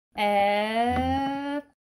F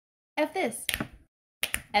this.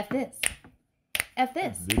 F this. F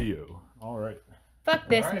this. Video. All right. Fuck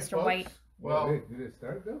this, All right, Mr. folks. White. Well, did it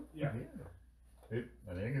start though? Yeah. I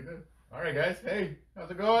think it did. All right, guys. Hey,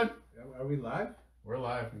 how's it going? Are we live? We're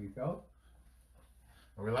live. Can you tell?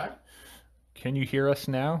 Are we live? Can you hear us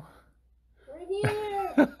now? We're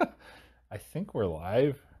here. I think we're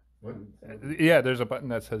live. What? Yeah, there's a button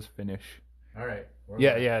that says finish. All right.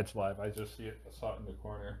 Yeah, yeah, it's live. I just see it. I saw it in the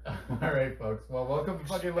corner. All right, folks. Well, welcome to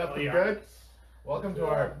fucking Left for Yeah. Good. Welcome to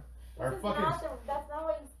our This is fucking. that's not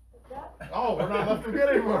what you got. Oh, we're not Left for Good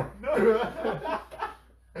anymore.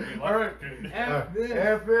 All right. F this.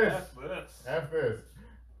 F this. F this. F this.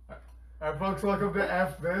 All right, folks. Welcome to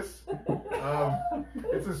F this.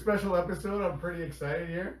 It's a special episode. I'm pretty excited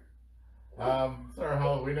here. It's our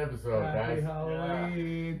Halloween episode, Happy guys.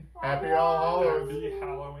 Halloween. Happy All Hallows. Happy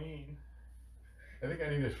Halloween. I think I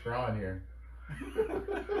need a straw in here.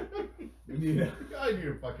 You need a- I need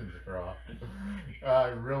a fucking straw. I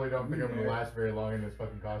really don't think I'm gonna last very long in this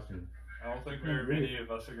fucking costume. I don't think very many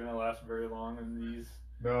of us are going to last very long in these.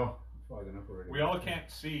 No. Fogging up already. We all can't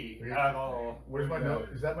see We- at all. Where's my nose?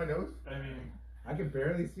 Is that my nose? I mean, I can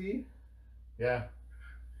barely see. Yeah.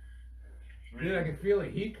 Dude, I can feel the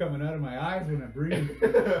heat coming out of my eyes when I breathe.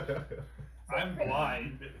 I'm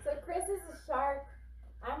blind. So Chris is a shark.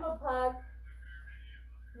 I'm a pug.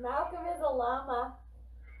 Malcolm is a llama.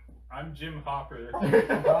 I'm Jim Hopper.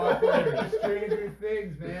 Oh, Stranger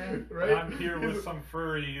Things, man. And I'm here with some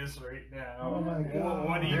furries right now. Oh my God.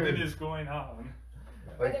 What even Dude. is going on?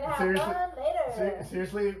 We're Like, gonna have seriously, fun later.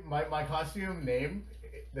 seriously, my costume name,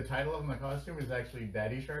 the title of my costume is actually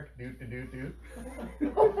Daddy Shark Doot to Doot Doot.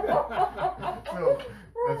 So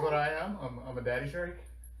that's what I am. I'm a daddy shark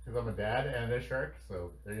because I'm a dad and a shark.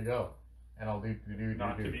 So there you go. And I'll do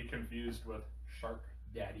Not to be confused with Shark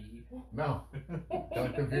Daddy. No,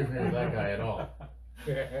 don't confuse me with that guy at all.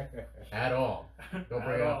 At all. Don't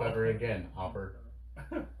bring it up ever again, Hopper.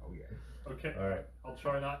 Oh yeah. Okay, All right. I'll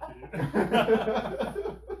try not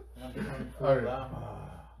to. All right.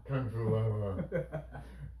 Kung Fu Lama.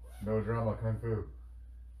 No drama, Kung Fu.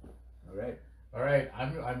 All right. All right,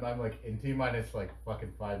 I'm like in T minus like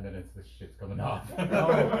fucking 5 minutes. This shit's coming off.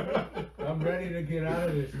 I'm ready to get out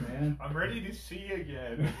of this, man. I'm ready to see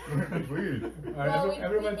again. Please. All right, Well, we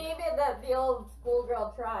everyone. gave it the old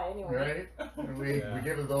schoolgirl try anyway. Right? We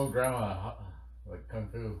give his old grandma like Kung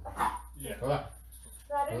Fu. Yeah. Hold on.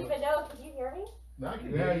 So I didn't even know. Could you hear me? No, I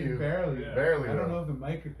can Yeah, hear you you. barely. Yeah. Barely. I don't though. know if the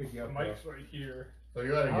mic could pick you The up. mic's right here. So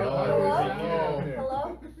you gotta Hello? yell Hello? at me.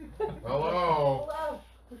 Hello? Hello. Hello?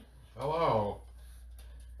 Hello.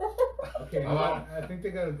 Okay, Hello? well, I think they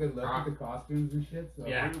got a good look at the costumes and shit. So.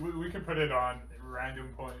 Yeah. We can put it on random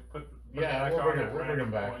point. Put Yeah, back we'll on bring at it- we'll bring random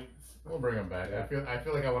him back. points. We'll bring him back. Yeah. I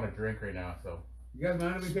feel like I want to drink right now. So. You guys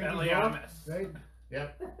mind if we take these off? Expelliarmus. Right?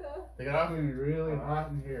 Yep. Take it It's off. getting really hot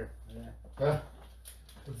in here. Yeah.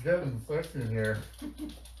 It's getting sexy in here.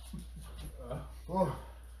 Oh.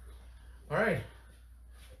 All right.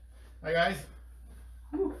 Hi guys.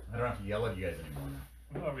 I don't have to yell at you guys anymore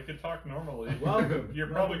now. No, we could talk normally. Welcome. You're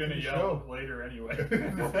probably Welcome going to to the yell show. later anyway.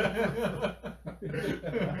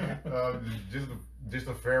 Just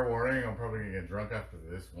a fair warning. I'm probably gonna get drunk after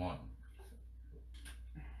this one.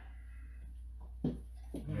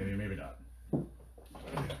 Maybe not. All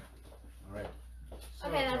right.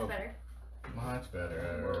 Okay, that's better. Much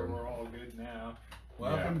better. We're all good now.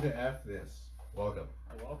 Welcome to F this. Welcome.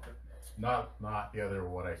 Welcome. Not the other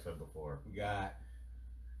what I said before. We got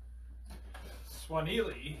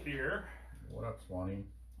Swanili here. What up, Swanee?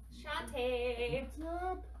 Shantae. what's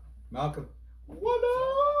up, Malcolm. What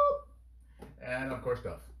up? And of course,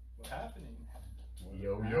 Duff. What's happening?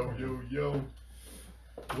 Yo, yo, yo, yo.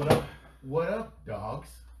 What up? What up, dogs?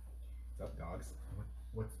 What's up, dogs?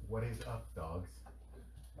 What is up, dogs?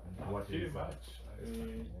 Not What too is much. up? I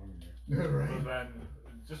mean, Right. other than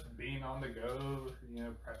just being on the go,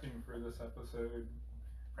 prepping for this episode,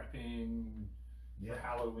 prepping Yeah. for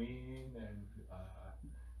Halloween, and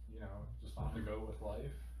just on the go with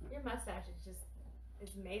life. Your mustache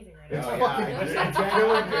is amazing right It's now. fucking I it's just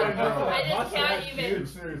killing me, bro. I just can't Mustache, even- dude,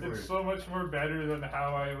 seriously. It's so much more better than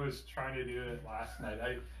how I was trying to do it last night.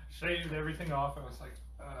 I shaved everything off and was like,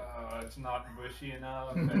 it's not bushy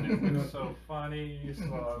enough, and it looks so funny, so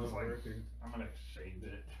I was like, I'm gonna shave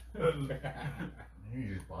it. He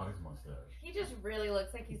just bought his mustache. He just really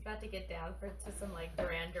looks like he's about to get down to some like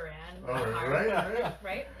Duran Duran. Oh, hard right, stuff, right.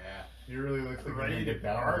 right? Yeah. He really looks like Ready he's to gonna get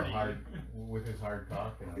down party. with his hard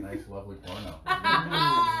cock and a nice, lovely porno.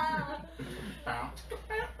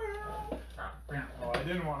 Oh, I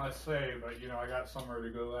didn't want to say, but you know, I got somewhere to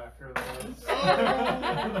go after this.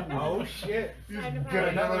 Oh shit! Time to Get party.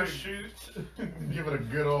 another shoot. Give it a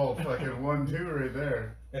good old fucking 1-2 right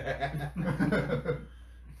there.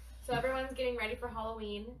 So everyone's getting ready for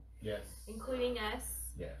Halloween, Yes. including us.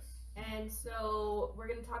 Yes. And so we're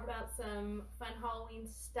going to talk about some fun Halloween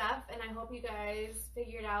stuff, and I hope you guys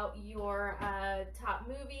figured out your top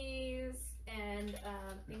movies and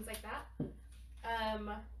things like that.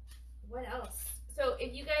 What else? So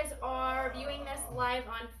if you guys are viewing this live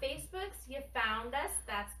on Facebook, so you found us,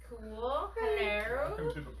 that's cool. Hello.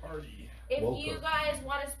 Welcome to the party. If Welcome. you guys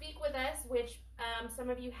want to speak with us, which some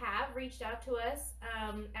of you have reached out to us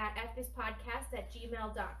at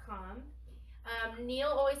fthispodcast@gmail.com. Neil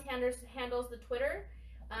always handles the Twitter.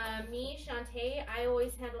 Me, Shantae, I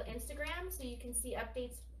always handle Instagram, so you can see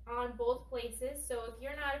updates on both places. So if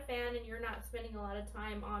you're not a fan and you're not spending a lot of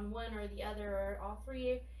time on one or the other or all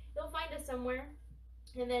three, you'll find us somewhere.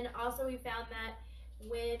 And then also we found that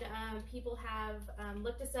when people have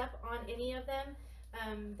looked us up on any of them,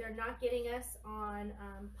 they're not getting us on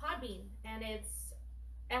Podbean, and it's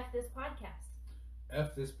F This Podcast.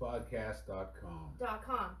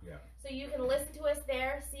 fthispodcast.com. Yeah. So you can listen to us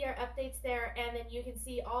there, see our updates there, and then you can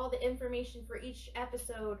see all the information for each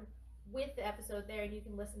episode with the episode there, and you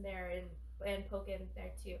can listen there and poke in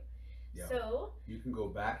there too. Yeah. So You can go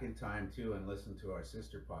back in time too and listen to our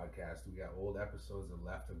sister podcast. We got old episodes that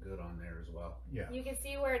left a good on there as well. Yeah. you can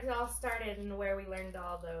see where it all started and where we learned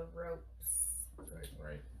all the ropes. Right.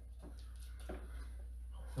 Right.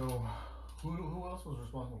 So, who else was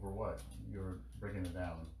responsible for what? You were breaking it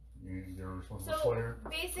down. You're responsible for So Twitter.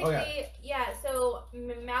 basically, Oh, yeah. So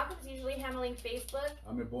Malcolm's usually handling Facebook,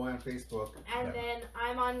 I'm your boy on Facebook. and Yeah. then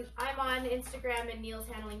I'm on Instagram, and Neil's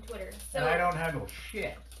handling Twitter. So And I don't handle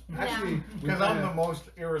shit. Actually, Because I'm the most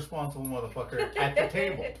irresponsible motherfucker at the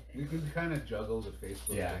table. We can kind of juggle the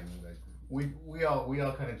Facebook Yeah. thing. Like, We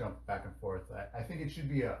all kind of jump back and forth. I think it should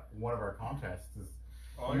be one of our contests. Is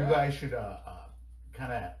Oh, you yeah. guys should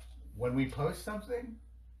kind of, when we post something,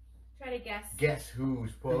 try to guess. guess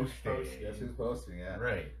who's posting. posting. guess who's posting? Yeah.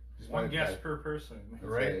 Right. Just One wanna guess try- per person.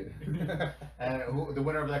 Right. And the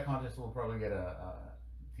winner of that contest will probably get a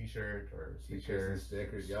t-shirt or T-shirts and stickers.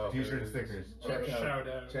 stickers, yo. T-shirt and stickers. Check out, Shout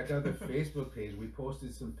out. check out the Facebook page. We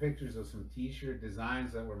posted some pictures of some T-shirt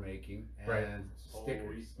designs that we're making and Right.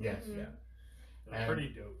 stickers. Yes. Mhm. Yeah. They're And- pretty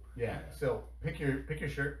dope. Yeah. So pick your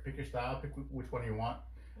shirt, pick your style, pick which one you want.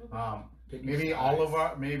 Pick your Maybe size.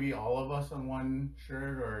 all of us on one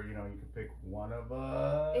shirt, or you can pick one of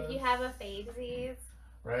us. If you have a fadesies,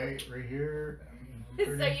 right here. so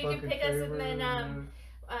you can Fucking pick us, and favorite. then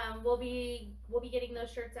we'll be getting those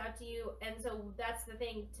shirts out to you. And so that's the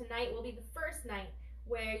thing. Tonight will be the first night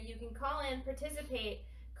where you can call in, participate,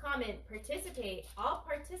 comment, participate. All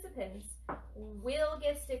participants will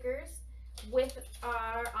get stickers with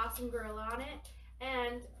our awesome girl on it.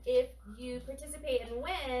 And if you participate and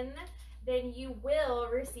win, then you will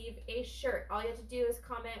receive a shirt. All you have to do is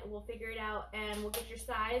comment, we'll figure it out, and we'll get your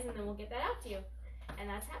size, and then we'll get that out to you. And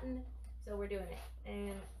that's happening. So we're doing it.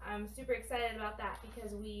 And I'm super excited about that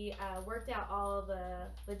because we worked out all of the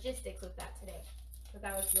logistics with that today. So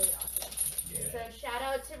that was really awesome. Yeah. So shout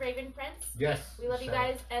out to Raven Prince. Yes. We love you shout-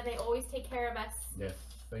 guys, and they always take care of us. Yes.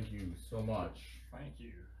 Thank you so much. Thank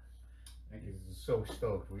you. Thank you. So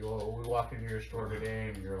stoked. We walked into your store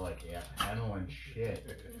today, and you're like, yeah, handling shit.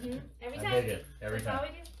 Every I time. dig it. Every That's all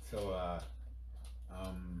time. we do. So,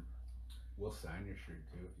 we'll sign your shirt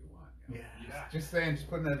too if you want. you know. Yeah. Yeah. Just saying, just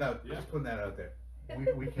putting that out. Yeah. Just putting that out there.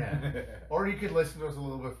 We can. Or you could listen to us a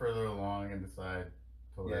little bit further along and decide.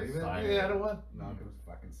 To Yeah, let us even, sign yeah, I it. don't want. No, give us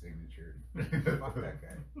fucking signature. Fuck that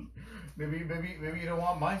guy. Maybe you don't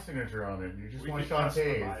want my signature on it. You just We want could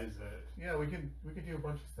Shantae's. customize it. Yeah, we could do a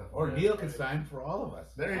bunch of stuff. Or on Neil it. can sign for all of us.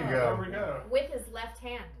 There you Oh, go. There we go. With his left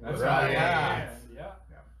hand. That's Right. right. Yeah. Yeah.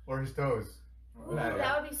 Or his toes. Ooh, Yeah.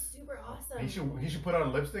 that would be super awesome. He should put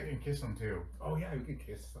on lipstick and kiss them too. Oh yeah, we could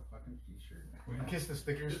kiss the fucking T-shirt. We can kiss the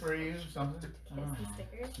stickers for you, something. Kiss the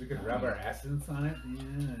stickers. We could rub our essence on it.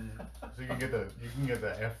 Yeah. So you can get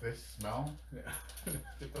the F this smell.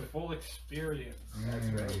 Get the full experience. That's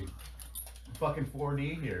right. Fucking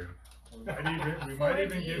 4D here. We might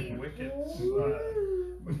even give Wickets.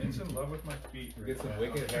 Wickets in love with my feet. Get some now.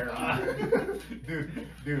 wicked hair Ah. on.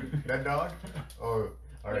 dude, that dog. Oh,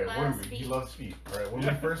 all right. loves He feet. loves feet. All right. When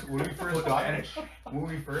Yeah. we first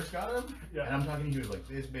got him, and Yeah. I'm talking, he was like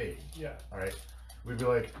this big. Yeah. All right. We'd be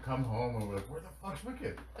like, come home, and we're like, where the fuck's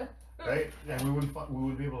Wicked? Right? And we wouldn't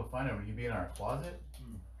be able to find him. He'd be in our closet.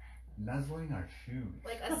 nuzzling our shoes.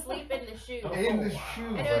 Like asleep in the shoes. In the wow.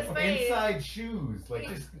 shoes, And it was like funny. inside shoes, like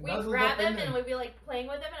we, just we nuzzled grab up in him there. and we'd be like playing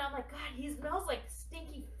with him, and I'm like, God, he smells like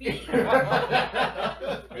stinky feet. He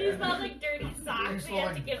smells like dirty socks. We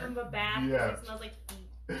have to give him a bath because Yeah. he smells like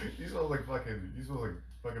feet. You smell like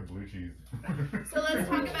fucking blue cheese. So let's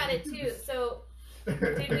talk about it too. So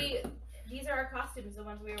these are our costumes, the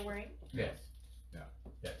ones we were wearing. Yes.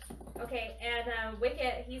 Okay, and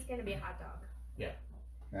Wicket, he's gonna be a hot dog.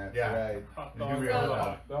 That's Yeah. right. Hot You dog, do be a hot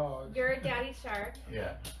hot dog. You're a daddy shark.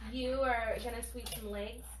 Yeah. You are gonna sweep some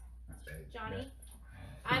legs, That's right. Johnny.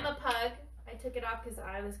 I'm a pug. I took it off because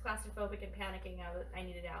I was claustrophobic and panicking. I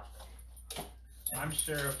needed out. I'm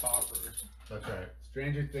Sheriff Hopper. That's right.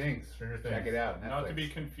 Stranger Things. Stranger Things. Check it out. Not to Netflix. be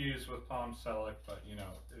confused with Tom Selleck, but you know,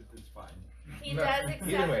 it's fine. He No, does Either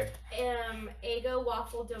accept way. Eggo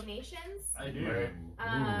waffle donations. I do. Right.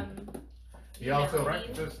 He You also know what I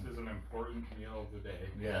mean? Breakfast is an important meal of the day.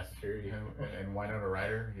 Yes. Sure. And Winona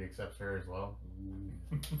Ryder, he accepts her as well.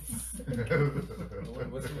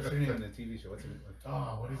 What's her name in the TV show? What's her name?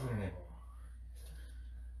 Oh, what is her name?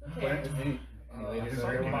 Okay. Any ladies It's out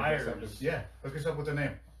like there wanna dress up Myers. as- Yeah, look us up with the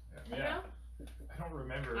name. Yeah. I don't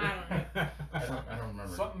remember. I I don't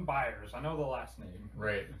remember. Something Byers. I know the last name.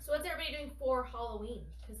 Right. So what's everybody doing for Halloween?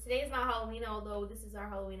 Because today is not Halloween, although this is our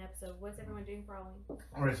Halloween episode. What's everyone doing for Halloween?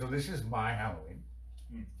 All right, so this is my Halloween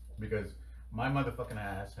because my motherfucking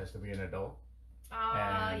ass has to be an adult.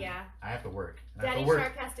 And Yeah. I have to work. And I have Daddy to work.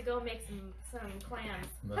 Shark has to go make some clams.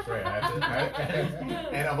 That's right. I have to,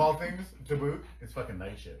 and of all things, to boot, it's fucking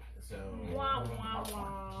night shift. So Wah, wah,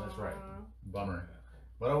 wah. that's right. Bummer.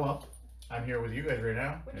 But oh well. I'm here with you guys right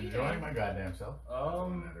now, What are you enjoying doing? my goddamn self.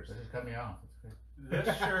 This just cut me off. It's good.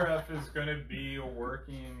 This sheriff is gonna be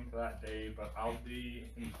working that day, but I'll be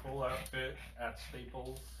in full outfit at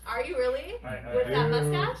Staples. Are you really? I With that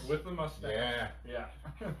am. mustache? With the mustache. Yeah.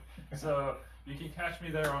 Yeah. So you can catch me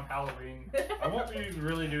there on Halloween. I won't be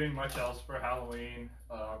really doing much else for Halloween.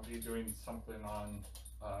 I'll be doing something on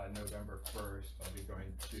November 1st. I'll be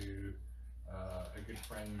going to a good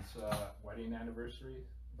friend's wedding anniversary.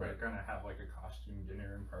 We're gonna have like a costume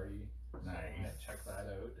dinner and party. Nice. Yeah, check that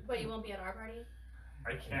out. But you won't be at our party?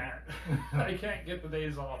 I can't. I can't get the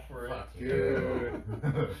days off for it. Fuck you.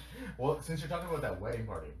 Well, since you're talking about that wedding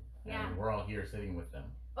party, Yeah. and we're all here sitting with them.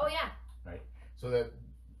 Oh, yeah. So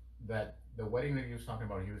that the wedding that he was talking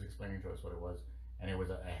about, he was explaining to us what it was, and it was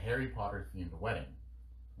a Harry Potter themed wedding,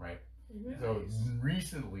 right? Mm-hmm. So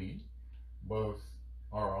recently,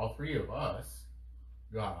 all three of us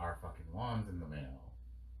got our fucking wands in the mail.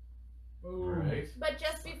 Right? But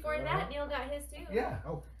just before that, Neil got his too. Yeah.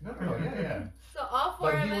 Oh, no, yeah. So all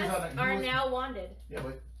four But of he was us on are now wanded. Yeah,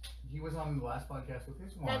 but he was on the last podcast with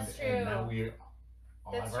his wand. That's true. And now we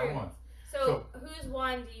all That's have our true. wands. So whose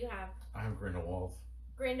wand do you have? I have Grindelwald's.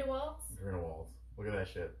 Grindelwald's? Grindelwald's. Look at that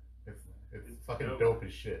shit. It's fucking dope. dope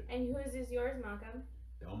as shit. And whose is yours, Malcolm?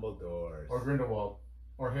 Dumbledore's. Or Grindelwald.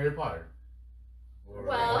 Or Harry Potter. Or,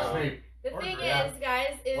 Well- or Snape. The Or thing yeah. is,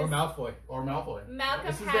 guys, is or Malfoy. Or Malfoy. Malcolm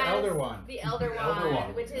This is has the Elder Wand. the Elder The Wand, Elder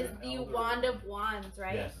Wand. which is Yeah, the Elder Wand of Wand. Wands,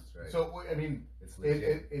 right? Yes. That's right. So, I mean, It's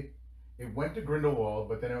legit. it went to Grindelwald,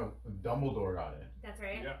 but then Dumbledore got it. That's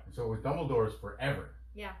right. Yeah. So it was Dumbledore's forever.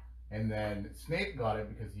 Yeah. And then Snape got it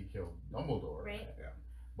because he killed Dumbledore. Right. Yeah.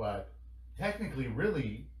 But technically,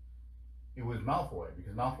 really, it was Malfoy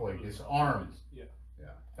because Malfoy disarmed Yeah.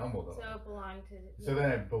 Dumbledore. So it belonged to. So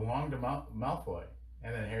then it belonged to Malfoy,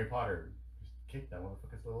 and then Harry Potter just kicked that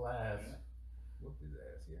motherfucker's little ass Whoop his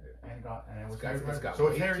ass, yeah. and it was It's got- Harry it's Potter. got So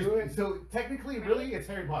it's weight Harry. to it. So technically, really, it's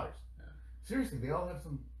Harry Potter's. Yeah. Seriously, they all have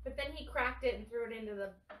some. But then he cracked it and threw it into the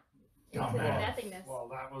Dumbass. nothingness. Well,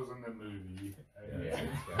 that was in the movie. Yeah.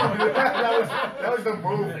 that was the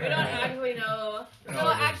movie. We don't actually know. No, So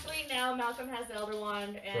no. actually now Malcolm has the Elder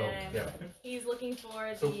Wand and yeah. he's looking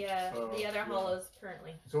for So- the other yeah. hollows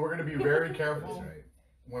currently. So we're gonna be very That's careful right.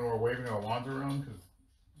 when we're waving our wands around because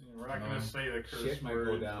We're not gonna say the curse Shit might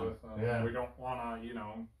go words down. with, Yeah. we don't wanna,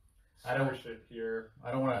 I don't- stir shit here.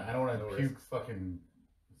 I don't want No to puke risks. fucking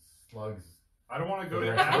slugs. I don't want to go For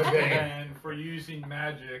to the rest of the day. Azkaban for using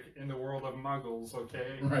magic in the world of muggles,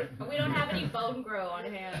 okay? Right. We don't have any bone grow on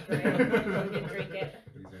hand, right? We can drink it.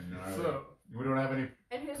 These are gnarly. So, We don't have any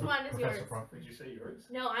And whose wand is Professor yours? Pumpkin. did you say yours?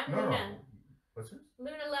 No, I'm No, Luna. no. What's yours?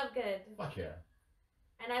 Luna Lovegood. Fuck yeah.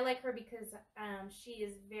 And I like her because she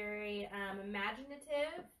is very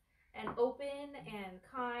imaginative and open and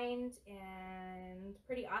kind and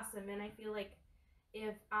pretty awesome. And I feel like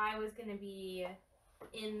if I was going to be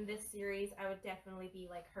in this series, I would definitely be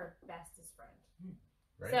like her bestest friend.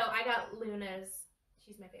 Right. So I got Luna's.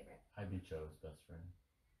 She's my favorite. I'd be Cho's best friend.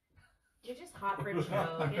 You're just hot for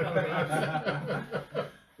Joe. Get over it.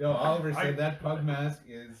 Yo, Oliver said that pug mask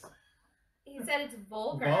is He said it's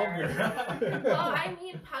vulgar. vulgar. Well, I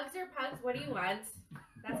mean, pugs are pugs. What do you want?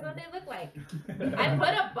 That's what they look like. I put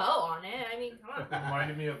a bow on it. I mean, come on.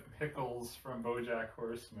 Reminded me of Pickles from BoJack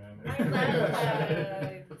Horseman. I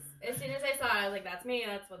love pugs. As soon as I saw it, I was like, that's me.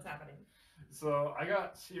 That's what's happening. So I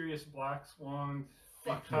got Sirius Black Swan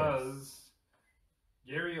Fuck because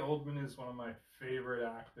Gary Oldman is one of my favorite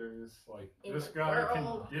actors. Like, In this the guy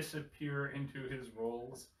world. can disappear into his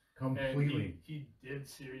roles. Completely. And he did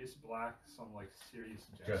Sirius Black some like serious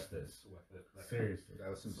Justice. justice with it. There. Seriously. That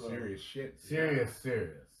was some So- serious shit. Serious.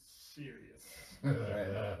 Serious.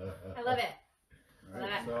 I love it. All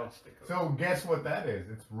right, so So guess what that is?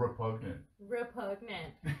 It's repugnant.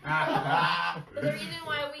 Repugnant. That's But the reason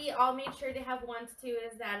why we all made sure to have ones too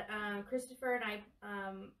is that Christopher and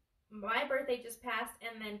I, my birthday just passed,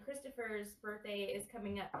 and then Christopher's birthday is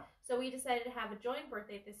coming up. So we decided to have a joint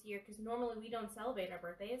birthday this year because normally we don't celebrate our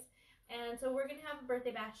birthdays. And so we're going to have a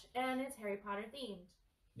birthday bash, and it's Harry Potter themed.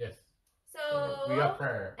 Yes. So We got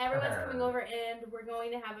prayer. everyone's coming over, and we're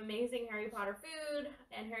going to have amazing Harry Potter food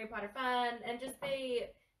and Harry Potter fun and just be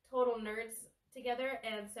total nerds together.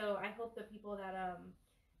 And so I hope the people that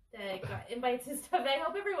got invites and stuff, I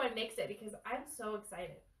hope everyone makes it because I'm so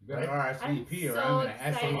excited. you better RSVP I'm or so I'm gonna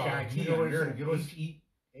excited. SHIT You know on your what- you know what-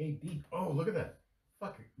 HEAD. Oh, look at that.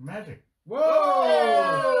 Fucking magic. Whoa!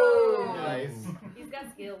 Whoa! Nice. He's got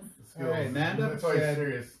skills. All right, Nanda That's why he's said-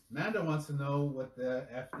 serious. Nanda wants to know what the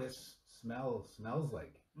F this smells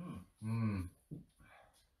like.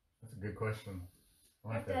 That's a good question. I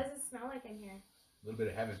What like does that. it smell like in here? A little bit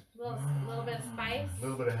of heaven. Little bit of spice. A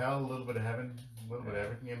little bit of hell, a little bit of heaven, a little bit of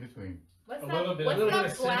everything in between. What's A that? little bit- What's a little that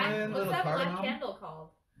bit of black? cinnamon, What's little that black cardamom. candle called?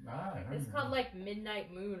 Nah, It's called like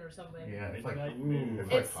Midnight Moon or something. Yeah, it's like Midnight Ooh. Moon. It's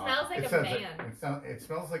It like smells like it a sounds man. it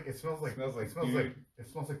smells like it smells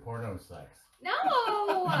like porno sex. No.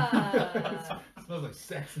 It smells like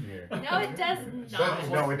sex in here. No, it does not.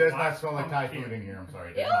 No, it does not Black smell like Thai pumpkin. food in here. I'm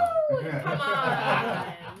sorry. It Ew! does not. Come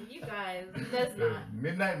on, you guys. It does The not.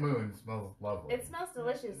 Midnight Moon smells lovely. It smells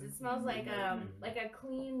delicious. It smells like a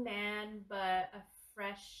clean man, but a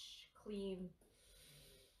fresh, clean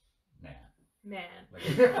Man. man. Like,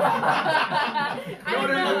 I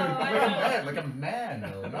don't know. I don't know. Like a man,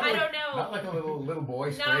 though. Not I like- don't know. Not like a little boy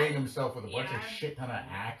Not- spraying himself with a bunch of yeah. shit ton of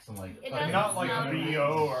axe and like. It fucking- doesn't Not like smell like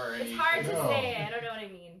BO or anything. It's hard to No. say. I don't know what I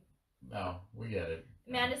mean. No, we get it.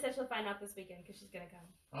 Amanda said she'll find out this weekend because she's gonna come.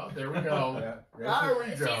 Oh, there we go. yeah. There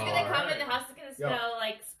we She's go. gonna come and the house is gonna Yo. smell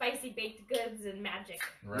like spicy baked goods and magic.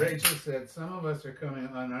 Right. Rachel said some of us are coming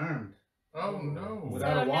unarmed. Oh no.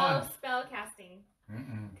 Without so a wand. no spell casting.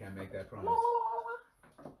 Mm-mm. Can't make that promise.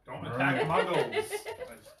 Don't Right. attack muggles.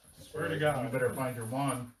 I swear to God. You better find your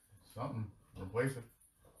wand. Something. Replace it.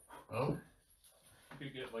 Oh. You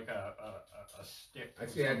could get like a stick. I of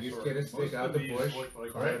see, I'd some just sort. get a stick Most out of the these bush, look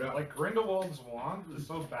like, fire it up. like Grindelwald's wand is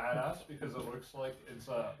so badass because it looks like it's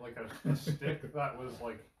a stick that was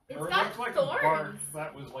like It's or it got looks like thorns. bark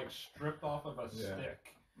that was like stripped off of a Yeah.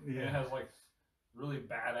 stick. And it has like really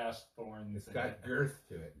badass thorns. It's in got it. girth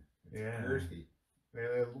to it. It's Yeah. girthy.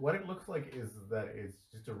 What it looks like is that it's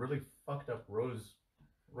just a really fucked up rose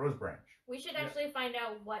branch We should actually find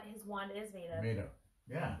out what his wand is made of. made of.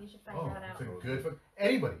 Yeah. You should find Oh, that out. it's a good.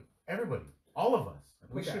 Anybody, everybody, all of us. I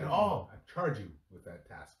We put that should on. all I charge you with that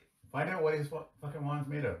task. find out what his fucking wand's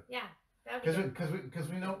made of. Yeah, that would be good. Because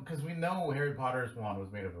we know Harry Potter's wand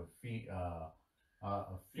was made of a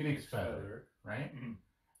phoenix feather, right? Mhm.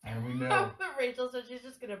 And we know. Rachel said she's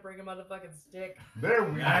just gonna bring him on a fucking stick. There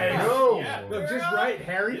we Nice. go. Yeah. Look, just Girl. write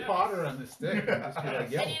Harry Yes. Potter on the stick. And just be like,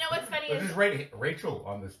 yo. And you know what's funny Let's is just write Rachel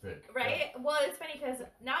on the stick. right? Well, it's funny because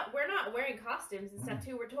we're not wearing costumes and stuff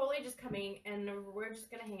too. We're totally just coming and we're just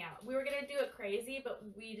gonna hang out. We were gonna do it crazy, but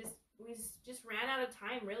we just ran out of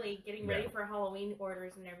time really getting ready for Halloween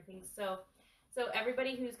orders and everything. So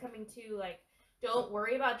everybody who's coming to, like, don't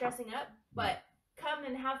worry about dressing up, but come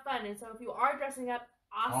and have fun. And so if you are dressing up,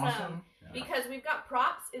 awesome. Yeah. Because we've got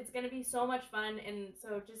props. It's gonna be so much fun, and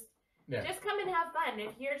so just come and have fun.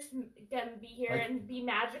 If you're just gonna be here Like- and be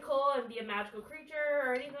magical and be a magical creature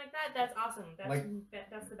or anything like that, that's awesome.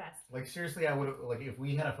 That's the best. Like seriously, I would have like if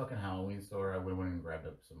we had a fucking Halloween store, I would have went and grabbed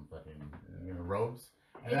up some fucking robes,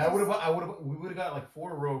 and we would have got like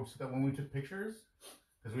 4 robes so that when we took pictures,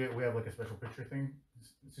 because we have like a special picture thing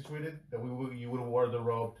situated that you would have wore the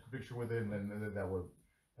robe, took a picture with it, and then that would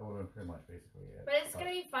have been pretty much basically it. But it's gonna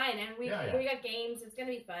be fun, and we got games. It's gonna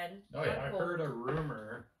be fun. Oh, yeah. I Cool. heard a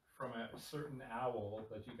rumor from a certain owl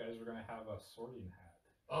that you guys were gonna have a sorting hat.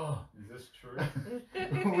 Oh, Is this true?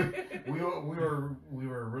 we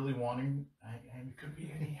were really wanting. It could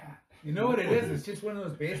be any hat. You know what it is? It's just one of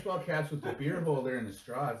those baseball caps with the beer holder and the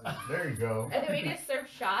straws. There you go. And then we just serve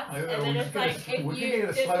shots, I and know, then we're it's just gonna- like, if we're you gonna get a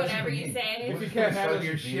just slouchy whatever you beanie. say. If We're you just can't gonna handle slouchy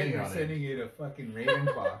your shit, beanie we're on it. sending you to fucking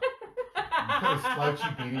Ravenclaw. Put a slouchy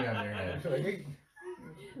beanie on your head. Like, hey,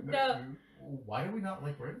 No. Why do we not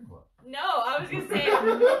like Ravenclaw? No, I was gonna say,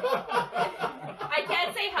 I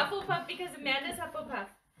can't say Hufflepuff because Amanda's Hufflepuff.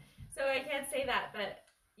 So I can't say that, but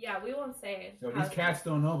yeah, we won't say. so these cats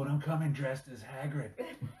don't know, but I'm coming dressed as Hagrid.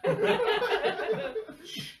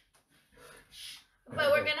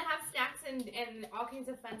 But we're gonna have snacks and all kinds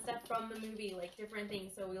of fun stuff from the movie, like different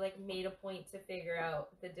things. So we like made a point to figure out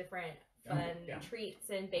the different fun treats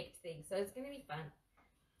and baked things. So it's gonna be fun.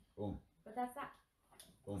 Boom. But that's that.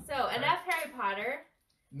 Boom. So enough Harry Potter.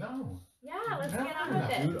 No. Yeah, let's No. get on with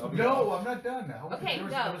it. Dude, I'll be No, I'm not done. Okay, there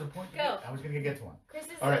was a point. Go. I was gonna get to one. Chris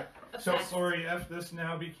is All right, so obsessed. Sorry, F this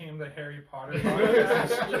now became the Harry Potter Harry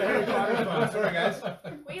Potter podcast. fun. Sorry, guys.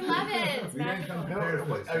 We love it. It's We didn't come magical. prepared for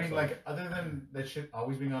No, this. I mean, that's like, other than that shit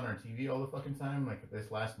always being on our TV all the fucking time, like this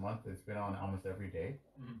last month, it's been on almost every day.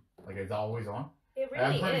 Mhm. Like, it's always on. It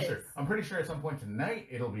And really is. I'm pretty sure at some point tonight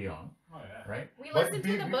it'll be on, Oh yeah. right? We But listen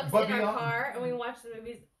be- to the books but in our beyond- car and we watch the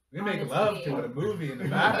movies. We make On the love TV. to a movie in the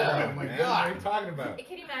background. Oh my man. God. What are you talking about?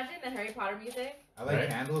 Can you imagine the Harry Potter music? I like Right?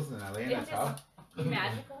 candles and I lay in It's that tub. just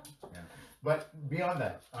magical. But beyond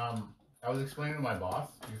that, I was explaining to my boss,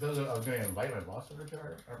 because I was going to invite my boss over to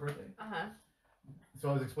our birthday. Uh-huh. So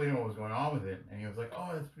I was explaining what was going on with it, and he was like, "Oh,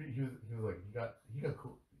 that's pretty." He was like, he got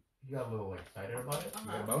cool. He got a little like excited about it. You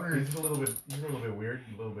got a Uh-huh. boner. He's a little bit weird,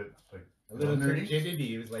 a little bit like A little nerdy, turgidity.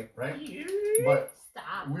 He was like, right? But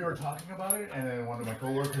Stop. we were talking about it, and then one of my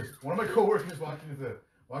coworkers walked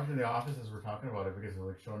into the office as we're talking about it because they're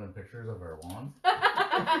like showing him pictures of our wands,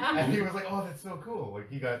 and he was like, "Oh, that's so cool!" Like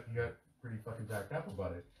he got pretty fucking jacked up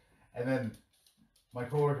about it, and then my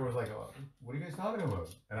coworker was like, "Oh, what are you guys talking about?"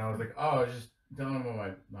 And I was like, "Oh, I was just telling him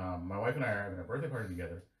about my wife and I are having a birthday party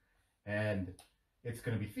together, and it's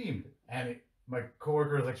gonna be themed." And my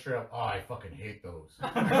coworker was like straight up, "Oh, I fucking hate those."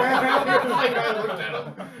 I looked at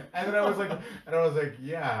him, and then I was like,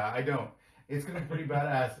 "Yeah, I don't. It's gonna be pretty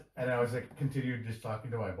badass." And I was like, continued just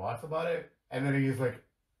talking to my boss about it, and then he's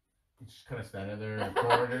just kind of standing there in the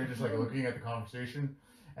corner, just like looking at the conversation,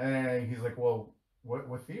 and then he's like, "Well,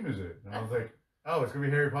 what theme is it?" And I was like, "Oh, it's gonna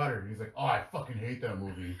be Harry Potter." And he's like, "Oh, I fucking hate that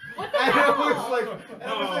movie." What the And hell? I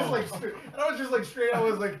was just like straight. I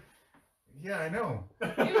was like, "Yeah, I know." You're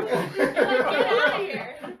like, get out of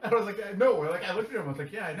here. I was like, "No." Like I looked at him. I was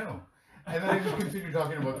like, "Yeah, I know." And then I just continued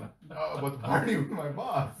talking about the party with my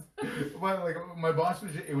boss. But like my boss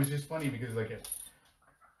it was just funny because like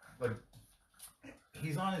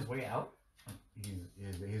he's on his way out.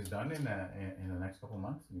 He's done in the next couple of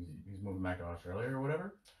months. He's moving back to Australia or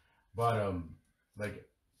whatever. But like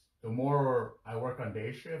the more I work on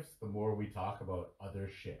day shifts, the more we talk about other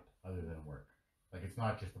shit other than work. Like it's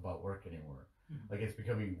not just about work anymore. Like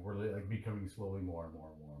we're becoming slowly more and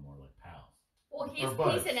more like pals. Well, he's Or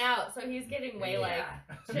buds. piecing out, so he's getting way like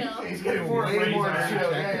chill. He's getting More way more lazy.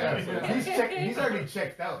 chill. Yeah. Yeah. He's already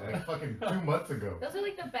checked out like fucking 2 months ago. Those are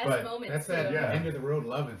like the best But moments. that's that too. Yeah. end of the road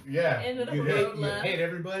loving. Yeah. End of the You road, hate, love.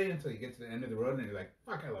 everybody until you get to the end of the road and you're like,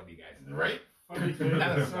 fuck, I love you guys. Right? Funny thing.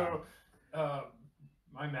 That's So,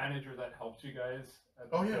 my manager that helped you guys at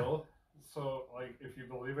the Oh, yeah. Hill. So, like, if you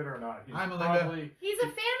believe it or not, he's Hi, Melinda. probably He's a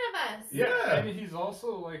fan of us. Yeah. and he's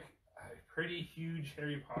also like a pretty huge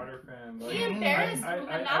Harry Potter fan. Like, He embarrassed I-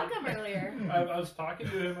 Malcolm earlier. I was talking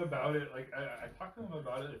to him about it. Like I talked to him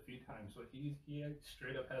about it a few times. But he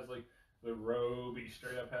straight up has like the robe. He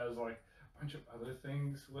straight up has like a bunch of other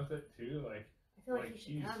things with it too. Like I feel like Like, you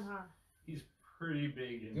should he's- come, huh? he's pretty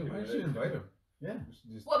big into Dude, why it. should you invite him? Yeah. We should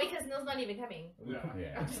just- Well, because Neil's not even coming. Yeah.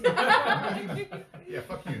 Yeah. Yeah.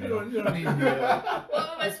 Fuck you, You Neil. don't need me. Well, it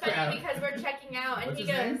was That's funny bad. because we're checking out, and What's he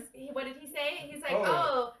his goes, name? what did he say? He's like, Oh.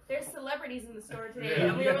 oh, there's celebrities in the store today. Yeah.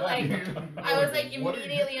 And we were like, I was like What are you-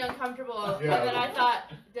 immediately uncomfortable. Yeah. And then I thought,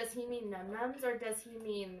 does he mean Num Nums or does he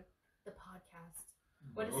mean the podcast?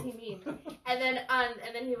 What does he mean? And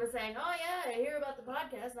then he was saying, oh yeah, I hear about the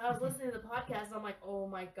podcast. And I was listening to the podcast, and I'm like, oh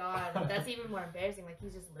my god, that's even more embarrassing. Like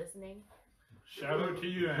he's just listening. Shout out to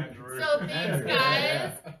you, Andrew. So thanks Andrew.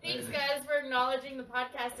 guys. Thanks guys for acknowledging the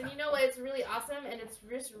podcast. And you know what? It's really awesome and it's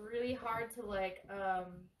just really hard to like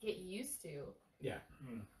get used to. Yeah.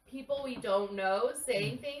 People we don't know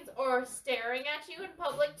saying things or staring at you in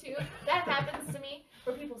public too. That happens to me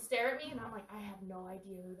where people stare at me and I'm like, I have no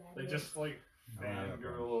idea who that They is. just like Oh, yeah,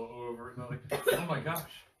 fangirl over, and they're like, "Oh my gosh,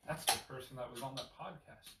 that's the person that was on that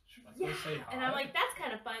podcast. Should I yeah. go say hi?" And I'm like, that's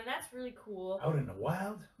kind of fun. That's really cool. Out in the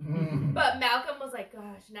wild? Mm. But Malcolm was like,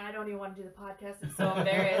 gosh, now I don't even want to do the podcast. I'm so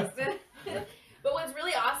embarrassed. But what's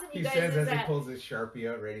really awesome, you He guys, says is as he that pulls his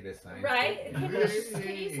Sharpie out, ready to sign. right? Can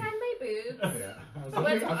you sign my boobs? Yeah. I was What's looking- I was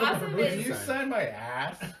looking for awesome booty is- Can you sign. sign my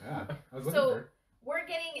ass? Yeah, I was looking So for. we're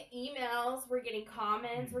getting emails, we're getting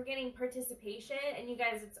comments, we're getting participation, and you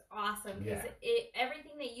guys, it's awesome because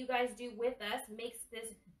everything that you guys do with us makes this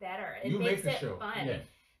better. It You makes make the it show. fun. Yeah.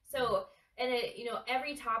 So, and it,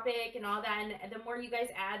 every topic and all that, and the more you guys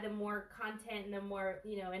add, the more content and the more,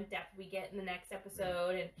 in depth we get in the next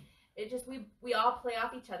episode, and it just, we all play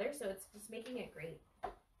off each other, so it's just making it great.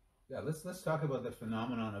 Yeah, let's talk about the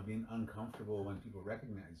phenomenon of being uncomfortable when people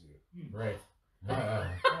recognize you. Right.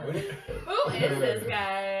 Who is this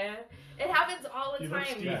guy? It happens all the He time.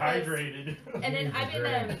 looks because- dehydrated. And then I've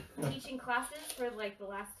Great. been teaching classes for like the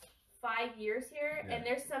last 5 years here, and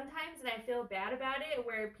there's sometimes, and I feel bad about it,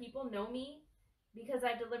 where people know me because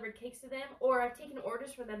I've delivered cakes to them, or I've taken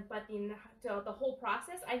orders for them, but the whole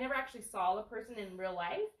process, I never actually saw the person in real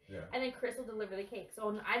life, and then Chris will deliver the cake.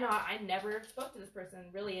 So I never spoke to this person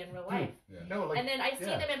really in real life. No, like, And then I see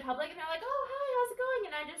them in public, and they're like, "Oh, hi, how's it going?"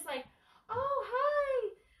 And I'm just like, "Oh,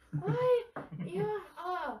 hi, yeah,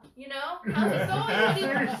 oh, how's it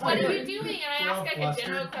going? What are you doing?" And I ask like a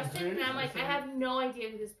general question, and I'm like, I have no idea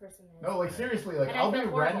who this person is. no, like seriously, like And I I'll be feel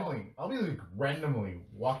horrible. randomly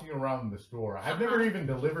walking around the store. I've never even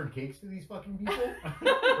delivered cakes to these fucking people,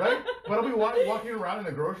 right? But I'll be walking around in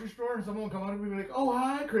the grocery store, and someone will come up and be like, "Oh,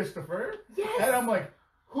 hi, Christopher," Yes. and I'm like,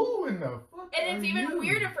 "Who in the fuck?" And it's are even you?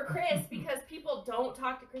 weirder for Chris because people don't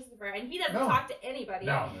talk to Christopher, and he doesn't No. talk to anybody.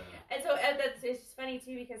 No. And so it's just funny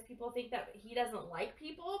too because people think that he doesn't like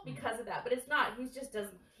people because of that, but it's not. He's just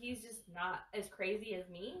not as crazy as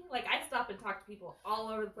me. Like I stop and talk to people all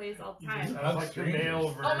over the place all the time. I was like the male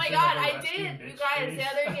version. Oh my god, of a I resting did! bitch You guys, face. the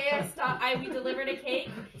other day we delivered a cake.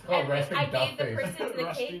 It's called And resting I duck gave the face. person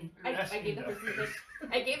the cake. I gave the person the cake.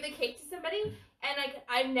 I gave the cake to somebody, and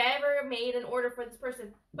I never made an order for this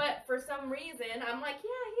person. But for some reason, I'm like,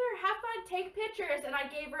 yeah, here, have fun, take pictures, and I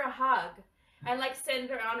gave her a hug, and like send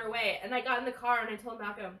her on her way. And I got in the car and I told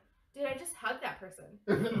Malcolm, dude, I just hugged that person.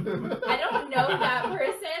 I don't know that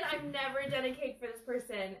person. I've never done a cake for this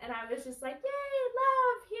person, and I was just like, yay,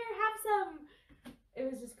 love, here, have some.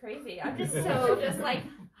 It was just crazy. I'm just so just like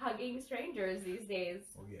hugging strangers these days.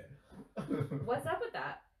 Oh yeah. What's up with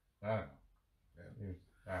that? I don't know.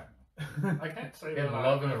 I don't know. I can't say Getting that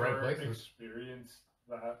love I've in the right ever places. experienced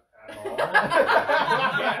that at all.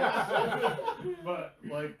 Yes. But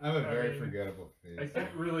like, I have a very mean, forgettable I face.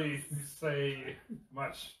 can't really say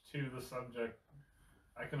much to the subject.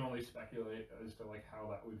 I can only speculate as to like how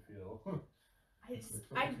that would feel.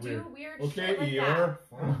 I do weird Okay, shit like Eeyore.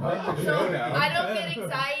 that. Show So now. I don't get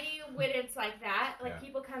anxiety when it's like that. Like Yeah.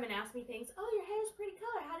 people come and ask me things. Oh, your hair is pretty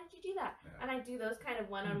color. How did you do that? Yeah. And I do those kind of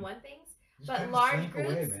one-on-one things. Just But kinda large slink away,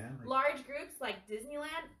 groups, man. Like, large groups like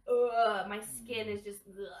Disneyland. My skin is just.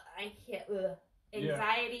 I can't.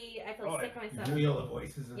 Anxiety. I feel Oh, sick yeah. to you myself. feel the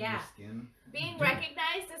voices in Yeah. your skin. Being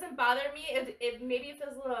recognized doesn't bother me. It maybe it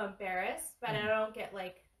feels a little embarrassed, but I don't get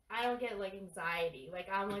like anxiety. Like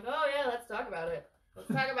I'm like, oh yeah, let's talk about it. Let's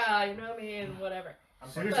talk about me and whatever. I'm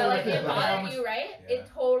Seriously, But like like, it like, bothered almost- you, right? Yeah. It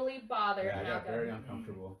totally bothered Yeah, I got Malcolm. very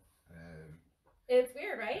uncomfortable. It's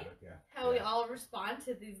weird, right? Yeah. How we all respond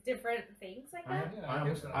to these different things like I, that. Yeah, I I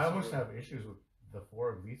almost, guess I that's almost sort have issues with the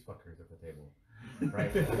four of these fuckers at the table.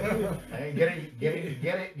 Right? And get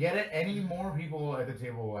it any more people at the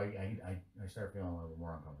table, I start feeling a little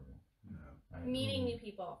more uncomfortable. No. Meeting new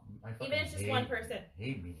people, I fucking even if it's just hate- one person.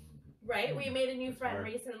 Hate meeting new people. right? We made a new It's friend hard.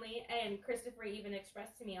 recently, and Christopher even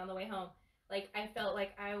expressed to me on the way home, like I felt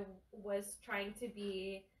like I was trying to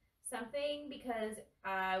be something because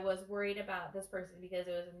I was worried about this person because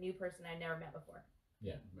it was a new person I'd never met before.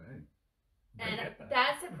 Right. I And get that.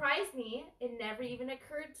 that surprised me. It never even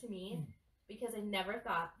occurred to me because I never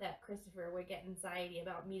thought that Christopher would get anxiety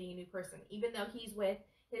about meeting a new person, even though he's with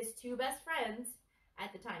his two best friends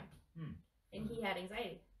at the time. And he had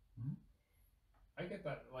anxiety. I get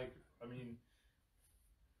that. Like, I mean,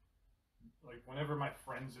 like whenever my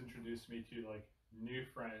friends introduce me to like new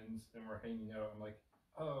friends and we're hanging out, I'm like,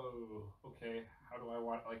 oh, okay. How do I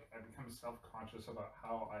want? Like, I become self-conscious about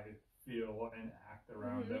how I feel and act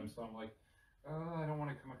around them. So I'm like, I don't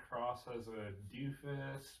want to come across as a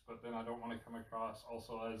doofus, but then I don't want to come across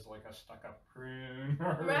also as like a stuck-up prune.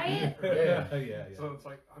 Right? Yeah. So it's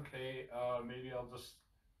like, okay, maybe I'll just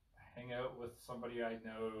hang out with somebody I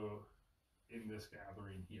know in this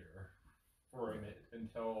gathering here for a bit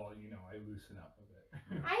until, I loosen up a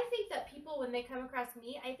bit. I think that people, when they come across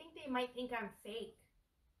me, I think they might think I'm fake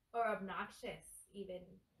or obnoxious, even.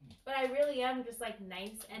 But I really am just like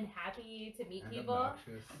nice and happy to meet And people.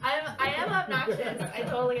 obnoxious. I am obnoxious. I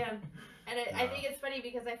totally am. And I think it's funny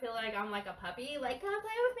because I feel like I'm like a puppy. Like, come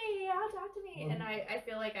play with me. I'll talk to me. And I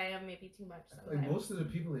feel like I am maybe too much sometimes. Like most of the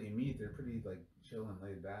people that you meet, they're pretty like chill and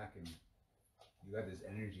laid back, and you got this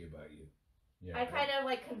energy about you. Yeah. I kind of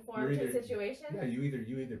like conform to situations. Yeah, you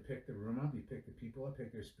either pick the room up, you pick the people up,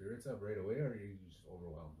 pick their spirits up right away, or you just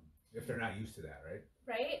overwhelm them if they're not used to that, right?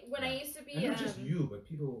 Right? When I used to be And not just you, but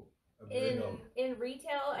people. in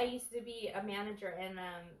retail, I used to be a manager, and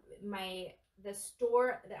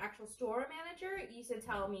the actual store manager used to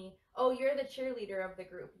tell me, "Oh, you're the cheerleader of the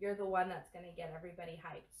group. You're the one that's gonna get everybody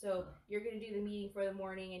hyped. So you're gonna do the meeting for the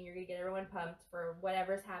morning, and you're gonna get everyone pumped for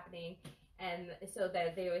whatever's happening." And so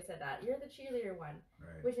that they always said that you're the cheerleader one,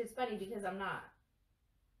 Right. which is funny because I'm not,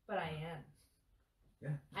 but I am. Yeah.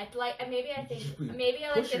 I like maybe I think Just maybe I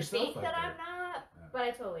like push to yourself think out that there. I'm not, Yeah. but I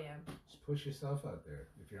totally am. Just push yourself out there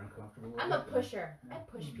if you're uncomfortable with I'm it. a pusher. I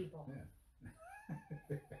push people. Yeah.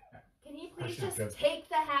 Can you please Pusher's just good. take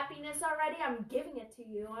the happiness already? I'm giving it to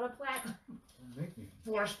you on a platter. Don't make me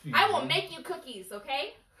force feed I will you. make you cookies,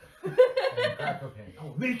 okay? And crack cocaine. I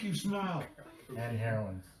will make you smile. And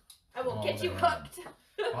heroin. I will Oh, get you man. hooked.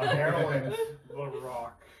 On heroin. The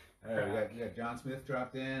Rock. All right, we got John Smith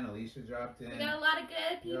dropped in, Alicia dropped in. We got a lot of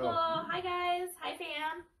good people. Yo. Hi guys. Hi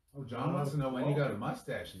fam. Oh, John wants to know when you got a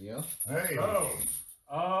mustache, Neil. Hey.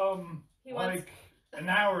 He wants Like an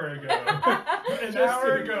hour ago. An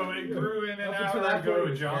hour ago, it grew in an Up until hour that point, it ago,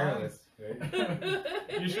 was John. hairless,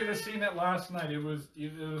 right? You should have seen it last night. It was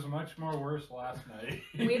much more worse last night.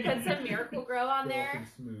 we put some Miracle Grow on Silk there. and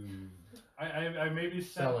smooth. I maybe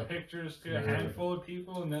Sell sent it. pictures to a Smooth. handful of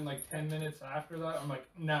people, and then like 10 minutes after that, I'm like,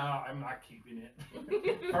 nah, I'm not keeping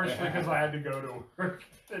it. Partially because I had to go to work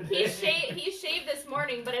today. He shaved this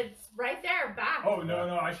morning, but it's right there back. Oh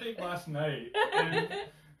no, I shaved last night. And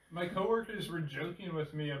my coworkers were joking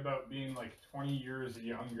with me about being like 20 years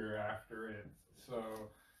younger after it. So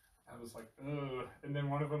I was like, ugh. And then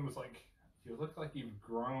one of them was like, you look like you've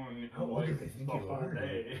grown How in old do like they the think you whole are?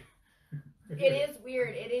 day. It is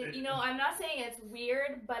weird. It is, you know, I'm not saying it's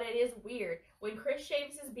weird, but it is weird. When Chris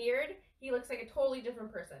shaves his beard, he looks like a totally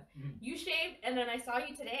different person. Mm. You shaved, and then I saw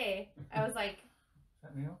you today. I was like, Is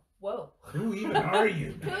that Neil? whoa. Who even are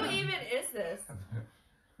you? Who even is this?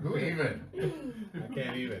 Who even? I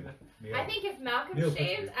can't even. Neil. I think if Malcolm Neil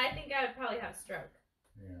shaved, Fisher. I think I would probably have a stroke.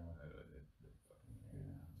 Yeah.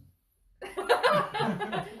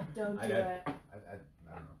 Don't do I it. don't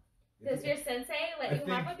know. Does your sensei let I you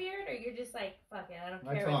have think- a beard, or you're just like, fuck it, I don't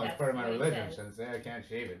I care told what him that's it's part of my what he religion, says. Sensei. I can't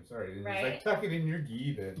shave it. I'm sorry. He's Right? like, tuck it in your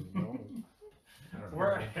gi then. You know? I don't know.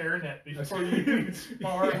 Wear a hairnet before you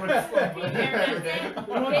spar with somebody. Hairnet. You don't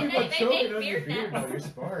want They people make choking on your beard beard while nets. you're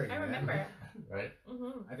sparring. I man. remember. Right?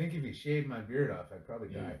 Mm-hmm. I think if he shaved my beard off, I'd probably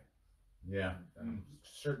Yeah. die. Yeah. I'm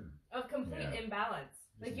certain. Of complete Yeah. imbalance.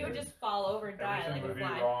 Like, you would Just just fall over and die Everything like a would be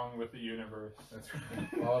fly. wrong with the universe. That's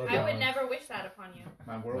right. All the I would balance. never wish that upon you.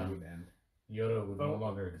 My world No. would end. Yoda would no The-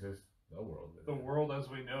 longer exist. The world would The end. world as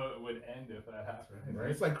we know it would end if that That's happened.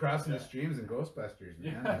 right. It's like crossing the Yeah. streams in Ghostbusters,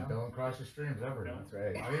 man. Yeah. Don't cross your streams ever. No. That's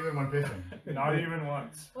right. Not even when fishing. Not even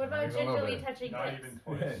once. What Not about even a little gingerly bit. touching Not tips? even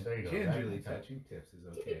twice. There you go. Gingerly That- touching tips is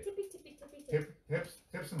Tippy, okay. tippy, tippy, tippy, tippy.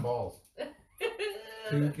 Tips and balls.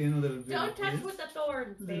 Took in a little bit Don't of touch this, with the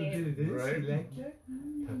thorns, a little bit babe. of this. Right. You like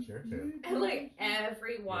that? Touch your tip. And like,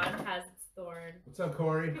 everyone has its thorn. What's up,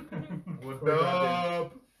 Corey? What's Corey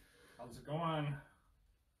up? How's it going?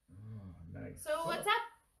 Oh, nice. So what's up?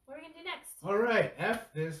 What are we gonna do next? All right,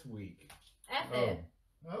 F this week. F Oh. it.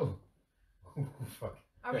 Oh. Fuck.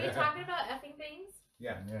 Are we talking about effing things?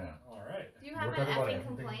 Yeah. Yeah. All right. Do you have We're an talking about effing effing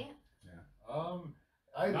complaint?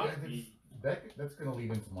 Not me. That's gonna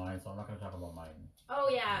lead into mine, so I'm not gonna talk about mine. Oh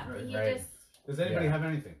yeah, Right, he right. just. Does anybody Yeah. have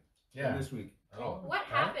anything Yeah. this week? Oh. What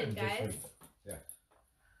happened, this guys? week.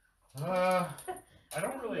 Uh, I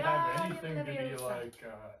don't really Yeah, have anything you're to gonna be be like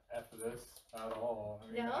F this at all.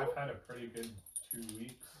 I mean, No? I've had a pretty good 2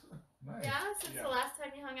 weeks. nice. Yeah, since Yeah. the last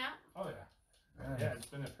time you hung out. Oh yeah. Yeah, it's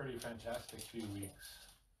been a pretty fantastic 2 weeks.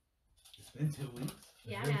 It's been 2 weeks.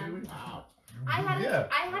 Yeah, It's been 2 man. weeks. Wow. I had Yeah.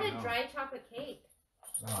 I had I a know. dry chocolate cake,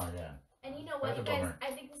 Oh yeah. and you know what, That's you a guys? bummer.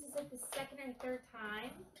 I think this is like the second or third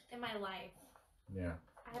time in my life Yeah.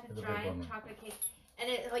 I had a That's a big dry bummer. chocolate cake, and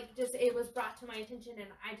it was brought to my attention, and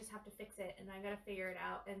I just have to fix it, and I gotta figure it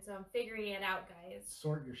out, and so I'm figuring it out, guys.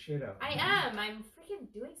 Sort your shit out. I am. I'm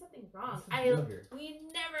freaking doing something wrong. What's the deal here? We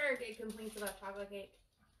never get complaints about chocolate cake.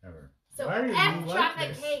 Ever. So Why are you F like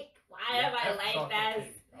chocolate this? Why am I F like chocolate this?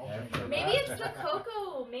 cake. I'll Yeah, drink sure. it. Maybe it's the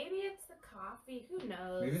cocoa. Maybe it's the coffee. Who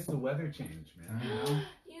knows? Maybe it's the weather change, man.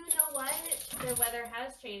 You know what? The weather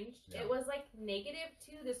has changed. Yeah. It was like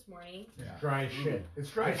 -2 this morning. Yeah. Dry as shit.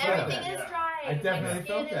 It's dry as shit. Everything Yeah. is dry. I definitely my skin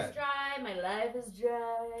felt is that. dry. My life is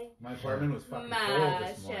dry. My apartment was fucking cold My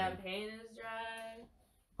this morning. champagne is dry.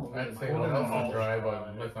 I'd say Cold what in else the is mall. dry,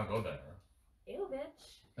 but let's not go there. Ew,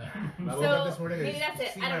 bitch. I woke So, up this morning. maybe I that's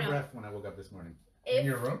it. see I don't my know. breath when I woke up this morning. In If,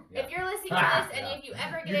 your room? if you're listening to Ah, this and yeah. if you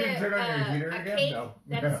ever You get didn't turn on your heater a again? cake No.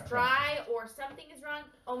 that's dry or something is wrong,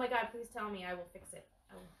 oh my god, please tell me. I will fix it.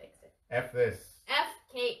 I will fix it. F this. F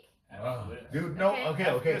cake. Oh, dude, no,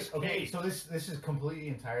 Okay. okay. So this is completely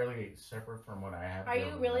entirely separate from what I have. Are you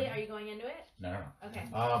going really? on. Are you going into it? No. Okay.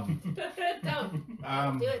 Um,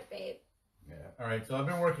 Don't do it, babe. Yeah. All right. So I've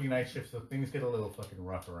been working night shift, so things get a little fucking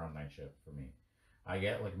rough around night shift for me. I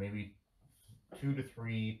get like maybe 2 to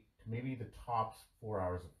 3, maybe the tops 4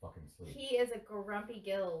 hours of fucking sleep. He is a grumpy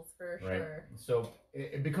gills for Right. sure. So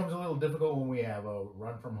it becomes a little difficult when we have a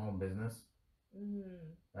run from home business,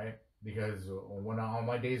 right? Because when on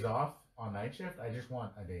my days off on night shift, I just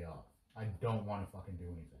want a day off. I don't want to fucking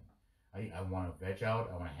do anything. I want to veg out.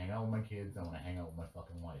 I want to hang out with my kids. I want to hang out with my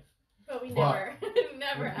fucking wife. But we But-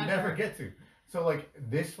 never, We ever. never get to. So like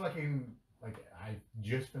this fucking I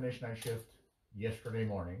just finished night shift yesterday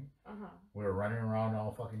morning. Uh-huh. We were running around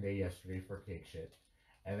all fucking day yesterday for cake shit.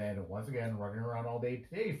 And then once again running around all day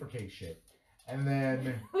today for cake shit. And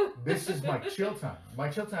then this is my chill time. My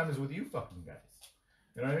chill time is with you fucking guys.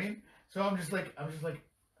 You know what I mean? So I'm just like all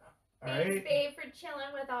Thanks, right. babe, for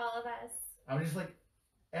chilling with all of us. I'm just like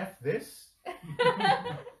F this.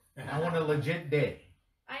 I want a legit day.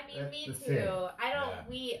 I mean, me That's too.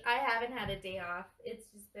 it. I haven't had a day off. It's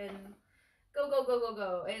just been go, go, go, go,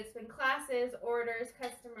 go. It's been classes, orders,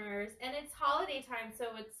 customers, and it's holiday time, so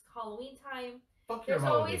it's Halloween time. Fuck your There's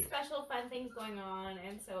always holidays. special fun things going on,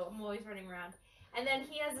 and so I'm always running around. And then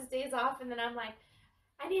he has his days off, and then I'm like,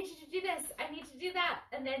 I need you to do this, I need to do that,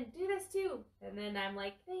 and then do this too. And then I'm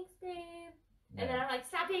like, thanks, babe. And then I'm like,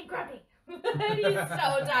 stop being grumpy. And he's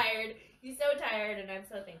so tired. He's so tired, and I'm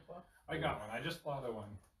so thankful. I got one. I just thought of one.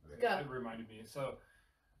 Go. It reminded me. So,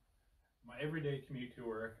 my everyday commute to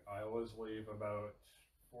work, I always leave about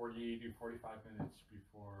 40 to 45 minutes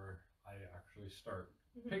before I actually start.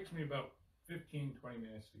 Mhm. Takes me about 15, 20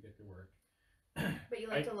 minutes to get to work. But you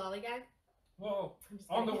like to lollygag? Well, I'm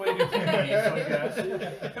just on the kidding. way to Timmy's, I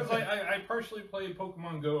guess. Because I partially played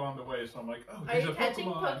Pokemon Go on the way, so I'm like, oh, Are there's you a catching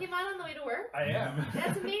Pokemon. Pokemon on the way to work? I am.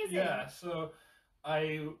 That's amazing. Yeah, so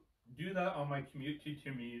I do that on my commute to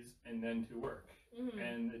Timmy's and then to work. Mhm.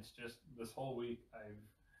 And it's just this whole week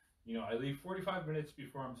I leave 45 minutes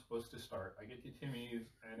before I'm supposed to start. I get to Timmy's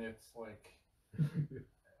and it's like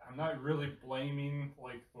I'm not really blaming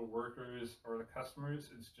like the workers or the customers.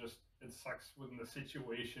 It's just it sucks when the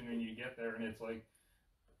situation when you get there and it's like,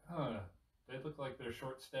 they look like they're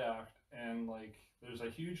short staffed and like there's a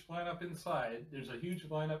huge lineup inside. There's a huge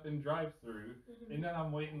lineup in drive-through, Mhm. and then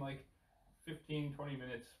I'm waiting like 15, 20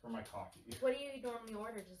 minutes for my coffee. What do you normally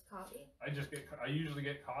order? Just coffee? I usually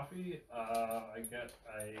get coffee. I get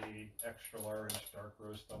a extra large dark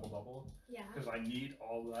roast double Yeah. because I need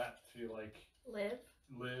all that to like Live.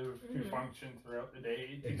 live to Mhm. function throughout the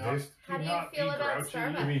day. To Exist. How do you not feel be about grouchy. You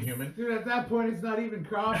Starbucks? mean human? Dude, at that point, it's not even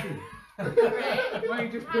coffee. Right? Why don't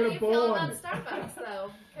you just How put do a you bowl feel on about it? Starbucks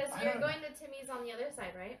though? Because I you're don't- going to Timmy's on the other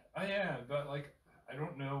side, right? I am, but like I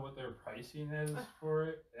don't know what their pricing is for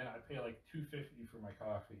it, and I pay like $2.50 for my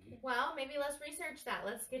coffee. Well, maybe let's research that.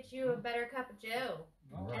 Let's get you a better cup of Joe.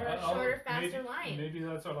 Well, And a I'll- shorter, faster maybe, line. Maybe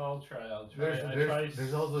that's what I'll try. I'll try.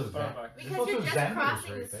 There's also Starbucks. Because also you're just Xander's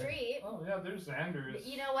crossing right the there. street. Oh yeah, there's Xander's.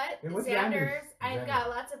 You know what? Hey, what's Xander's. Xander's? I've Xander's. got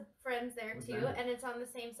lots of friends there What's too, Xander's? and it's on the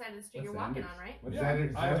same side of the street What's you're walking Xander's? on, right? What's Yeah,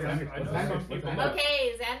 Xander's? I know What's some Xander's? people What's that- Xander's?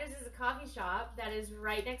 Okay, Xander's is a coffee shop that is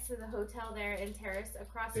right next to the hotel there in Terrace,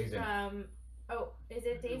 across Days Inn. from. Oh, is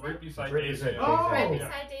it Days Inn? Right beside Right Days beside Inn. Days Oh! Right Inn.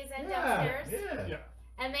 beside Days Inn Yeah, downstairs. Yeah. Yeah.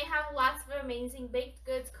 And they have lots of amazing baked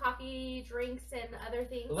goods, coffee, drinks, and other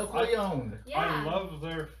things. Locally owned. Yeah. I love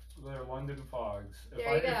their London fogs. There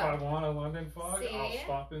you If I go. want a London fog, I'll See?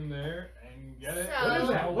 stop in there and get it. So- What is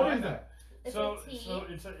that? I'll What buy is that. that? It's So a tea.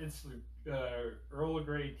 it's Earl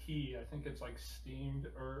Grey tea. I think it's like steamed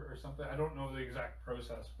or something. I don't know the exact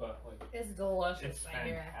process, but like It's delicious. it's I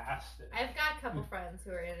hear it. fantastic. I've got a couple friends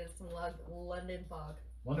who are into some London fog.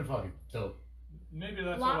 London fog is dope. Maybe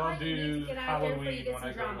that's Llama, what I'll you need do to get out there before you Halloween get when some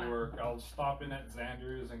I go drama. to work. I'll stop in at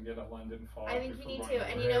Xander's and get a London fog. I think you before need going to.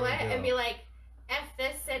 And work. you know There what? we go. And be like, F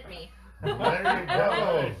this, sent me. There you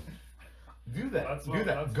go. Do that. That's Do what-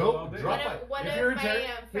 that. that's Go. what I'll do. Drop One it. of, one If of you're in my Terrace,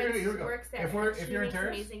 friends here we go. works there. If we're and if she you're in makes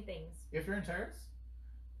Terrace, amazing things. if you're in Terrace,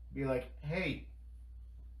 be like, hey,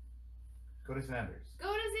 go to Xander's.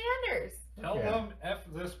 Go to Xander's. Tell Yeah. them F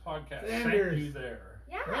this podcast. Sanders. Send you there.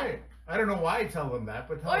 Yeah. Right. I don't know why I tell them that,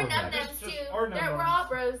 but tell Or them num that. nums Just- too. or We're num-nums. all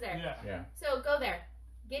bros there. Yeah. Yeah. So go there.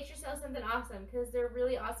 Get yourself something awesome because they're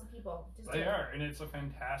really awesome people. Just They do it. are, and it's a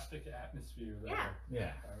fantastic atmosphere there. Yeah.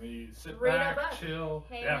 Yeah. I mean, you sit Read a back, book, chill.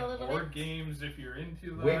 hang They a have little board bit. games if you're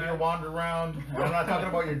into that. Wave your wand around. And I'm not talking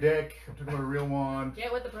about your dick. I'm talking about a real wand.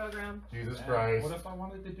 Get with the program. Jesus Yeah, Christ. What if I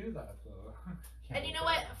wanted to do that though? And you know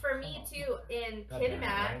what? For me too, in Goddamn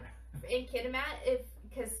Kitimat, right?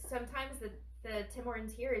 because sometimes the Tim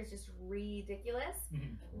Hortons here is just ridiculous.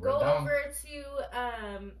 We're Go down. over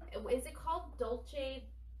to is it called Dolce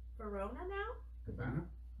Verona now? Cabana?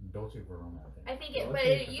 Dolce Verona, I I think. think it, but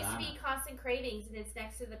Dolce it used to be Gabbana. Constant Cravings, and it's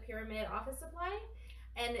next to the Pyramid Office Supply.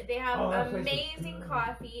 And they have Oh, that place is amazing good.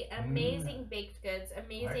 coffee, amazing baked goods,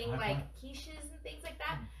 amazing Right, like quiches and things like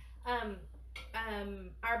that.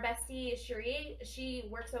 Our bestie Cherie, she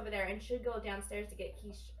works over there, and she'd go downstairs to get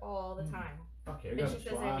quiche all the time. Fuck They yeah. got she says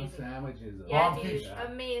they're bomb amazing. sandwiches. Yeah, Bomb dude, quiche.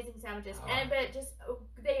 amazing sandwiches. Oh. And but just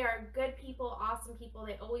they are good people, awesome people.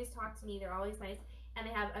 They always talk to me. They're always nice, and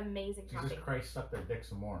they have amazing Jesus coffee. Christ, suck their dick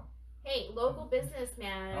some more. Hey, local business,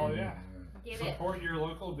 man. Oh yeah. Get it. Support your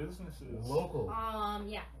local businesses. Local.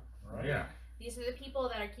 Yeah. Right. Yeah. These are the people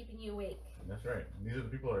that are keeping you awake, That's right. These are the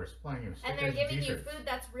people that are supplying you stickers and they're giving you t-shirts. food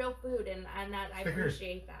that's real food, and that I Stickers.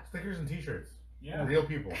 appreciate that. Stickers and t-shirts. Yeah. Real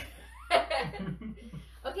people.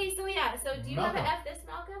 Okay, so yeah, so do you have Malcolm. an F this,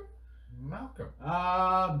 Malcolm? Malcolm.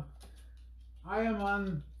 I am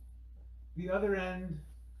on the other end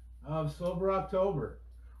of Sober October.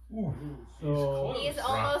 Ooh. So He's Close.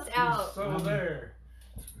 almost He's out. so there.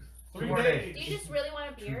 3 more days. Do you just really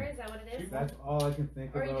want a beer? Is that what it is? that's all I can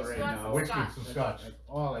think Or you about just right want now. some Whiskey, scotch? some scotch. That's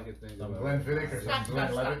all I can think Some about. Glenfiddich or Scotch, some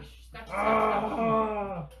Glen scotch, Levitt. scotch, scotch, scotch.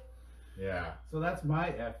 Ah! Yeah. So that's my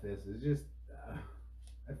F. This is just.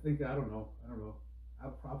 I think I don't know.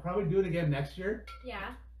 I'll probably do it again next year,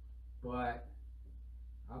 Yeah. but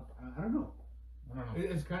I don't know. I don't know.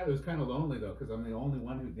 It was kind of lonely though because I'm the only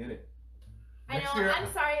one who did it. I Next know. year-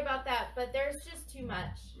 I'm sorry about that, but there's just too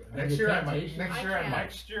much. Next The year I might. temptation- Next I year I can't. might.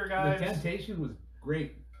 Next year, The guys. temptation was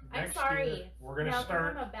great. I'm next sorry. year, we're gonna Malcolm,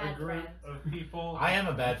 start I'm a bad group friend. of people. I am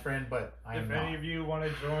a bad friend, but I am If not. any of you want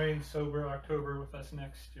to join Sober October with us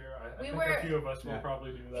next year, I We think were- a few of us will Yeah.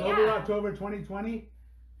 probably do that. Yeah. Sober October 2020.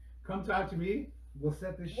 Come talk to me. We'll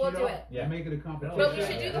set this shit We'll do up. it. Yeah. And make it a competition. But we Yeah,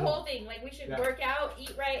 should do yeah. the whole thing. Like we should Yeah. work out,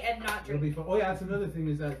 eat right, and not It'll drink. be fun. Oh yeah, that's another thing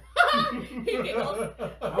is that He giggles.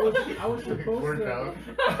 I was supposed Work to out.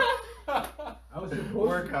 I was supposed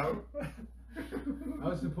Work out. I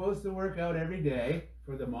was supposed to work out every day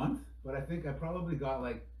for the month, but I think I probably got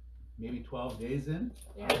like maybe 12 days in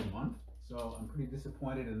Yeah. out of the month. So I'm pretty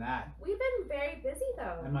disappointed in that. We've been very busy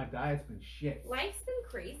though. And my diet's been shit. Life's been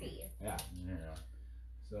crazy. Yeah.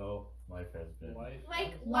 So Life has been. Life.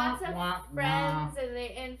 Like Wah, lots of wah, friends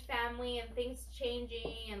and family and things changing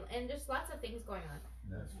and just lots of things going on.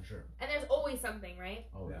 That's for sure. And there's always something, right?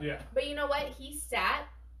 Oh yeah. Yeah. But you know what? He sat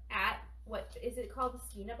at what is it called, the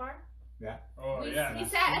Skeena Bar? Oh yeah. He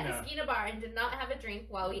sat at Skeena. the Skeena Bar and did not have a drink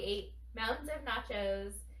while we ate mountains of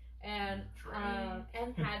nachos and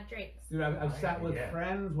had drinks. dude, I've sat with Yeah.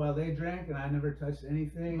 friends while they drank and I never touched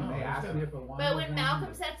anything. No, And they asked understand. me if I wanted But when one.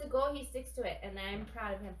 Malcolm sets a goal, he sticks to it, and I'm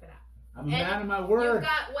proud of him for that. I'm a man of my You've word.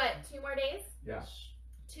 got what? 2 more days? Yeah.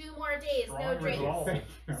 2 more days, no Strong drinks. resolve.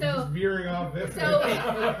 I'm So- just veering off this. so-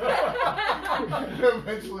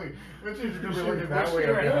 eventually you're gonna be looking that Push way.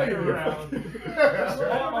 your I'm head behind you. around.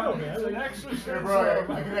 Oh, man. It's an exercise. Yeah, bro,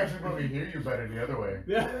 I can actually probably hear you better the other way.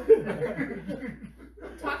 Yeah.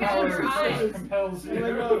 Talk out of your eyes. Compels you.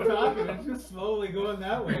 Like I'm talking, it's just slowly going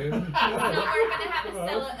that way. So we're gonna have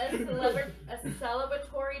a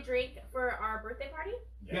celebratory drink for our birthday party.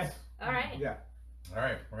 Yes. All right. Yeah. All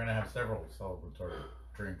right, we're gonna have several celebratory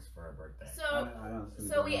drinks for our birthday.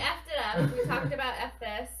 So we effed it up. We talked about F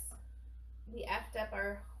this. We effed up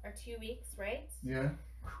our 2 weeks, right? Yeah,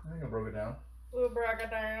 I think I broke it down. We broke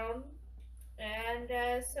it down.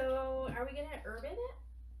 And so are we gonna urban it?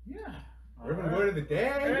 Yeah. Urban word of the day.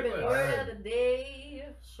 Urban All word right. of the day.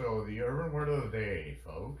 So the urban word of the day,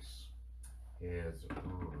 folks, is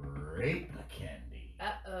rape candy.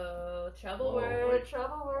 Uh-oh. Trouble Oh, word, wait.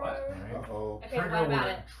 trouble word. What? Right? Uh-oh. Okay, what about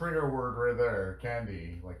it? Trigger word right there,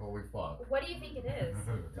 candy. Like holy fuck. What do you think it is?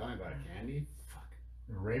 Tell me about it, candy. Fuck.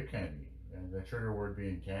 Rape candy, and the trigger word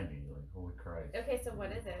being candy. Like holy Christ. Okay, so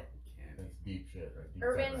what is it? Candy. That's deep shit, right? Deep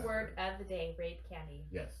Urban down. word of the day, rape candy.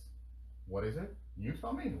 Yes. What is it? You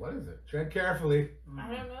tell me. What is it? Tread carefully. I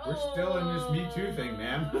don't know. We're still in this Me Too thing,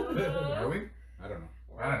 man. Are we? I don't know.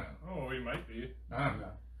 I don't know. Oh, we might be. I don't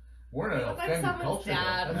know. We're in You an look like offended someone's culture.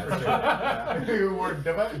 dad. Though, that's for sure. We're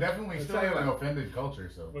definitely Let's still tell in you an what. offended culture.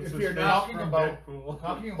 So What's If his you're face talking from about- Deadpool?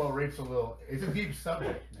 talking about rape's a little. It's a deep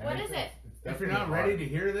subject. and What it's- is it? it's If you're definitely not ready hard. to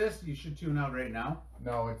hear this, you should tune out right now.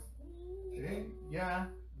 No, it's. Yeah.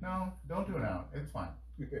 No, don't do it now. It's fine.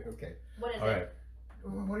 Okay. What is All it? right.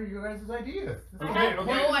 What are your guys' ideas? I Okay, have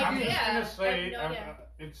okay. no I'm idea. just gonna I say have no idea.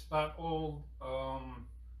 it's that old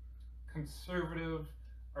conservative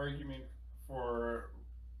argument for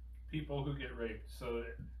people who get raped. So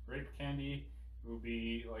rape candy will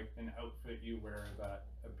be like an outfit you wear that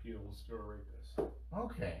appeals to a rapist.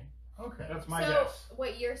 Okay. Okay. That's my So guess.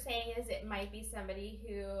 what you're saying is it might be somebody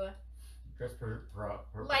who, Just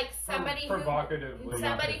like somebody who, Provocatively.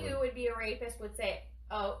 somebody who would be a rapist would say,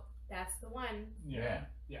 "Oh, that's the one." Yeah.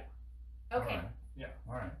 Okay,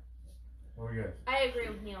 All right. What are you guys? I agree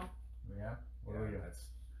with Neil. Yeah. What are you guys?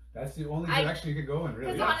 That's the only I- direction you could go in,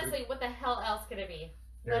 really. Because honestly, what the hell else could it be?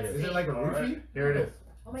 Here it Let's is. Is it like a All right. roofie? Here it is.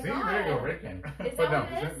 Oh my See, god. there you go, Rick Candy. Is that But no,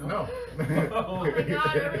 what it is? No. Oh Oh my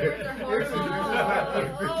god, everyone's are horrible. This is not-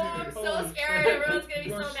 Oh, I'm so Holy scared. shit. Everyone's gonna be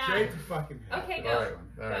Go so straight mad. to fucking hell. Okay, All go. right,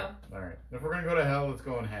 all right, all right. If we're gonna go to hell, let's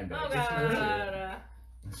go in Oh handbags. god.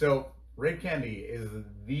 So, rape candy is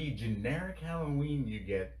the generic Halloween you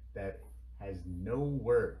get that has no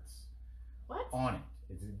words What? on it.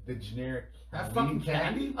 It's the generic That Halloween fucking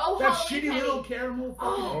candy? Oh, that Halloween shitty candy. little caramel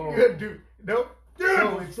fucking. Oh. Good dude. Nope. Dude,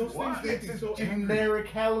 No, it's those things make me a so generic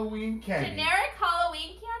Halloween candy Generic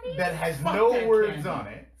Halloween candy? that has Fuck no that words candy. on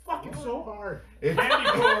it. Fucking so hard. It's, Candy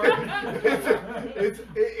corn.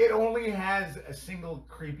 it only has a single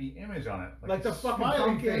creepy image on it, Like a the fucking smiley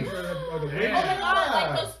pumpkins face. or the Yeah. Oh my god, like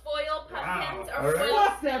Yeah. those foil pumpkins Wow. or Alright. foil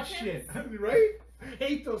Fuck that skeletons? shit. Right? I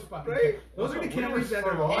hate those fucking Right? Those are the Those are candies that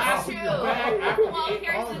are weird. It's lasting true. your bag after Well, you ate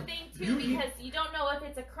here's all the of thing it. too, You eat- because you don't know if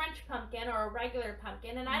it's a crunch pumpkin or a regular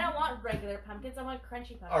pumpkin, and I don't want regular pumpkins. I want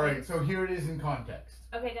crunchy pumpkins. All right, so here it is in context.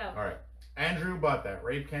 Okay, go. All right, Andrew bought that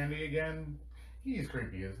rape candy again. He's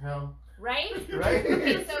creepy as hell, Right? right?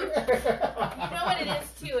 Okay, so you know what it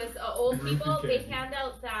is too is old people they Candy. hand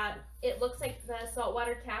out that it looks like the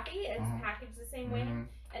saltwater taffy. It's Mhm. packaged the same way, Mhm.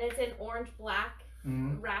 and it's in orange black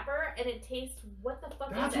Mhm. wrapper, and it tastes what the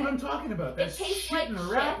fuck That's is what it? I'm talking about. That tastes shit like in a shit.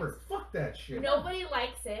 wrapper. Fuck that shit. Nobody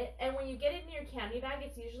likes it, and when you get it in your candy bag,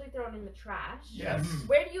 it's usually thrown in the trash. Yes,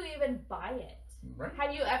 Where do you even buy it? right.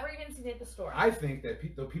 Have you ever even seen it at the store? I think that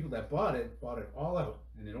the people that bought it all out,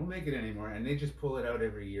 and they don't make it anymore, and they just pull it out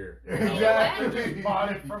every year. Exactly. Just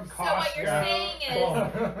bought it from Costco. So what you're saying is,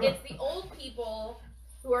 Oh. it's the old people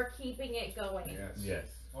who are keeping it going. Yes. Yes.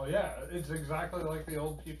 Well, yeah, it's exactly like the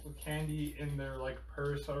old people candy in their like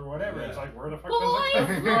purse or whatever. Yeah. It's like, where the fuck Boys does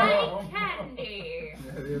it like candy.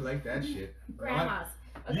 Yeah, they like that shit. Grandmas.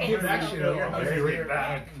 You Okay, give that so, shit out your house, Very you good. get it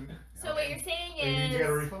back. so what you're saying Hey, did you get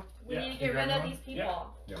a is refill? we Yeah. need to You get rid grabbed of one? these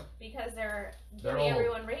people Yeah. because they're They're giving old.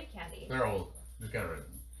 everyone rape candy. They're old. Just got rid of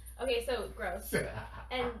Okay, so gross. them.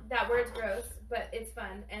 And that word's gross, but it's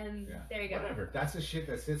fun, and Yeah. there you go. Whatever. That's the shit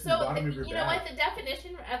that sits in So the bottom of your you know bag. what? The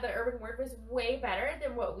definition of the urban word was way better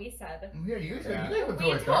than what we said. Yeah, you guys, Yeah. you guys went to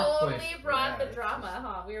We a dark totally place. brought Yeah, the drama,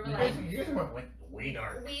 huh? We were You like, guys, you guys went way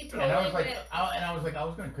dark. we And I was totally like, went. I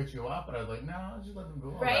was gonna cut you off, but I was like, no, I'll just let them go.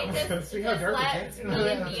 Right? That was- Just, See how just dark it let gets? me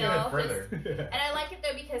Let's and get it Neil. further. And I like it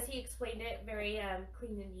though because he explained it very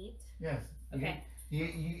clean and neat. Yes. Okay.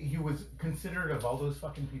 He was considerate of all those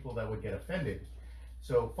fucking people that would get offended.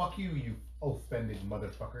 So fuck you, you offended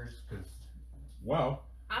motherfuckers. Because Wow.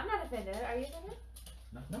 I'm not offended. Are you offended?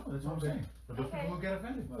 no, that's what I'm Okay. saying. For those Okay. people who get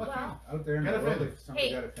offended, fuck Well, Out there in Get the world, offended. if somebody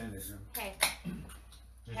Hey. got offended. You know. hey, you.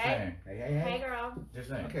 Just Hey. saying. Hey, hey, hey, hey. girl. Just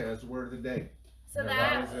saying. Okay, that's the word of the day. So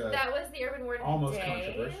Yeah, that was the urban word of Almost the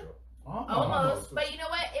day. controversial. Almost, but you know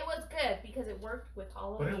what? It was good because it worked with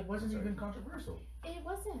all of But me. it wasn't even controversial. It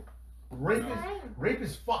wasn't. Rape It's is fine. rape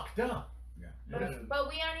is fucked up. Yeah. But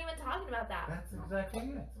we aren't even talking about that. That's exactly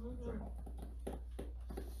it. Mhm.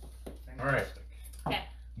 All right. Okay.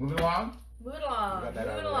 Moving along. Move it along. We got that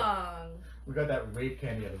Move out it of the way. along. We got that rape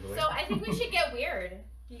candy out of the way. So I think we should get weird.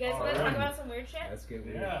 You guys want to talk Alright. about some weird shit? Let's get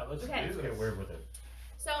weird. Yeah, let's Okay. do Let's this. get weird with it.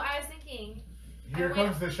 So I was thinking, Here I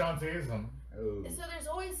comes the Shantaism. Oh. so there's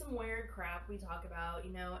always some weird crap we talk about,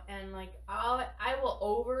 you know, and like I will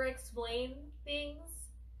over explain things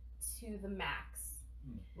to the max.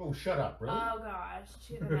 Oh, shut up, really? Oh gosh,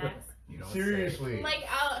 to the max. You don't Seriously. Like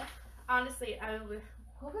honestly,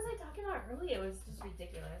 what was I talking about earlier? It was just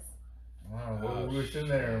ridiculous. Wow, Oh, we were sitting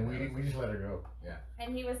there and shit. we just let her go.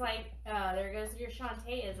 And he was like, there goes your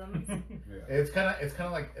Shantaeisms. say. Yeah. It's kind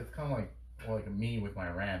of like me with my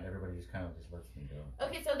rant. Everybody just kind of just lets me go.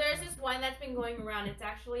 Okay, so there's this one that's been going around. It's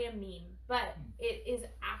actually a meme, but it is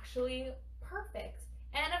actually perfect.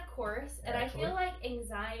 And of course, and Actually. I feel like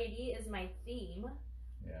anxiety is my theme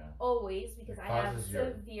Yeah. always because It I have causes your-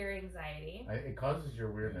 severe anxiety. It causes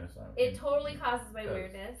your weirdness. It totally causes my does.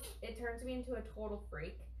 weirdness. It turns me into a total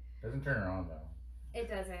freak. Doesn't turn her on though. It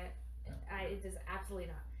doesn't. Yeah. It does absolutely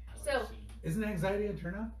not. I like So- seeing- Isn't anxiety a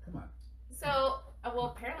turn on? Come on. So, well,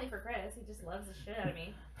 apparently for Chris, he just loves the shit out of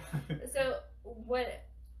me. So, what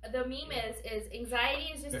the meme is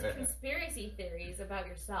anxiety is just conspiracy theories about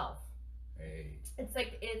yourself. Hey. It's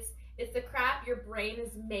like it's the crap your brain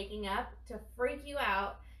is making up to freak you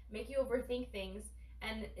out, make you overthink things,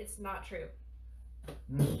 and it's not true,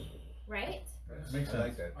 right? Makes I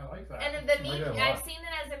like sense. that. I like that. And then the I like meme, it a lot. I've seen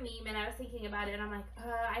it as a meme, and I was thinking about it, and I'm like,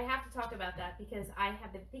 I have to talk about that because I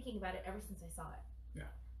have been thinking about it ever since I saw it. Yeah.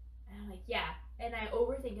 And I'm like, yeah. And I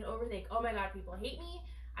overthink and overthink. Oh my god, people hate me.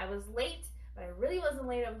 I was late, but I really wasn't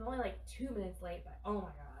late. I was only like 2 minutes late, but oh my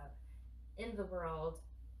god. In the world,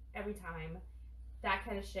 every time, that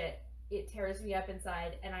kind of shit, it tears me up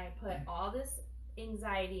inside, and I put all this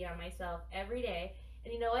anxiety on myself every day.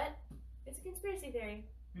 And you know what? It's a conspiracy theory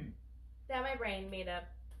that my brain made up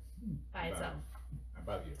by itself.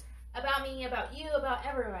 About you. About me, about you, about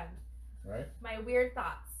everyone. Right? My weird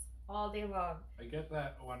thoughts all day long. I get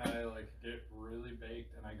that when I like get really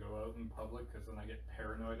baked and I go out in public because then I get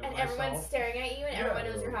paranoid of And myself. everyone's staring at you, and everyone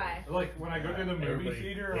knows you're high. Like when I go to the movie Everybody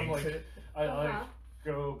theater, I'm thinks like, it. I like Uh-huh.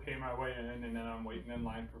 go pay my way in, and then I'm waiting in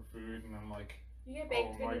line for food, and I'm like, You get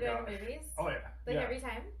baked Oh when my you go to gosh. movies? oh yeah, Like yeah. every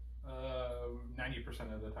time?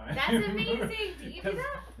 90% of the time. That's amazing! Do you do 'Cause-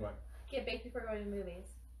 that? What? Get baked before going to the movies.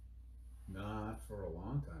 Not for a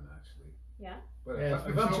long time, actually. Yeah? But Yeah, if,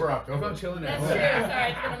 it's I'm, over if October. I'm chilling That's at true. home.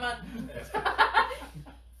 Sorry, it's been a month.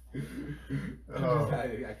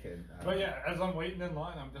 I can. But yeah, as I'm waiting in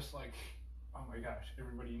line, I'm just like, oh my gosh,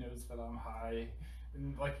 everybody knows that I'm high.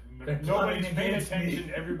 And like, They're nobody's plotting paying against me.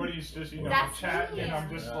 attention. Everybody's just, you know, That's chatting, me. and I'm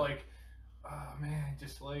just Yeah. like, oh man,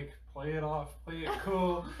 just like, play it off, play it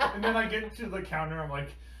cool. And then I get to the counter, I'm like,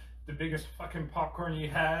 the biggest fucking popcorn you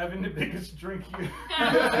have and the biggest drink you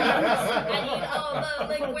have. I need all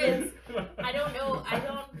the liquids. I don't know.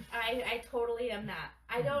 I totally am that.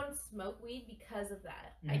 I don't smoke weed because of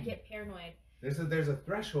that. I get paranoid. There's a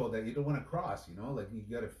threshold that you don't want to cross, you know? Like, you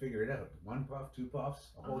got to figure it out. 1 puff, 2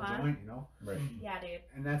 puffs, a whole Uh-huh. joint, you know? Right. Yeah, dude.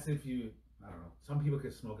 And that's if you, I don't know, some people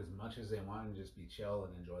can smoke as much as they want and just be chill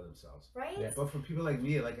and enjoy themselves. Right? Yeah. But for people like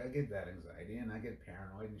me, like, I get that anxiety and I get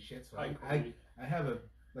paranoid and shit, so I agree. have a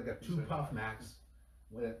 2 So puff do I. max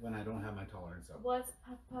when I don't have my tolerance up. What's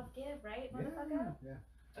puff puff give, right, motherfucker? Yeah.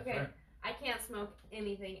 Okay. right. I can't smoke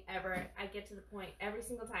anything ever. I get to the point every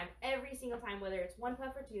single time, whether it's 1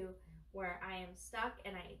 puff or 2, where I am stuck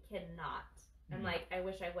and I cannot. I'm like, I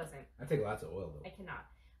wish I wasn't. I take lots of oil I though. cannot.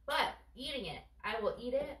 But eating it, I will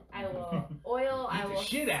eat it. I will oil. I Eat the will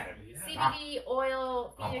shit out of it. CBD,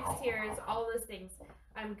 oil, Phoenix tears, all those things.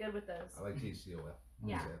 I'm good with those. I like THC oil.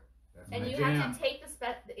 Yeah. That's And my you jam. have to take the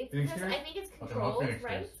it's Phoenix because tears? I think it's Fucking love controlled, Phoenix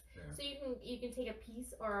right? tears. Yeah. So you can take a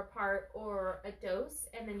piece or a part or a dose,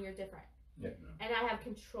 and then you're different. Yeah. And I have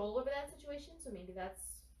control over that situation, so maybe that's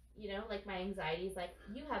like my anxiety is like,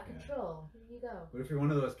 you have Yeah. control. Here you go. But if you're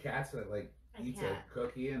one of those cats that like I eats can't. a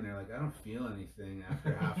cookie and they're like, I don't feel anything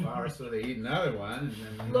after a half hour, so they eat another one,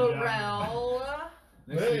 and then Laurel.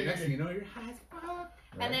 next thing you know, you're high as fuck.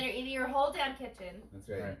 Right? And then you're eating your whole damn kitchen. That's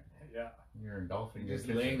right. Right. Yeah. You're engulfing You're just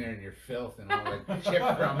your laying kitchen. there in your filth and all like chip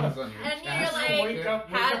crumbs on your And you're chest. like, wake up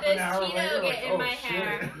have an this hour Cheeto later, get in oh, my shit.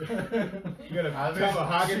 hair. You got a Have tub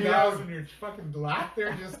of this Haagen Cheetos. Dazs and your fucking lap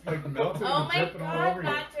there just like melted Oh and my dripping all god, over you.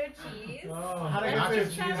 nacho cheese. Oh, How Let's did I nacho get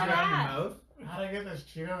cheese try around that. your mouth. How'd I get this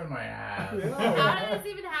Cheeto in my ass? Yeah. How does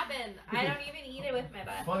this even happen? I don't even eat it with my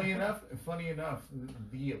butt. Funny enough,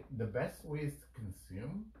 the best ways to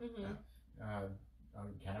consume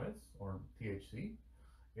Mm-hmm. cannabis or THC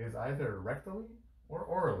is either rectally or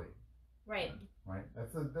orally. Right. Right.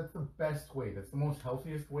 That's the best way. That's the most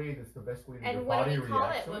healthiest way. That's the best way that your And what body do we call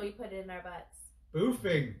reacts it to when it. we put it in our butts?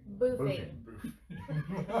 Boofing. Boofing.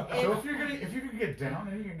 So if you're gonna get down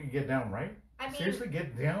and you're gonna get down right, I mean, seriously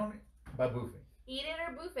get down by boofing. eat it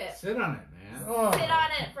or boof it. Sit on it, man. Oh. Sit on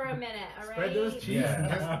it for a minute, alright? Spread those cheeks.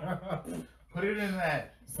 Yeah. Put it in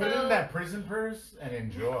that prison purse and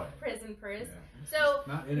enjoy. Prison purse. Yeah. So,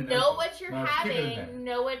 Not in and know out. what you're No, just keep it in there. having,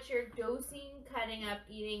 know what you're dosing, cutting up,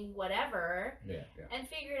 eating, whatever, Yeah. and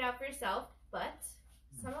figure it out for yourself. But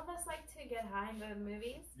some of us like to get high and go to the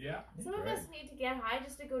movies. Yeah. Some of us need to get high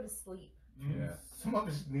just to go to sleep. Yeah. Some of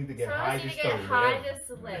us need to get Some of high us need just to get to high live. just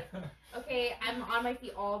to live. Okay, I'm on my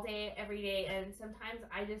feet all day, every day, and sometimes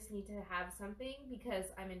I just need to have something because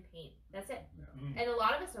I'm in pain. That's it. Mm. And a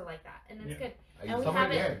lot of us are like that, and it's Yeah. good. I And use we some have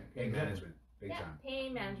of it- pain management. Big Yeah, time.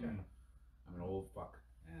 pain management. I'm an old fuck.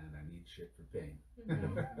 and I need shit for pain.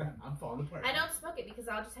 Mhm. I'm falling apart. I don't smoke it because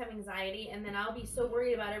I'll just have anxiety, and then I'll be so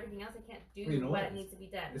worried about everything else I can't do Well, you know what what? needs to be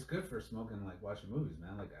done. It's good for smoking, like watching movies,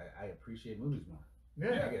 man. Like I appreciate movies more.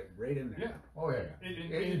 Yeah. I get right in there. Yeah. Oh yeah.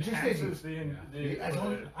 It just enhances as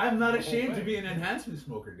long- I'm not the whole ashamed to thing. be an enhancement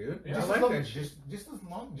smoker, dude. Yeah. I Just, like as long, that shit. just as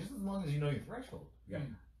long as you know your threshold. Yeah.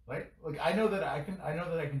 Right? Like I know that I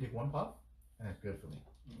can take one puff and it's good for me.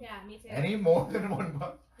 Yeah, me too. Any more than one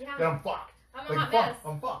puff, Yeah, then I'm fucked. I'm a Like hot fuck, mess.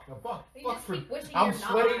 I'm fucked. You Fuck just for, keep wishing I'm you're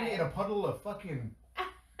sweating not. in a puddle of fucking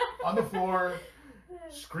on the floor,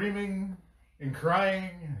 screaming and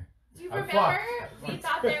crying. Do you I'm remember? fucked. We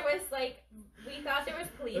thought there was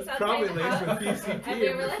police That's outside probably the laced house. with PCP. And we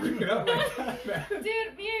were we're like- freaking out like that, man.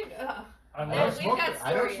 Dude, me and I I Yeah, don't love, we've smoke. got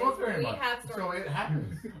I don't stories. smoke very We much, have so stories. it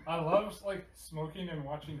happens. I love like smoking and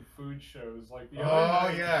watching food shows. Like the Oh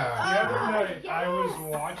other night, yeah. the other Oh, night I was yes.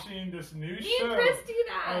 watching this new Me show. and Chris do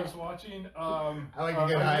I that. was watching. I like to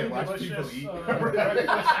get high and watch people delicious, eat. breakfast.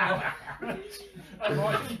 I was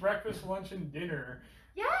watching breakfast, lunch, and dinner,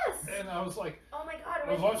 Yes. and I was like, Oh my God,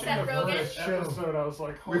 I was with watching Seth the Rogen. first Show. episode. I was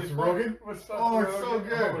like, holy With fuck, Rogen? with Seth Oh, it's Rogen. so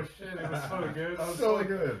good. Oh shit, it was so good. I was So like,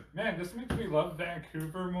 good. man, this makes me love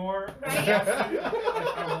Vancouver more. Right?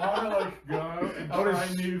 I want to like go and I wanna try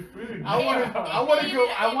s- new food. I want to. I want to Yeah. go.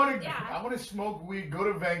 Yeah. I want to smoke weed. Go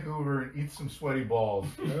to Vancouver and eat some sweaty balls.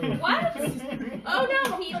 What? Oh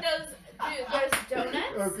no, he does. Dude, there's donuts.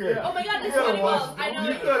 Okay. Oh my God, the You gotta sweaty watch. balls. I know You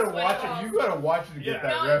it's gotta sweaty watch balls. it. You gotta watch it to Yeah. get that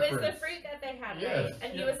No, it reference. was the fruit that they had, Yes. right?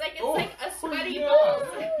 And he Yeah. was like, it's Oh, like a sweaty yeah. balls.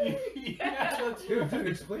 Yeah, that's Dude,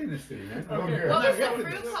 explain this to me, man. Oh, Okay. good. What was Yeah, the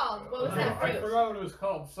but fruit this- called? What was Oh, that I fruit? forgot what it was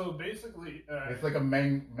called. So basically, It's like a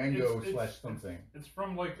mango It's- slash something. it's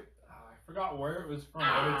from like I forgot where it was from, but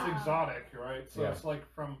Ah. it's exotic, right? So Yeah. it's like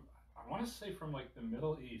from I want to say from like the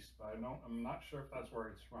Middle East, but I'm not sure if that's where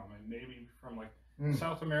it's from, and maybe from like Mm.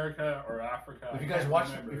 South America or Africa. If you I guys can't watch,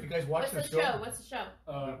 remember. if you guys watch What's the the show? What's the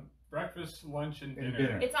show? Breakfast, lunch, and And dinner.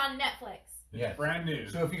 dinner. It's on Netflix. Yes. Brand new.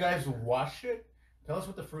 So if you guys watch it, tell us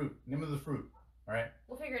what the name of the fruit. All right.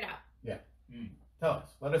 We'll figure it out. Tell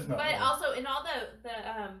us. Let us know. But also in all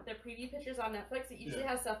the preview pictures on Netflix, it usually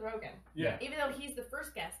has Seth Rogen. yeah. Even though he's the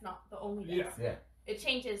first guest, not the only Yeah. guest. Yeah. It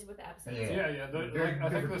changes with the episodes. Yeah. Yeah, They're I think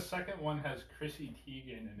different. the second one has Chrissy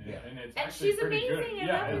Teigen in it, Yeah. and it's And actually she's pretty amazing. good. I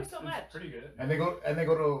Yeah, love her it's, so it's much. pretty good. And they go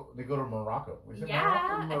to Morocco. Was it Yeah, Morocco?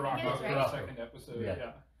 I think it Morocco is, for right? the second episode. Yeah.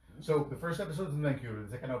 Yeah. So the first episode's in Vancouver. The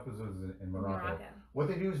second episode is in Morocco. What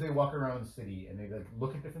they do is they walk around the city and they like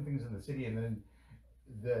look at different things in the city, and then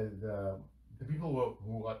the people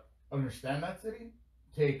who understand that city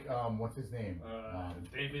take what's his name?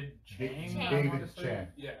 David Da- Chang. Chang. I David wanna say. Chang.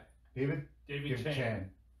 Yeah. David David Chang.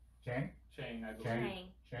 Chang. Chang, I believe. Chang. Chang.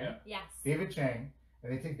 Chang. Yeah. Yes. David Chang,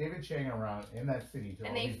 and they take David Chang around in that city to And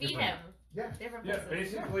all they these feed different. him Yeah. different Yeah,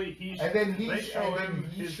 places. basically he And then they show him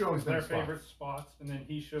he his, shows them their spots. favorite spots, and then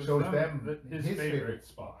he shows Shows them, them his his favorite favorite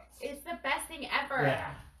spots. It's the best thing ever.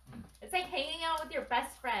 Yeah. It's like hanging out with your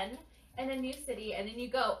best friend in a new city, and then you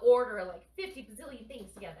go order like 50 bazillion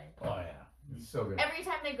things together. Oh yeah. It's so good. Every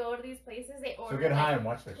time they go to these places, they So order get high like and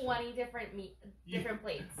watch that shit. 20 different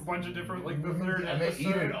plates. A bunch of different, like the third And they episode.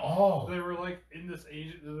 eat it all. They were like in this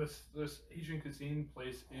Asian cuisine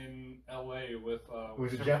place in LA with It was a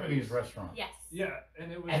what's her Japanese face? restaurant. Yes. Yeah,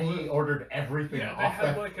 and it was And he ordered everything yeah, they off had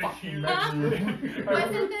that like a fucking huge menu. Was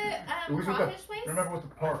it the It was with crawfish place? Remember with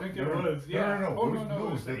the pork? I think it No, no, was, yeah. No. Oh, it was, no,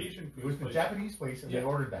 it was the the Asian food It was the place. Japanese place, and they Yeah.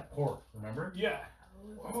 ordered that pork. Remember? yeah.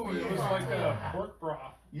 Oh, it was yeah. like a pork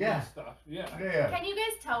broth Yeah. and stuff. Yeah. Yeah. Can you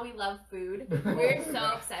guys tell we love food? We're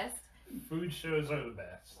so obsessed. Food shows are the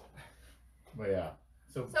best. But yeah.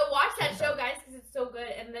 So So watch that Check show, out. guys, because it's so good.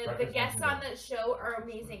 And the Breakfast guests Lunch on and the show are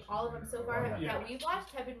amazing. All of them so far Yeah. that we've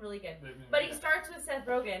watched have been really good. They've been- But he starts with Seth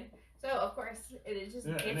Rogen. So, of course, it just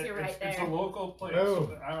Yeah, gets and you right it's a there. local place.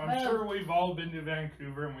 Oh. I'm Oh. sure we've all been to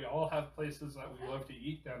Vancouver, and we all have places that we love to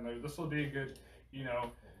eat down there. This will be a good,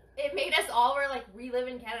 It made us all we live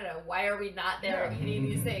in Canada. Why are we not there Yeah. eating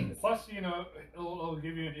these things? Plus, it'll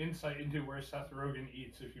give you an insight into where Seth Rogen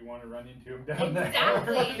eats if you want to run into him down there.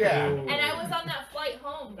 Exactly. Yeah. And I was on that flight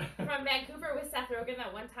home from Vancouver with Seth Rogen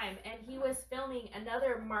that one time, and he was filming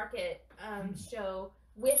another market show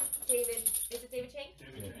with David. Is it David Chang?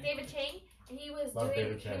 David Chang. David Chang. He was Love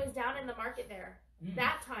David he Chang. was down in the market there. Mm.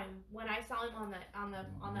 That time when I saw him on that might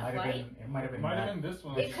have flight. been, it might have been Might that. have been this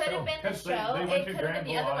one. It could have been the 'Cause show. They It went to could have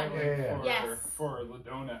been the Granville other one. Island Yeah. Yes. for the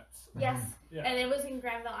donuts. Yes. Yeah. And it was in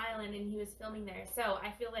Granville Island, and he was filming there. So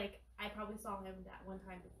I feel like I probably saw him that one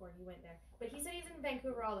time before he went there. But he said he's in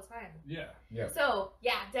Vancouver all the time. Yeah. Yeah. So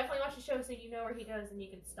yeah, definitely watch the show so you know where he goes and you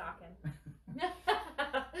can stalk him. All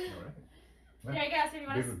right. Yeah, I guess if you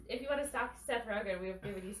want David. to stalk Seth Rogen, we've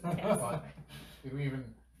given you some tips. Did we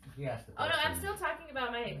even He asked the Oh no, I'm question. still talking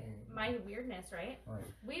about my weirdness, right? Right.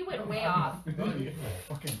 We went way off. Don't you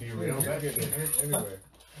fucking derail that shit. Anyway.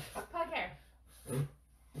 Pug hair.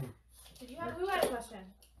 Who had a question?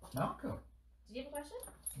 Malcolm. Did you have a question?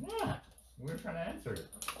 Yeah. We were trying to answer it.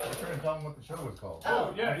 We were trying to tell him what the show was called.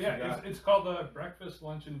 Oh. Yeah. It's called Breakfast,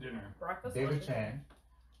 Lunch, and Dinner. Breakfast. David lunch, Chan.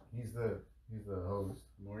 He's the host.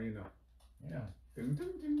 The more you know. Yeah. Dun, dun,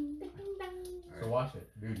 dun. Ding, ding, ding. So watch it.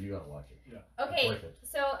 Dude, you gotta watch it. Okay, Worth it.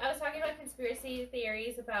 so I was talking about conspiracy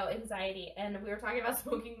theories about anxiety, and we were talking about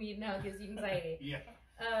smoking weed now gives you anxiety. Yeah.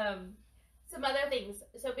 Some other things.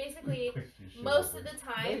 So basically, You should most have of the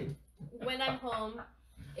time when I'm home,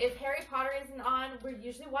 if Harry Potter isn't on, we're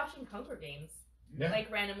usually watching Hunger Games. Yeah. Like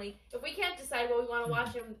randomly. If we can't decide what we want to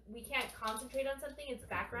watch and we can't concentrate on something, it's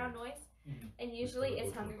background noise. And usually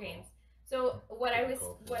it's Hunger Games. So what I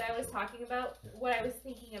was talking about, what I was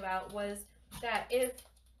thinking about was that if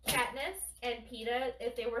Katniss and PETA,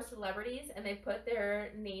 if they were celebrities and they put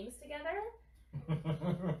their names together,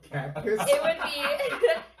 Cactus? it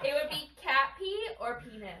would be cat pee or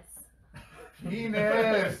penis.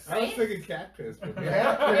 Penis. I was thinking cactus. But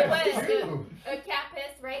Cactus, too. A cat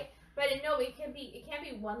piss, right? But no, it can't be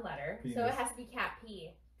one letter. So it Penis. has to be cat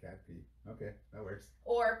pee Cat pee. Okay, that works.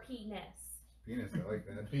 or penis. Penis, I like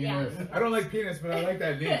that. Penis. I don't like penis, but I like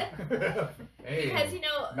that name. Hey. Because you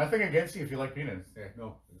know, Nothing against you if you like penis. Yeah,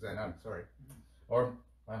 no, exactly. Sorry. Or,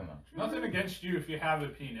 I don't know. Nothing against you if you have a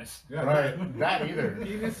penis. Yeah. Right. That either.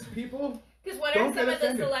 Penis people? because what are Don't some get of the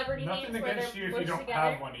offended. celebrity Nothing names where against they're you if you pushed don't together?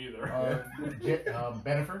 have one either.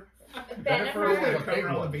 Bennifer. Bennifer, was a big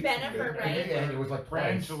one. Bennifer, right? Yeah, it was like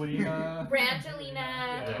twice. Brangelina. Brangelina.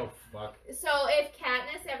 Yeah. Oh, fuck. So if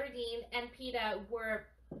Katniss Everdeen and PETA were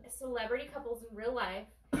celebrity couples in real life,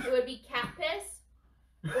 it would be cat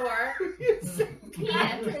piss or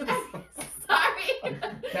penis.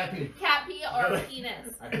 Sorry. Cat pee or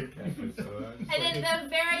penis. I hate cactus, so And then the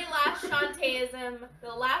very last Shantaeism,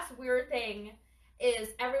 the last weird thing is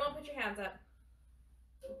everyone put your hands up.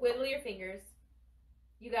 Wiggle your fingers.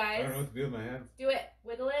 You I guys, don't know what to do with my hands. do it.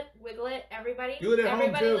 Wiggle it. Everybody. Do it at home,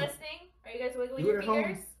 Everybody too. listening? Are you guys wiggling Do it your at home.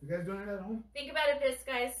 fingers? You guys doing it at home? Think about it this,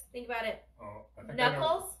 guys. Think about it. Oh, I think I know.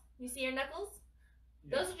 Knuckles. You see your knuckles?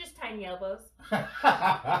 Yeah. Those are just tiny elbows.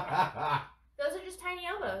 Right. Those are just tiny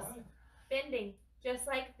elbows. Bending. Just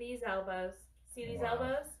like these elbows. See these Wow.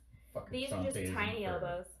 elbows? Fucking These are just Shantaeism tiny for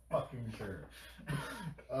elbows. Fucking sure.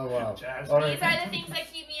 Oh wow. Jazz. All These are the things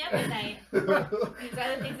that keep me up at night. These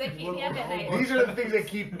are the things that keep me up at night. These are the things that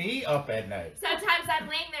keep me up at night. Sometimes I'm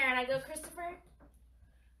laying there and I go, Christopher,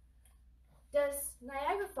 does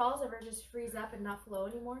Niagara Falls ever just freeze up and not flow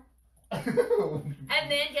anymore? And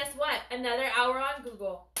then guess what? Another hour on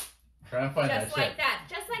Google. Trying to find Just that like shit. that.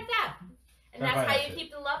 Just like that. And Trying to that's find how that you shit.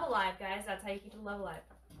 keep the love alive, guys. That's how you keep the love alive.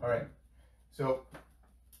 All right. So,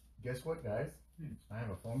 guess what, guys? I have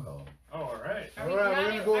a phone call. Oh, all right. Are we, All right, not we're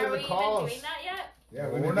gonna even- go to are the we calls. even doing that yet? Yeah,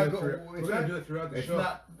 We're we're, not gonna, go- we're it's gonna not- do it throughout the It's show.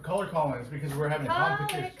 not caller call-ins because we're having a Caller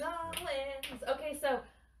competition. Collins. Okay, so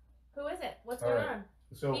who is it? What's All going right. on?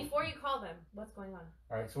 So, Before you call them, what's going on?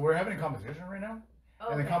 all right. So we're having a competition right now, Oh,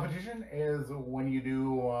 and the okay. competition is when you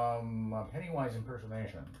do a Pennywise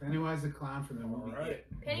impersonation. Pennywise the clown from the movie All right. It.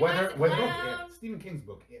 Pennywise the whether- Clown. It. Stephen King's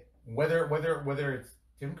book It. Whether it's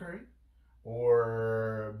Tim Curry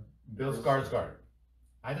or Bill Skarsgård,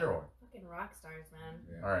 either or. Fucking rock stars, man.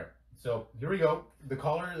 Yeah. All right. So here we go. The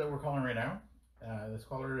caller that we're calling right now. This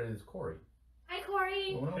caller is Corey. Hi,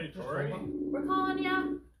 Corey. Oh, no, Hey, just Corey. hold on. We're calling ya.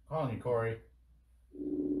 Calling you, Corey.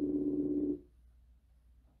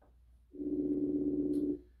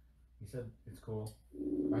 He said it's cool.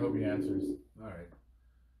 I hope he answers. All right.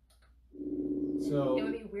 It So,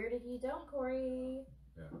 would be weird if you don't, Corey.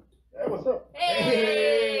 Hey, what's up?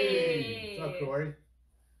 Hey! what's up, Corey?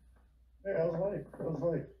 Hey, how's life? How's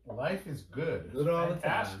life? Life is good. Good all the time.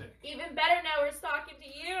 Fantastic. Even better now we're talking to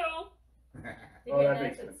you. Did Oh, you that know I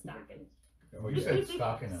makes said sense. stalking? Oh, you said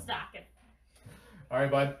stalking him. Stalking. All right,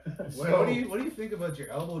 bud. What do you think about your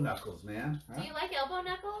elbow knuckles, man? Huh? Do you like elbow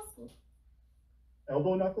knuckles?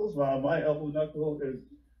 Elbow knuckles? My elbow knuckle is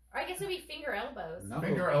Or I guess it would be finger elbows. Knuckles.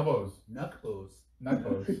 Finger elbows. Knuckles.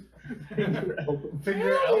 Knuckles. finger elbow.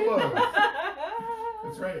 Finger elbows.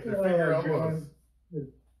 That's right. They're finger Oh, God. elbows.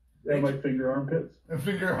 And my finger armpits.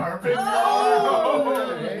 Finger armpits. Oh!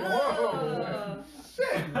 Whoa.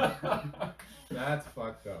 Shit. That's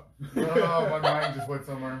fucked up. Oh, my mind just went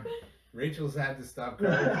somewhere. Rachel's had to stop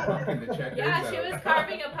carving a pumpkin to check Yeah, hers she out. was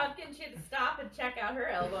carving a pumpkin. She had to stop and check out her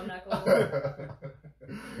elbow knuckles.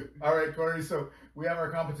 All right, Corey. So we have our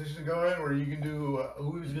competition going where you can do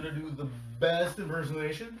who's going to do the best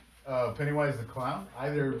impersonation Pennywise the Clown,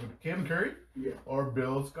 either Kim Curry Yeah. or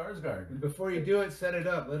Bill Skarsgård. And before you do it, set it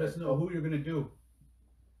up. Let us know who you're gonna do.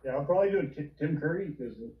 Yeah, I'll probably do Tim Curry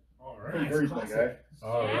because All Tim right. Curry's my guy.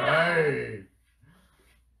 All Yeah. right.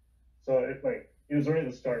 So it's like it was right at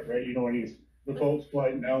the start, right? You know when the boat's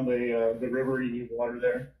sliding down the river, you need water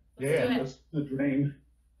there. Yeah. Do it. That's the drain.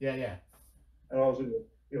 Yeah. And also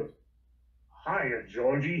he goes, "Hiya,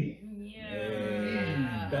 Georgie."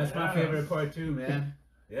 Yeah. That's my favorite part too, man.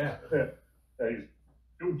 Yeah. And he's,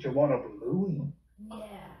 "Don't you want a balloon?"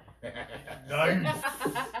 Yeah. Nice.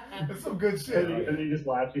 That's some good shit. And he just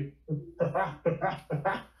laughs. You.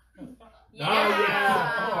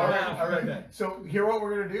 Yeah. All right, all right. So here, what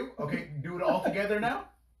we're gonna do? Okay, do it all together now.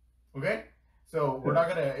 Okay. So we're not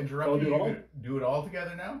gonna interrupt I'll you. do it You're all? gonna do it all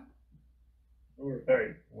together now. All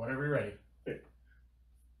right. Whenever you're ready.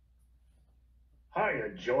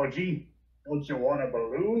 "Hiya, Georgie. Don't you want a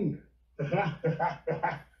balloon?"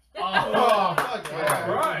 Oh, fuck yeah!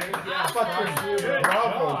 All right. Yeah, fuck you. Good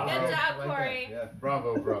Bravo, job. Good bro. job, I like Corey. that. Yeah.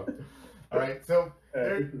 Bravo, bro. All right, so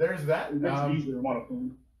there's that. It makes it easier to want a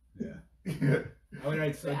balloon. All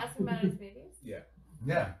right. So So ask him about his movies. yeah.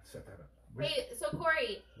 set that up. Hey, so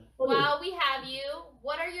Corey, while we have you,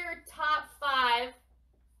 what are your top 5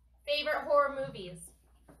 favorite horror movies?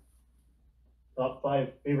 Top 5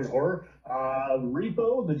 favorite horror.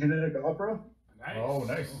 Repo, the Genetic Opera. Nice. Oh,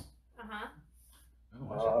 nice. Uh huh. I don't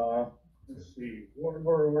watch Let's see.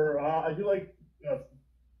 Horror. I do like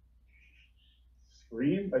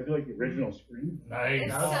Scream. I do like the original Scream. Nice.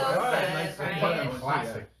 It's so good, good, right? Fucking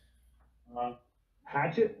classic.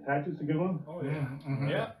 Hatchet. Hatchet's a good one. Oh yeah. Mhm.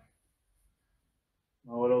 Yeah.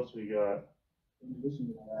 What else we got? Listen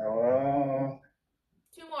to that.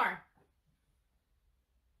 2 more.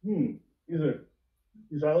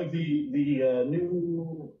 These I like the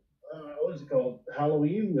new what is it called?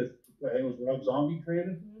 Halloween with I think it was Rob Zombie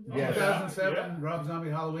created. Yeah. 2007 Rob Zombie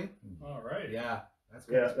Halloween. All right. Yeah, that's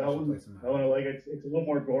good. Yeah, that Special one. place in the That one I like. It's a little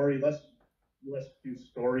more gory, less do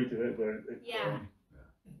story to it, but it's, Yeah.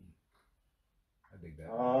 I dig that.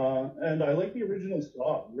 and I like the original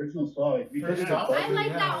Saw. First Saw? I like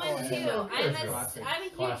Yeah. that one too. Yeah. I'm a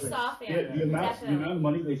huge Classic. Saw fan. Yeah, the amount Definitely. of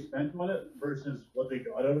money they spent on it versus what they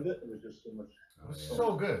got out of it, it was just so much. It was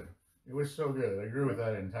so good. It was so good. I agree with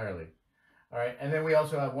that entirely. All right, and then we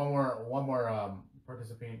also have one more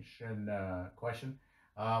participation question.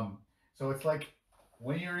 So it's like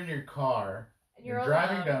when you're in your car, And you're you're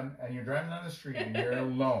driving alone. down the street and you're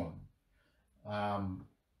alone.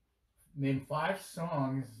 Name 5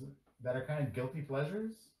 songs that are kind of guilty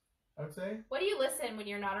pleasures. I would say. What do you listen when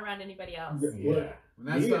you're not around anybody else? Yeah. When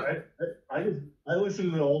that's Me, not I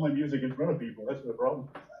listen to all my music in front of people. That's my problem.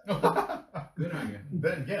 good on you.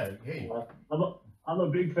 Then, yeah. Hey. I'm a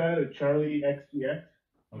big fan of Charlie XTX.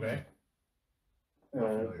 Okay.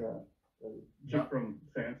 Chick from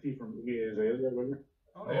Fancy from Iggy Azalea, whatever.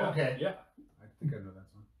 Oh yeah. Okay. Yeah. I think I know that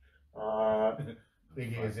song.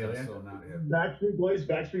 Biggie Azalea. So not hip.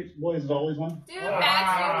 Backstreet Boys is always one. Dude, Ah,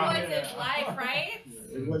 Backstreet Boys yeah. is life, right?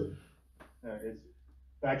 It was, it's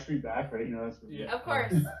Backstreet Back, right? You know, that's Yeah. Of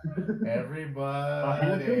course.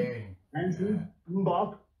 Everybody. Hanson,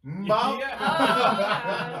 Mbop, Mbop. Yeah.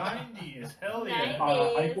 Oh, 90s. Hell yeah.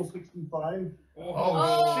 90s. Eiffel 65.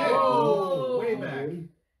 Oh, Way back.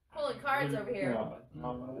 Pulling cards over here.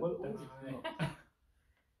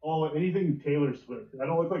 Anything Taylor Swift. I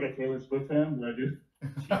don't look like a Taylor Swift fan, but I do.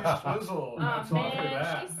 She's Swizzle. Oh That's all for man,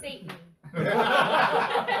 that. she's Satan.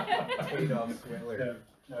 Adolf Hitler.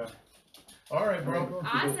 Yeah. All right, bro.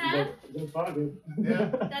 Awesome. That's fine, Yeah.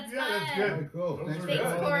 That's Yeah, that's fun. good. Very cool. Those Thanks are for Thanks,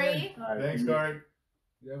 good. Corey. Thanks, Corey.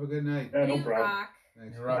 You have a good night. Yeah, no You problem. rock.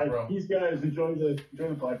 Thanks. You're right, bro. Peace, guys. Enjoy the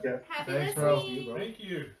podcast. Happy Thanks, bro. listening. Thank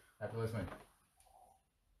you. Happy listening.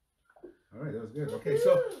 All right, that was good. Okay,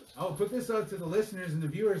 so I'll put this out to the listeners and the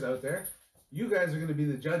viewers out there. You guys are going to be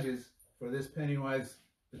the judges for this Pennywise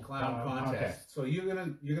the Clown contest. contest. So you're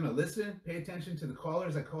gonna listen, pay attention to the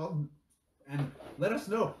callers that called, and let us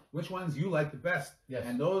know which ones you like the best. Yes.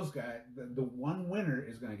 And those guys, the one winner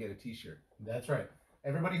is going to get a T-shirt. That's right.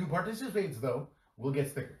 Everybody who participates, though, will get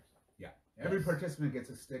stickers. Every Yes. participant gets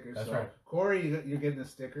a sticker. That's so right. Corey, you're getting a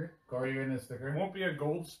sticker. Corey, you're in the It sticker. won't be a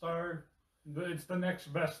gold star, but it's the next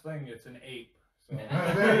best thing. It's an ape. So.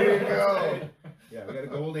 There you go. Yeah, we got a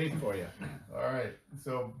gold 8 for you. All right.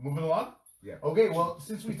 So moving along. Yeah. Okay. Well,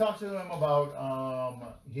 since we talked to him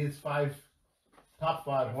about his top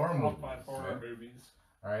five horror movies. Top 5 horror movies.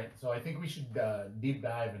 All right. So I think we should deep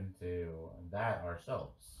dive into that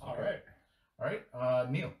ourselves. All Okay. right. All right.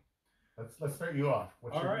 Neil, let's start you off.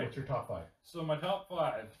 What's your top 5? So my top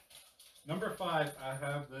 5. Number 5, I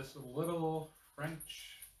have this little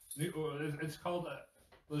French. It's called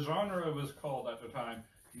the genre was called at the time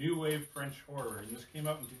New Wave French Horror, and this came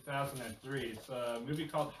out in 2003. It's a movie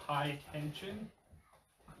called High Tension.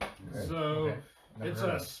 Okay. So Okay. Never it's heard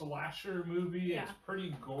a of it. slasher movie. Yeah. It's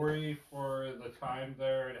pretty gory for the time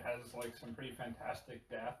there. It has like some pretty fantastic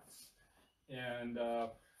deaths, and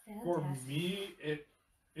for me, it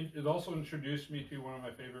also introduced me to one of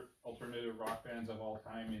my favorite alternative rock bands of all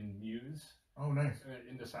time in Muse. Oh, nice.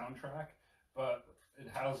 In the soundtrack, but it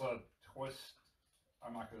has a twist.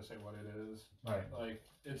 I'm not going to say what it is. Right. Like,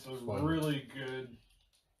 it's a Spoiler. really good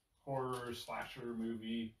horror slasher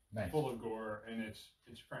movie, Nice. full of gore, and it's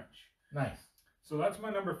French. Nice. So that's my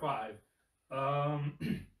number 5.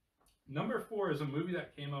 Number 4 is a movie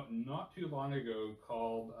that came out not too long ago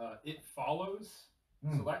called It Follows.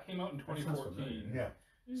 So that came out in That sounds 2014. familiar.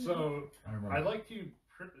 Yeah. So I remember. I like to.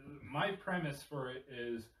 My premise for it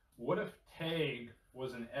is: what if Tag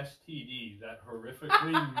was an STD that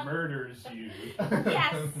horrifically murders you?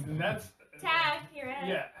 Yes. And that's Tag, you're in.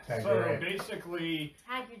 yeah. Tag, So you're right. basically,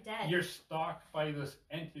 Tag, you're dead. you're stalked by this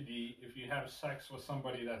entity if you have sex with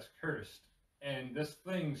somebody that's cursed, and this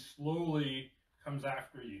thing slowly comes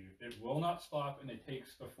after you. It will not stop, and it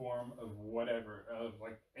takes the form of whatever, of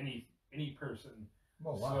like any person.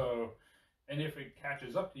 Oh, wow. So, and if it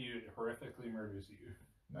catches up to you, it horrifically murders you.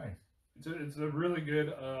 Nice. It's a really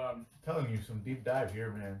good, Telling you some deep dive here,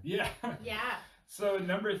 man. yeah. Yeah. So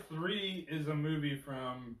number 3 is a movie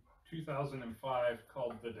from 2005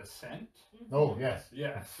 called The Descent. Oh, yes.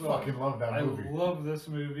 Yeah, I so fucking love that I movie. love this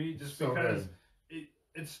movie just So because good.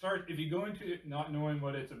 it starts, if you go into it not knowing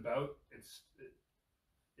what it's about,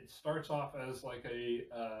 it starts off as like a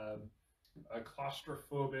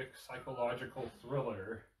claustrophobic psychological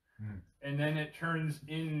thriller. And then it turns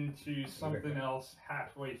into something else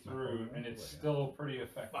halfway through, and it's still pretty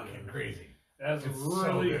effective. Fucking crazy. It has It's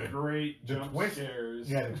really so good. great The jump twist-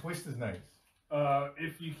 scares. Yeah, the twist is nice.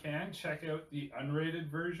 If you can, check out the unrated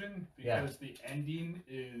version because the ending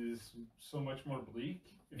is so much more bleak.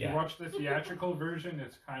 If Yeah. you watch the theatrical version,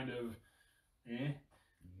 it's kind of eh.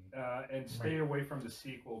 And stay away from the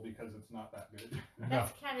sequel because it's not that good. No.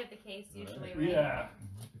 That's kind of the case usually, right? Yeah.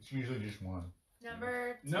 It's usually just one.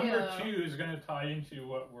 Number 2. Number 2 is going to tie into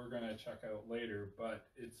what we're going to check out later, but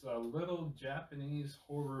it's a little Japanese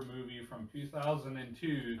horror movie from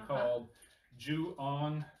 2002 called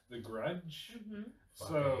Ju-on the Grudge. Mm-hmm.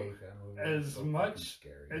 So, I hate that movie. as It's so fucking much-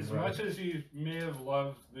 scary. as Right. much as you may have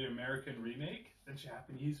loved the American remake, the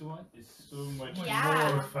Japanese one is so much Yeah.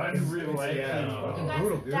 more unrelenting. Yeah. You guys,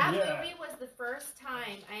 Brutal, dude. that Yeah. movie was the first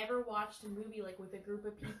time I ever watched a movie like with a group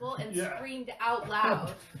of people and Yeah. screamed out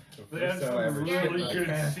loud. They had So some ever scared really me. good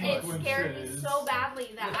It sequences. scared me so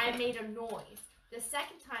badly that I made a noise. The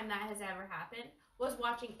second time that has ever happened was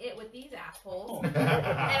watching it with these assholes. And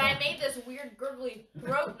I made this weird gurgly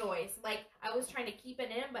throat noise. Like I was trying to keep it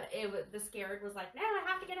in, but the scared was like, no, I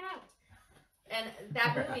have to get out. And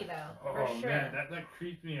that movie though, for Oh sure. man, that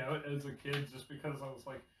creeped me out as a kid just because I was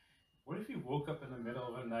like, what if you woke up in the middle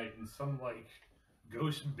of the night and some like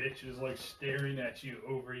ghost bitch is like staring at you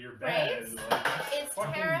over your bed? Right? Like, It's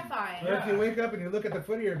fucking- terrifying. Or if you wake up and you look at the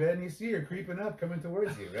foot of your bed and you see her creeping up, coming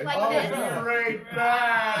towards you, right? Like Oh, this. be right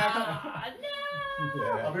back. Ah, no.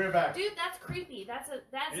 Yeah. I'll be right back. Dude, that's creepy. That's a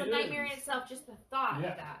It nightmare in is. itself, just the thought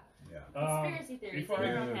Yeah. of that. Yeah. Conspiracy theories before in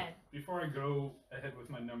your I- own head. Before I go ahead with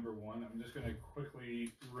my number 1, I'm just gonna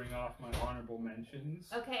quickly ring off my honorable mentions.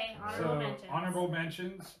 Okay, honorable mentions. Honorable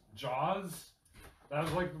mentions, Jaws. That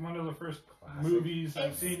was like one of the first Classic. movies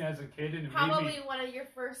I've It's seen as a kid, and it Probably made me, one of your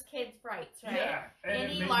first kids' frights, right? yeah, and it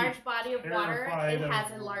Any made me large body of water, terrified it of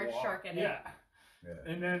has a large shark in it. Yeah.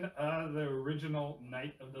 Yeah. And then the original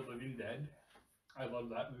Night of the Living Dead. I love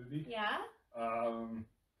that movie. Yeah?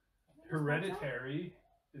 Hereditary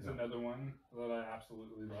is another one that I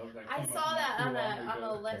absolutely love. That I came saw out that not on too long the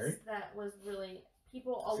ago. list Terry? that was really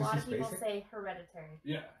people. A Sissy lot of people Spacek? say hereditary.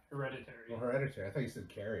 Yeah, Hereditary. Well, Hereditary. I thought you said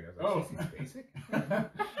Carrie. I was like, Oh. Sissy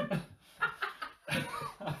Spacek?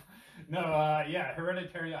 No, yeah,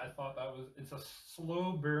 Hereditary. I thought it's a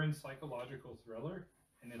slow burn psychological thriller,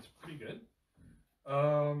 and it's pretty good.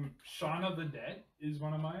 Shaun of the Dead is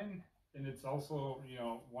one of mine, and it's also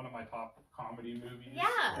one of my top comedy movies. Yeah,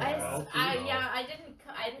 as well, too. I didn't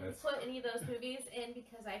That's- put any of those movies in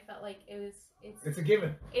because I felt like It's a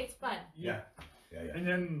given. it's fun. Yeah. Yeah, yeah. And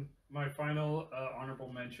then my final honorable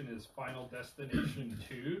mention is Final Destination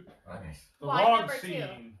 2. Nice. The Why log number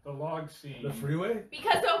scene. The log scene. The freeway?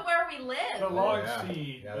 Because of where we live. The Oh, log yeah.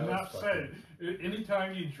 scene. Yeah, that Enough was said.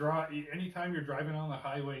 Anytime you're driving on the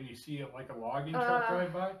highway and you see like a logging truck Uh.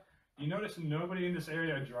 drive by, You notice nobody in this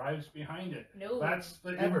area drives behind it. No. That's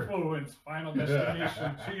the Ever. influence Final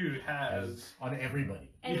Destination 2 has. On everybody.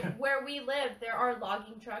 And Yeah. where we live, there are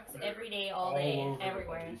logging trucks every day, all day, over the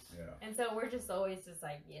everywhere. place. Yeah. And so we're just always just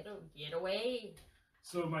like, get away.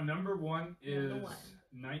 So my number one is Number one.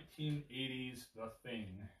 1980s The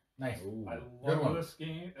Thing. Nice. Ooh. I Good one. love this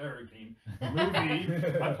movie.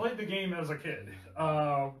 I played the game as a kid,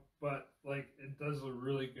 but like it does a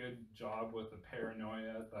really good job with the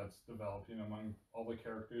paranoia that's developing among all the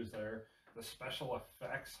characters there. The special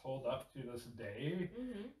effects hold up to this day,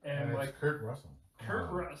 Mm-hmm. and it's like Kurt Russell.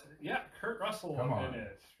 Kurt Russell Come on. in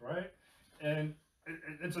it, right? And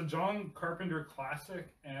it's a John Carpenter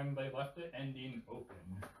classic, and they left the ending open.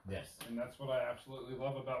 Yes. And that's what I absolutely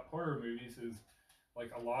love about horror movies is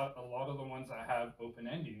like a lot of the ones that have open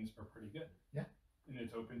endings are pretty good. Yeah. And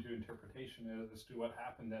it's open to interpretation as to what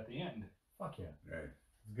happened at the end. Fuck yeah. Right.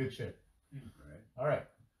 It's good shit. Right. All right.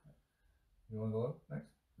 You want to go up next?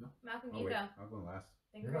 Malcolm, Oh, you wait. go. I'll go last.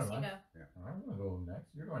 Then You're Chris, going you last. go. I'm going to go next.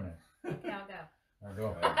 You're going next. Okay, I'll go. All right,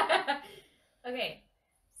 go. Okay,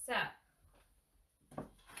 so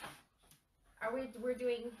we're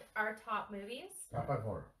doing our top movies. Top 5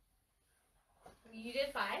 horror. You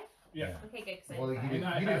did 5? Yeah. Okay, good. 'Cause I Well, did you five. did,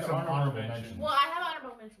 And I you had did some honorable honorable mentions. mentions. Well, I have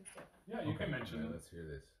honorable mentions too. Yeah, you can mention All right, them. let's hear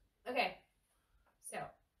this. Okay, so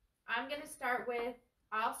I'm gonna start with.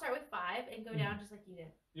 I'll start with 5 and go down just like you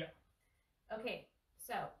did. Yeah. Okay,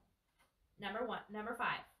 so number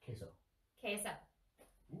 5, Queso. KSL.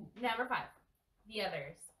 Ooh. Number 5, The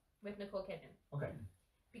Others with Nicole Kidman Okay.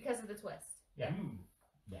 because of the twist. Yeah. Mm.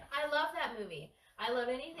 I love that movie. I love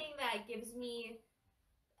anything that gives me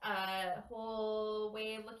a whole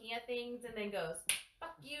way of looking at things and then goes,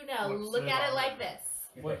 fuck you, no, Flips look it at it on. like this.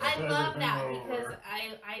 Flips I love everything that over. because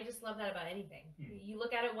I just love that about anything. Hmm. You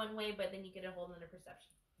look at it one way, but then you get a whole other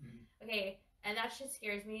perception. Hmm. Okay, and that shit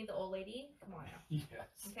scares me, the old lady. Come on now.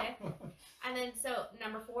 Yes. Okay. And then, so,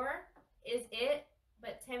 number 4 is It,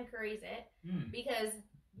 but Tim Curry's It. Mm. Because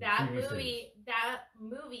The that TV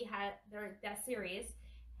movie had that series,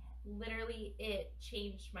 literally it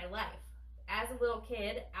changed my life. As a little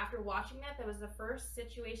kid, after watching that was the first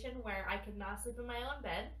situation where I could not sleep in my own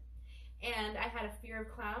bed, and I had a fear of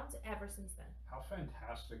clowns ever since then. How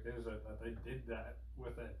fantastic is it that they did that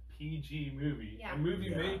with a PG movie? Yeah. A movie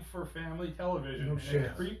Yeah. made for family television, No and shit.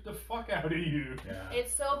 it creeped the fuck out of you. Yeah.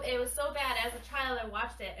 It was so bad. As a child, I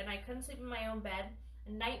watched it and I couldn't sleep in my own bed.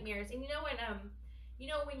 And nightmares. And you know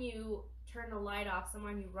when you turn the light off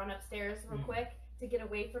somewhere and you run upstairs real Mhm. quick to get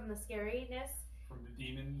away from the scariness? From the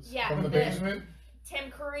demons. Yeah. From the basement?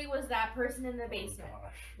 Tim Curry was that person in the basement. Oh,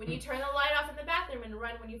 gosh. When you turn the light off in the bathroom and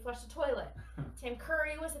run when you flush the toilet. Tim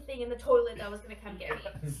Curry was the thing in the toilet that was gonna come get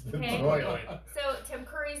me. The Okay. toilet. So Tim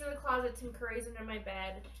Curry's in the closet, Tim Curry's under my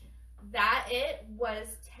bed. That it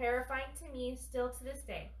was terrifying to me still to this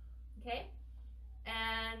day. Okay?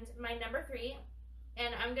 And my number 3,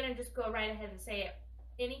 and I'm gonna just go right ahead and say it.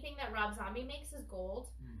 Anything that Rob Zombie makes is gold.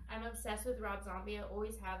 Mm. I'm obsessed with Rob Zombie. I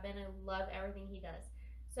always have been. I love everything he does.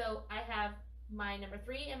 So I have my number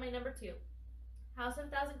 3 and my number 2. House of a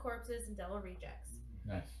Thousand Corpses and Devil Rejects.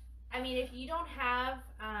 Nice. I mean, if you don't have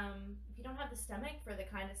the stomach for the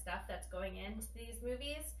kind of stuff that's going into these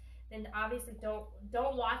movies, then obviously don't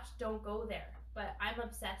watch, don't go there. But I'm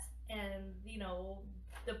obsessed, and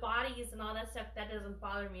the bodies and all that stuff, that doesn't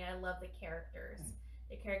bother me. I love the characters.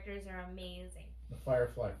 The characters are amazing. The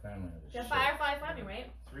Firefly family. The Firefly family,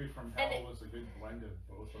 right? 3 from And Hell was a good blend of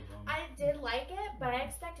both of them. I did like it, but I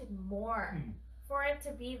expected more. Hmm. For it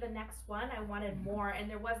to be the next one, I wanted more, and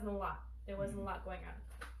there wasn't a lot. There wasn't a lot going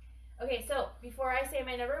on. Okay, so before I say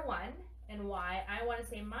my number 1 and why, I want to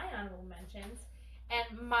say my honorable mentions.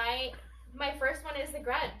 And my first one is The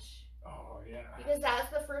Grudge. Oh, yeah. Because that's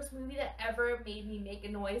the first movie that ever made me make a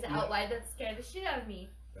noise out loud that scared the shit out of me.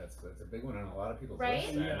 That's a big one on a lot of people's Right?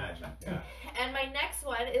 lists, I Yeah. imagine. Yeah. And my next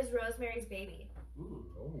one is Rosemary's Baby. Ooh.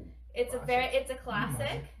 Oh. It's Classic. it's a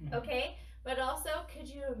classic, Mhm. okay? But also, could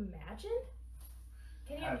you imagine?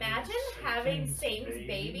 Can you Having imagine having Satan's Satan's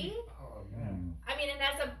baby? Oh, man. Mm. I mean, and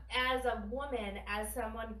as a woman, I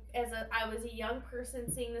was a young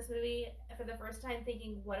person seeing this movie for the first time,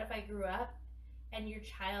 thinking, what if I grew up and your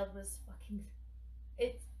child was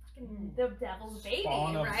it's fucking the devil's baby,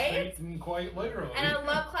 Spawn of right? Satan, quite literally. And I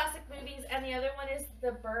love classic movies, and the other one is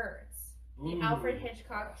The Birds, the Ooh. Alfred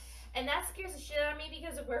Hitchcock, and that scares the shit out of me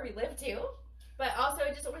because of where we live too. But also,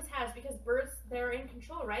 it just always has, because birds, they're in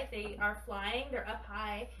control, right? They are flying, they're up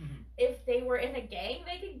high. Mhm. If they were in a gang,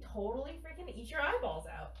 they could totally freaking eat your eyeballs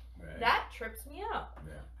out. Right. That trips me out.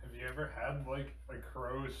 Have you ever had like a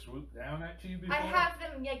crow swoop down at you before? I have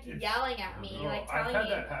them like It's- yelling at me, Oh, like I've telling had me.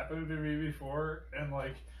 that happen to me before, and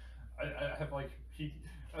like I have like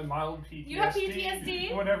a mild PTSD. You have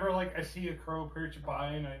PTSD? Whenever like I see a crow perch by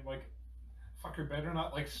and I'm like, fucker better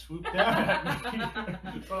not like swoop down at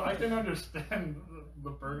me. So I can understand the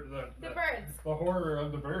birds. The horror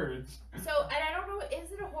of the birds. So, and I don't know,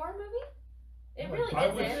 is it a horror movie? It really I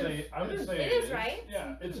isn't. would say It is, right?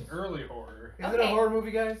 Yeah, it's early horror. Is it a horror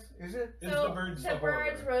movie, guys? Is it? Is So, the birds the horror?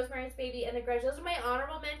 Birds, Rosemary's Baby, and The Grudge. Those are my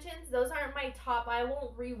honorable mentions. Those aren't my top. I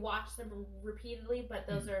won't rewatch them repeatedly, but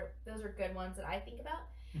those are good ones that I think about.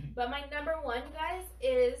 But my number one, guys,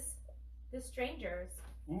 is The Strangers.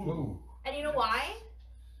 Ooh. And you know why?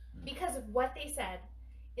 Because of what they said.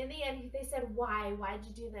 In the end, they said, why? Why'd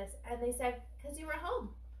you do this? And they said, because you were home.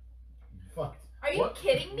 Fucked. Are you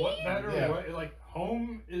kidding me? What better? Yeah. Like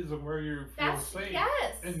home is where you feel That's safe.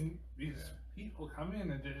 yes. And these people come in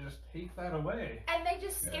and they just take that away. And they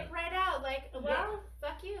just skip right out. Like, well,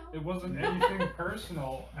 fuck you. It wasn't anything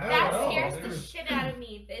personal. That No, scares it the was- shit out of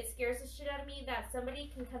me. It scares the shit out of me that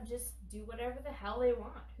somebody can come just do whatever the hell they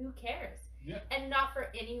want. Who cares? Yeah. And not for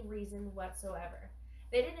any reason whatsoever.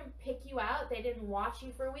 They didn't pick you out. They didn't watch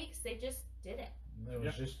you for weeks. They just did it. It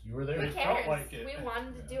was just, you were there. Who It felt cares? like it. We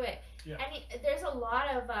wanted to do it. Yeah. And there's a lot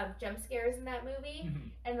of jump scares in that movie. Mhm.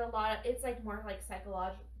 And it's like more like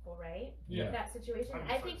psychological, right? Yeah. That situation. I would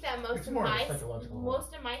I say think so. that most It's of more of a my psychological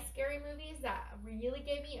horror. scary movies that really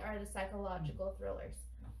gave me are the psychological thrillers.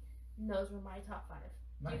 And those were my top 5.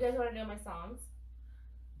 Nice. Do you guys want to know my songs?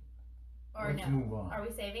 Or Let's no? move on. Are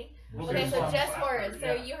we saving? We'll Okay, save so songs just after, horrors.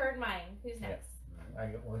 So yeah. you heard mine. Who's Yeah. next?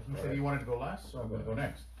 Well, he said he wanted to go last, so I'm going to go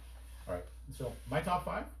next. All right. So my top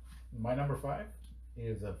 5, my number 5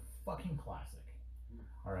 is a fucking classic.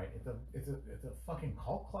 All right. It's a fucking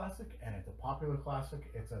cult classic, and it's a popular classic.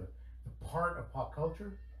 It's a part of pop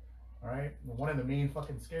culture. All right. One of the main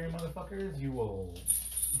fucking scary motherfuckers. He's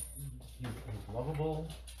lovable.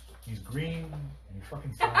 He's green, and he's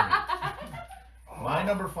fucking slimy. My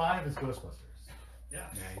number 5 is Ghostbusters. Yeah.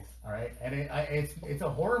 Nice. All right, and it's a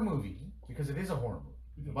horror movie because it is a horror movie.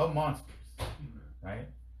 It's about monsters, right?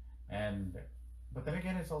 But then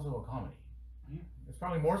again, it's also a comedy. It's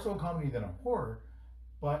probably more so a comedy than a horror,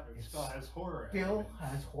 but It it still has horror. still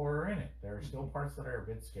has horror in it. There are still parts that are a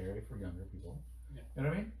bit scary for younger people. Yeah. You know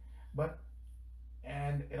what I mean?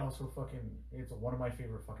 And it also it's one of my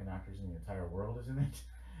favorite fucking actors in the entire world is in it,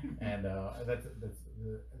 and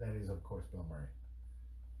that is of course Bill Murray.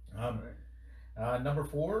 Number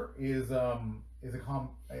 4 is a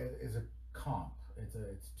comp.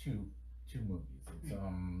 It's two movies. It's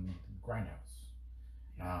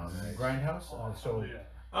Grindhouse. Grindhouse. So Yeah.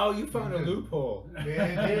 Oh, you found a loophole. it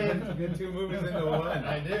did. You get 2 movies into one.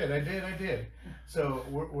 I did. So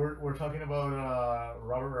we're talking about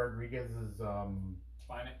Robert Rodriguez's.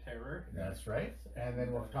 Planet Terror. That's right. And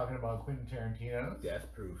then we're talking about Quentin Tarantino's.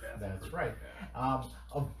 Death Proof. That's right. Of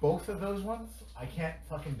both of those ones, I can't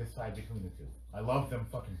fucking decide between the two. I love them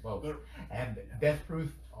fucking both. And Death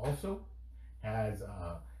Proof also has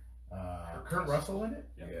Kurt Russell in it,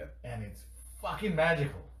 Yeah. and it's fucking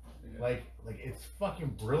magical. Yeah. Like it's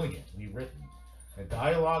fucking brilliantly written. The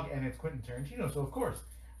dialogue, and it's Quentin Tarantino, so of course.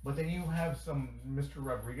 But then you have some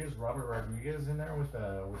Robert Rodriguez in there with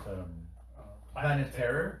Planet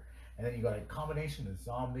Terror, and then you got a combination of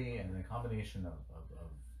zombie and a combination of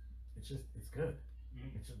it's good.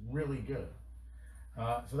 It's really good.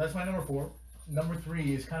 So that's my number 4. Number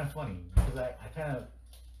 3 is kind of funny because I kind of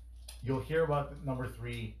you'll hear about number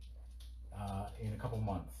 3 in a couple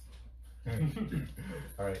months.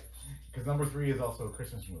 All right, because number 3 is also a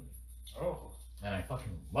Christmas movie. Oh. And I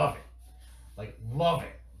fucking love it. Like love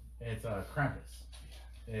it. It's Krampus.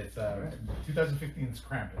 It's 2015's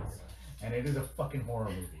Krampus. And it is a fucking horror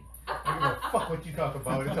movie. I don't give a fuck what you talk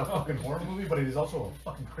about. It's a fucking horror movie, but it is also a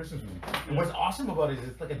fucking Christmas movie. And what's awesome about it is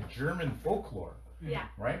it's like a German folklore, Yeah.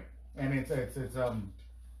 right? And it's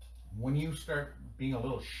when you start being a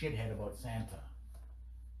little shithead about Santa,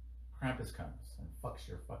 Krampus comes and fucks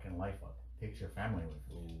your fucking life up, takes your family with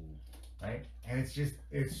you, right? And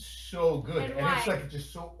it's so good, And and why? it's like it's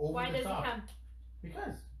just so over Why the does top it come?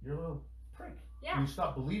 because you're a little prick. Yeah. You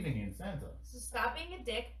stop believing in Santa. So stop being a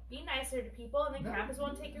dick, be nicer to people, and then No. Krampus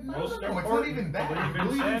won't take your No, phone. Most it's not important, even that. believe in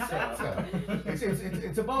Believe in Santa. Santa.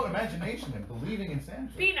 It's about imagination and believing in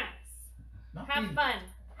Santa. Be nice. Not Have be- fun.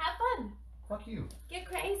 Have fun. Fuck you. Get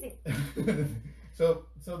crazy. so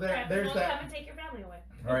Krampus there's won't that. come and take your family away.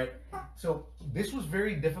 All right. So this was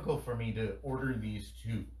very difficult for me to order these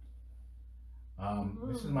two.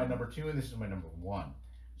 This is my number 2, and this is my number 1.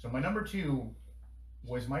 So my number 2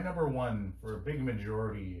 was my number 1 for a big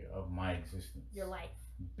majority of my existence. Your life.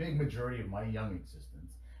 Big majority of my young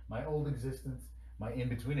existence, my old existence, my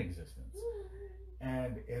in-between existence.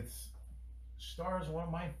 And it's stars one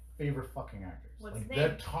of my favorite fucking actors. What's like his the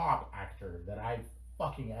name? top actor that I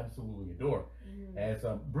fucking absolutely adore. And it's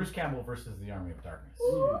Bruce Campbell versus the Army of Darkness.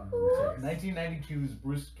 So 1992's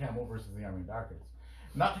Bruce Campbell versus the Army of Darkness.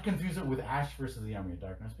 Not to confuse it with Ash versus the Army of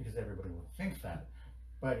Darkness, because everybody would think that,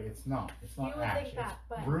 but it's not. It's not You would Ash. think that,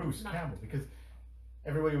 but it's Bruce it's not. Campbell, because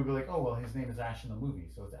everybody would be like, "Oh, well, his name is Ash in the movie,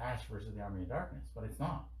 so it's Ash versus the Army of Darkness," but it's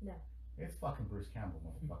not. No. It's fucking Bruce Campbell,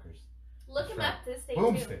 motherfuckers. Look him That's up to stay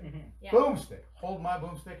Boomstick. tuned. Yeah. Boomstick. Hold my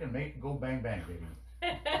boomstick and make it go bang bang, baby.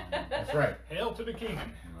 That's right. Hail to the king.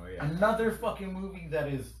 Oh yeah. Another fucking movie that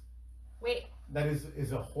is Wait,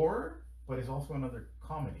 a horror, but is also another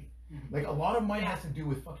comedy. Like a lot of mine has to do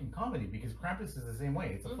with fucking comedy because Krampus is the same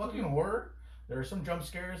way. It's a fucking horror. There are some jump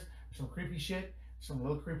scares, some creepy shit, some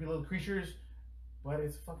little creepy little creatures, but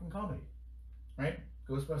it's fucking comedy, right?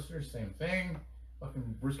 Ghostbusters, same thing.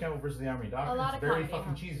 Fucking Bruce Campbell versus the Army of Darkness. A lot It's of very comedy,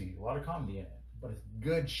 fucking huh? cheesy. A lot of comedy in it, but it's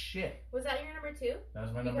good shit. was that your number 2? That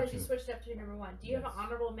was my number Because 2. you switched up to your number 1. Do you have Yes. an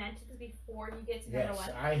honorable mentions before you get to Yes, number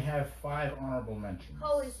 1? I have 5 honorable mentions.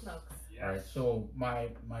 Holy smokes. Yes. All right, so my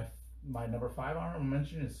number 5 honorable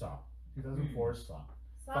mention is Saw. 2004's Saw.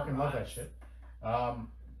 Fucking love that shit.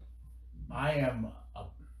 I am a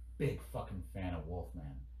big fucking fan of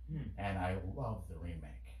Wolfman, and I love the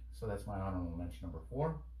remake. So that's my honorable mention number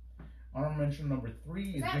 4. Honorable mention number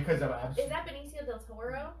 3 is that- because of Is that Benicio del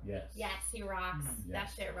Toro? yes. Yes, he rocks. Yes. That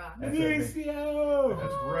shit rocks. That's Benicio!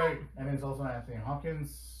 That's right. And it's also Anthony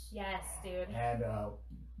Hopkins Yes, dude. and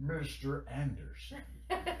Mr. Anders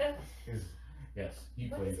is yes he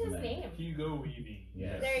What plays is his in that. name? Hugo Weaving.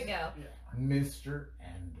 Yes. There you go. Mr.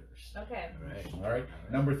 Anders. Okay. All right.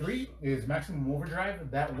 Number 3 is Maximum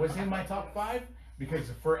Overdrive. That was in my top 5 because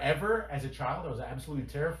forever as a child I was absolutely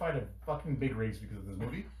terrified of fucking big rigs because of this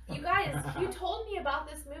movie. You guys, you told me about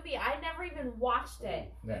this movie. I never even watched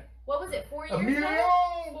it. Yeah. What was it, 4 years ago?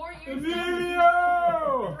 Emilio! 4 years ago?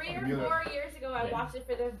 Emilio! 3 or Emilio. 4 years ago, I Yeah. watched it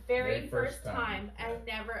for the very Very first first time. time.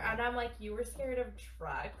 And I'm like, you were scared of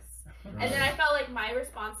trucks. And then I felt like my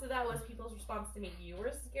response to that was people's response to me. You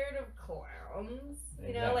were scared of clowns.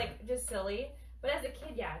 You know, Exactly. like, just silly. But as a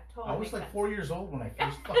kid, yeah, totally I was makes like sense. 4 years old when I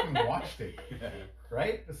first fucking watched it.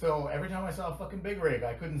 Right? So every time I saw a fucking big rig,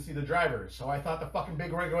 I couldn't see the driver. So I thought the fucking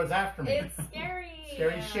big rig was after me. It's scary.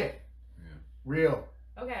 Scary shit. Yeah. Real.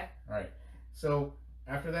 Okay. Alright. So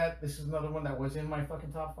after that, this is another one that was in my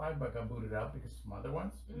fucking top 5, but got booted out because of some other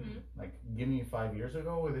ones. Mm-hmm. Like, give me 5 years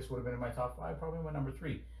ago, this would have been in my top 5, probably my number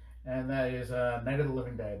 3. And that is Night of the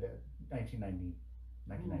Living Dead,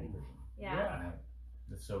 1990 version. Yeah.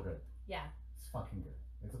 It's so good. Yeah. It's fucking good.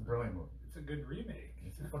 It's a brilliant movie. It's a good remake.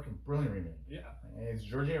 It's a fucking brilliant remake. Yeah. And it's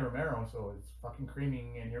George A. Romero, so it's fucking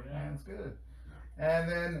creaming in your Yeah. pants good. And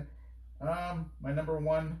then my number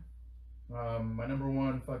one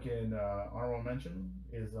fucking honorable mention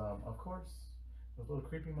is of course those little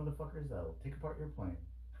creepy motherfuckers that'll take apart your plane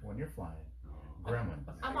when you're flying. Gremlins.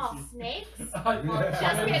 I'm all snakes. Just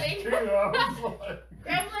kidding.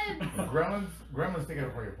 Gremlins. Gremlins take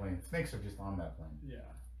apart your plane. Snakes are just on that plane. Yeah.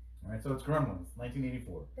 Alright, so it's Gremlins,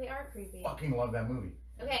 1984. They are creepy. Fucking love that movie.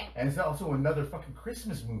 Okay. And it's also another fucking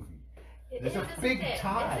Christmas movie. There's a isn't big it?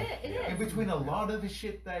 tie Is it? It in is. between a lot of the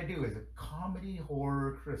shit that I do is a comedy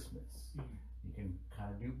horror Christmas. You can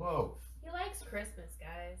kind of do both. He likes Christmas,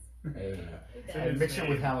 guys. Hey, He and does. mix it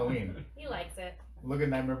with Halloween. He likes it. Look at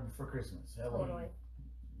Nightmare Before Christmas. Halloween. Totally.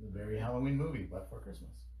 The very Halloween movie, but for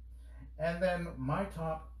Christmas. And then my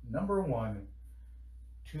top number 1,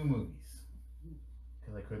 2 movies.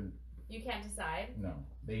 Because I couldn't. You can't decide. No,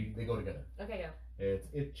 they go together. Okay, go. It's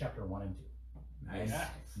It Chapter 1 and 2. Nice.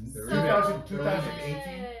 So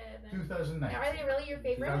 2018, good. 2019. Now, are they really your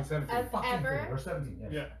favorite 2017. of Fucking ever? favorite. Or 17,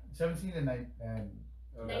 yes. Yeah. 17 and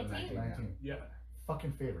 19? 19. Yeah.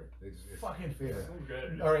 Fucking favorite. Fucking favorite. So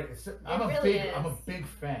good. All right, so I'm really a is. big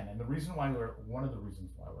fan, and the reason why one of the reasons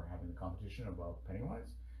why we're having the competition about Pennywise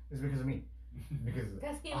is because of me. Because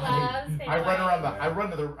Because he I- loves I run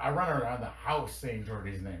Pennywise. around the house saying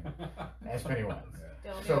Jordy's name as Pennywise.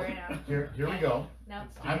 Don't do So it right now. here we go. No.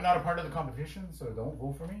 I'm not a part of the competition, so don't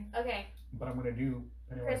vote for me. Okay. But I'm gonna do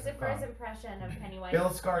Pennywise the Christopher's clown. impression of Pennywise. Bill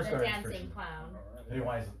the Skarsgård's dancing version. clown.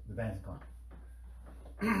 Pennywise the dancing clown.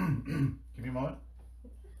 Give me a moment.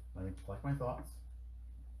 Let me collect my thoughts.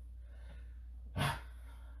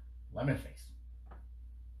 Lemon face.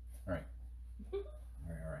 All right.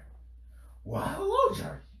 Well, hello,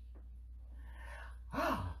 Jordy.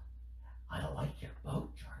 Ah, I like your boat,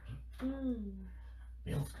 Jordy. Mm.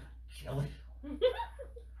 Bill's gonna kill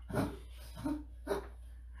you.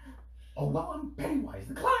 Oh, well, I'm Pennywise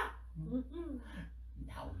the clown. Mm-mm.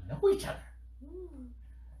 Now we know each other.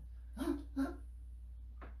 Mm.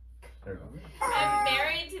 There we go. I'm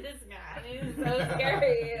married to this guy. He's so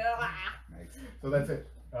scary. Nice. So that's it.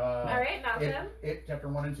 All right, Malcolm. It chapter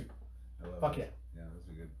 1 and 2. I love Fuck it. yeah. Yeah, those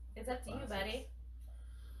are good. It's up to you, buddy.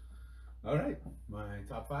 All right, my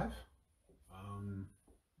top 5.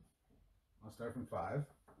 I'll start from 5.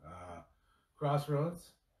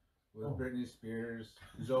 Crossroads with Britney Spears,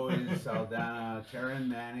 Zoe Saldana, Taryn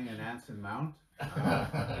Manning, and Anson Mount.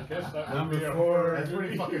 I guess that would Number be a 4. horror That's pretty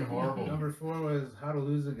movie. fucking horrible. Number 4 was How to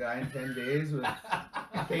Lose a Guy in 10 Days with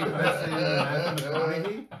Kate Hudson and Matthew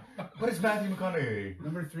McConaughey. What is Matthew McConaughey?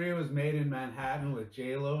 Number 3 was Made in Manhattan with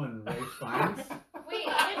J-Lo and Ray Fiennes. Wait,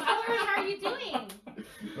 which horrors are you doing?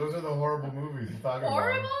 Those are the horrible movies he's talking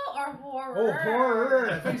Horrible about. or horror? Oh, horror!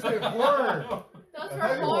 I think you said horror. Those I were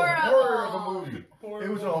thought you were horrible. horror of a movie. It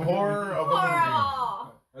was a horror of a movie.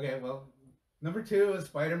 Horrible. Okay, well, number 2 is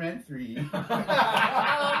Spider-Man 3. Oh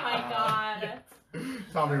my god.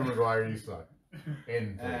 Tommy Maguire, you suck.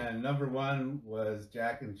 And number 1 was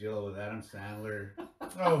Jack and Jill with Adam Sandler.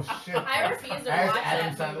 Oh shit! I refuse to As watch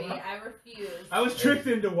Adam that movie. Sandler? I refuse. I was tricked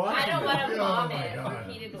into watching I don't it. want to Oh my vomit God.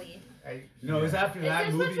 repeatedly. No, it was after Is that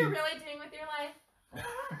this movie. what you're really doing with your life?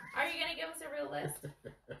 Are you gonna give us a real list?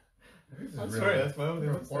 This is I'm really- sorry, that's my own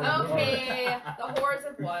that's horror. horrible. Okay, the horrors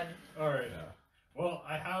have won. All right. Well,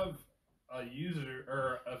 I have a user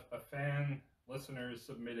or a fan listener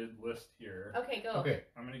submitted list here. Okay, go. Okay.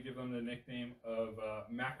 I'm gonna give them the nickname of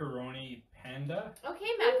Macaroni Panda. Okay,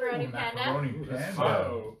 macaroni Ooh, panda. Macaroni Ooh, that's panda.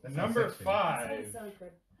 So That sounds number sexy. That 5. sounds so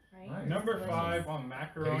good, right? Nice. Number Delicious. 5 on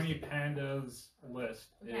Macaroni Tasty. Panda's list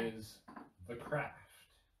Okay. is The Craft.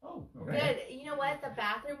 Oh, okay. Good. You know what? The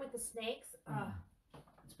bathroom with the snakes.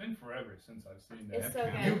 It's been forever since I've seen that. It's so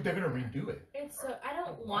You, good. they're gonna redo it. It's so. I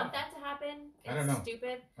don't want that to happen. It's I don't know.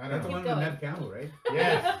 stupid. I That's don't the know. one Keep with going. Neve Campbell, right?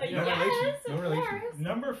 Yes. No Yes, relation. No of relation. course.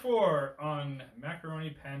 Number 4 on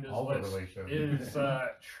Macaroni Panda's All the list relation. is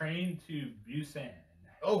Train to Busan.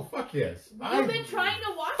 Oh fuck yes. You've been trying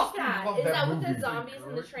to watch fucking that. love Is that that with movie. the zombies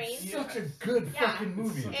and the train? Yeah. Such a good Yeah. fucking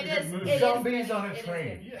movie. Such a It good is. movie. It is Zombies good. on a It is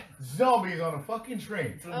train. good. Yeah. Zombies on a fucking train.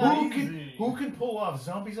 It's Who amazing. can pull off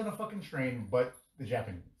zombies on a fucking train but the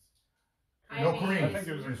Japanese? I No mean, I Koreans. think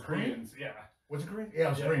it was It was the Korean? Koreans. Yeah. Was it Korean? Yeah, it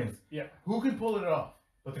was Yeah. Koreans. Yeah. Who can pull it off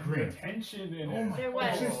but the The Koreans? tension in Oh it. my There god.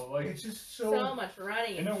 was. It's just, like it's just So so much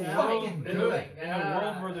running in and a jumping world, and good. doing. in a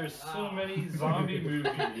world where there's so many zombie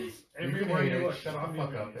movies, everywhere hate you it. look, Shut the zombie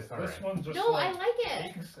fuck up. movies. It's all This right. one's just No, like, I like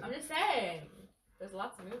it. takes it. I'm just saying. There's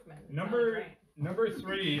lots of movement. It's Number- not great. Number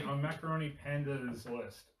 3 on Macaroni Panda's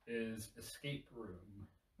list is Escape Room.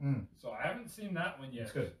 Mm. So I haven't seen that one yet.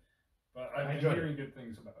 It's good. But I I've been enjoyed hearing good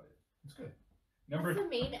things about it. It's good. Number What's the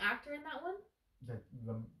main actor in that one?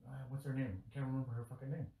 What's her name? I can't remember her fucking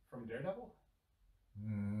name. from Daredevil?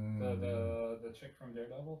 Mm, The chick from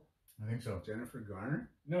Daredevil? I think so. Jennifer Garner?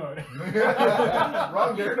 No.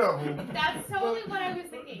 Wrong Daredevil. That's totally what I was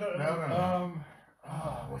thinking. No.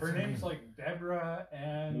 What's Her her name's name? like Deborah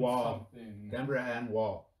and Wall. something. Deborah Ann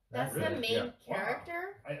Wall. That's Really? the main Yeah.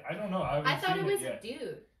 character? I don't know. I, haven't I thought seen it was yet. a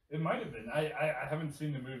dude. It might have been. I haven't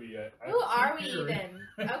seen the movie yet. Who I are we think you're- even?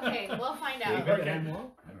 Okay, we'll find out. David Okay. Ann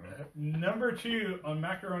Wall? I don't know. Number 2 on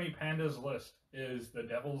Macaroni Panda's list is The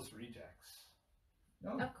Devil's Rejects.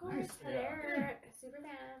 No. Of course, Yeah. they're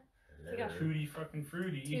Superman. Tutti fucking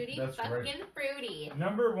fruity. Tutti That's fucking right. fruity.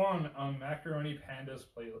 Number 1 on Macaroni Panda's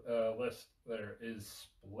list there is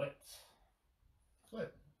Split.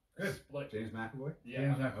 Split. Good. Split. James McAvoy? Yeah.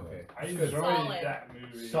 James McAvoy. Okay. I It's good. enjoyed Solid. that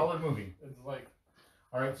movie. Solid movie. It's like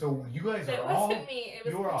All right, so you guys It are all wasn't me, it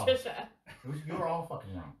you were was all- Patricia. you're all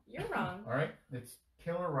fucking wrong. You're wrong. All right, it's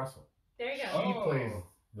Taylor Russell. There you She go. Oh. plays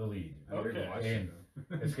the lead I never even Okay. watched in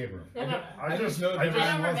it. Escape Room. I don't know. I just know I I don't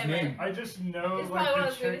Wall's remember. name. I just know It's like probably one the of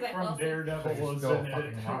those chick movies I from fell asleep. Daredevil You're was still in it.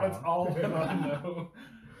 fucking wrong. That's all that I know.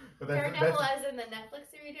 But Daredevil as in the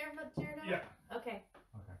Netflix series Daredevil? Yeah. Okay.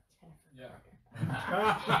 Yeah.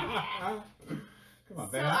 Come on,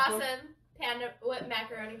 So Ben Affleck? awesome. Panda, what,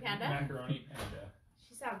 macaroni panda? Macaroni Panda.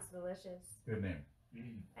 She sounds delicious. good name.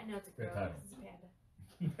 Mm. I know it's a Good girl title.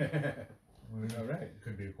 because it's a panda. All right.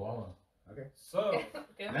 Could be a koala. So,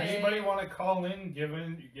 Good anybody name. want to call in, give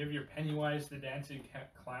your Pennywise the Dancing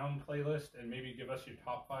Clown playlist, and maybe give us your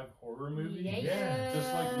top 5 horror movies? Yeah.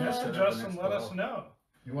 Just like Set message up us the and next let us call. know.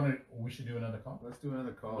 You want to? We should do another call. Let's do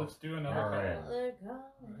another call. Let's do another All right. call. Let go.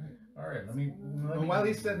 All right. Let me. Well, while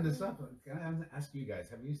he's setting this up, can I ask you guys,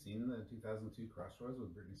 have you seen the 2002 Crossroads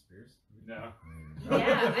with Britney Spears? No.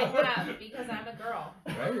 Yeah, I have because I'm a girl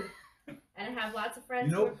Right? and I have lots of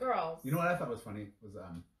friends You know- who are girls. You know what I thought was funny was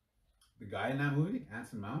the guy in that movie,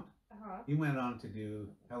 Anson Mount. Uh-huh. He went on to do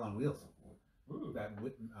Hell on Wheels, Ooh. that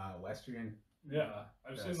Western. Yeah.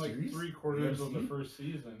 I've That seen like series? 3/4 You of the seen? first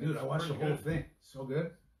season. Dude, It's I watched the pretty whole good. thing. So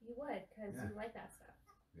good. You would because Yeah. you like that stuff.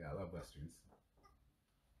 Yeah, I love westerns.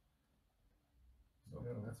 So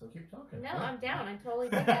that's okay. Keep talking. No, I'm down. I'm totally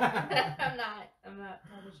down. I'm not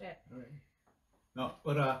talking shit. All right. No,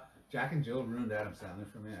 but Jack and Jill ruined Adam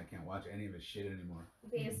Sandler for me. I can't watch any of his shit anymore.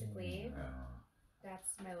 Basically, that's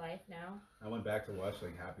my life now. I went back to watch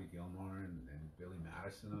like Happy Gilmore and Billy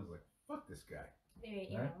Madison. I was like, fuck this guy. Maybe,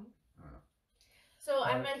 Right. I don't know. So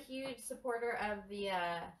I'm a huge supporter of the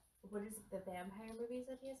what is it, the vampire movies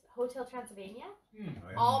that he has? Hotel Transylvania.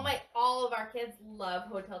 Oh, yeah. All of our kids love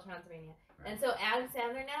Hotel Transylvania, and so Adam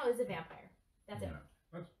Sandler now is a vampire. That's it.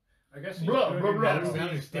 I guess he's Bro, doing bro, bro. movies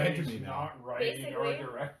Sounds that dead to he's me now. not writing or Basically.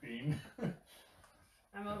 directing.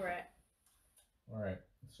 I'm over it. All right.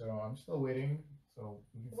 So I'm still waiting. So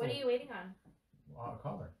we can What are still- you waiting on?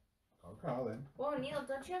 Caller. Call Colin. Whoa, Neil,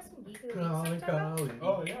 don't you have some geek of the week stuff to talk about? Colin.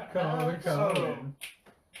 Oh yeah. Colin. So,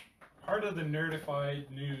 part of the nerdified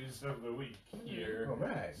news of the week here. All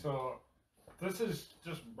right. So this is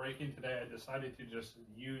just breaking today. I decided to just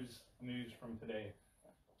use news from today.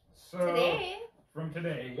 So Today, from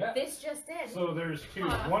today, yeah. this just did. So there's two.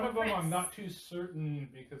 Huh, One of them Chris. I'm not too certain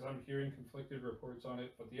because I'm hearing conflicted reports on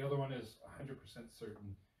it, but the other one is 100%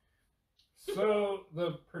 certain. So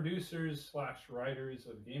the producers / writers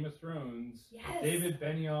of Game of Thrones, Yes. David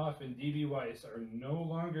Benioff and D.B. Weiss, are no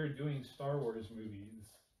longer doing Star Wars movies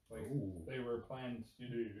like Ooh. they were planned to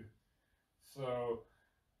do. So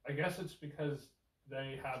I guess it's because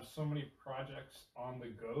they have so many projects on the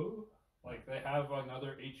go. Like they have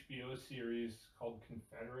another HBO series called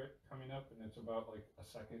Confederate coming up, and it's about like a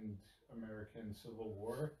second American Civil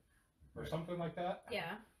War or something like that.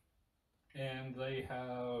 Yeah. And they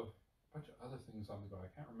have a bunch of other things on the go. I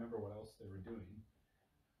can't remember what else they were doing.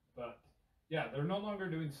 But yeah, they're no longer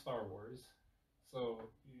doing Star Wars. So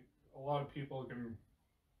a lot of people can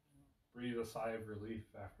breathe a sigh of relief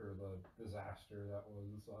after the disaster that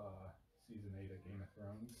was season 8 of Game of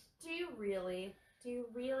Thrones. Do you really? Do you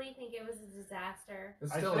really think it was a disaster?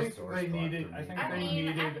 It's I still think a sore they spot needed- for me. I think I they mean,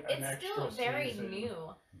 needed an it's extra still very season. new.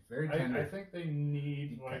 Very I tender. think they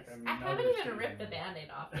need like cuts. another I haven't even season. ripped the band-aid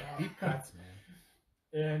off yet. Deep cuts, man.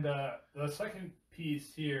 And the second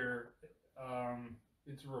piece here,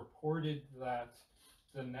 it's reported that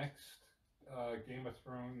the next Game of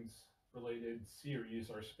Thrones related series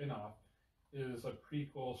or spin-off is a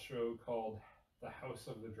prequel show called The House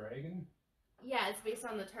of the Dragon. Yeah, it's based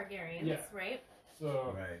on the Targaryens, Yeah. right?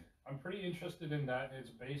 So Right. I'm pretty interested in that. It's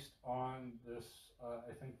based on this,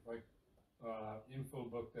 I think, like info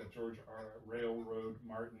book that George Railroad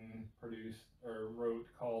Martin produced or wrote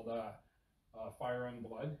called Fire and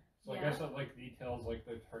Blood. So I Yeah. guess it like details like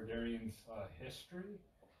the Targaryens' history,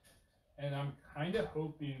 and I'm kind of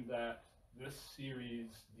hoping that this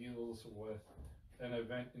series deals with an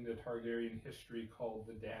event in the Targaryen history called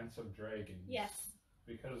the Dance of Dragons. Yes.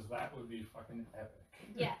 Because that would be fucking epic.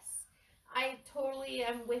 Yes. I totally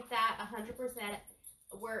am with that 100%.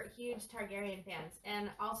 We're huge Targaryen fans, and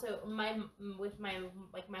also my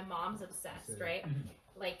mom's obsessed, right?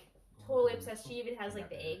 Like totally obsessed. She even has like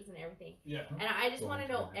the eggs and everything, Yeah. and I just want to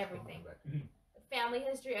know everything, family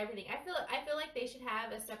history, everything. I feel like they should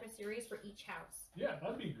have a separate series for each house, Yeah,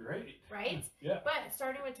 that'd be great. right? Yeah. But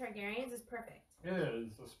starting with Targaryens is perfect. It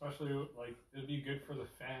is, especially like it'd be good for the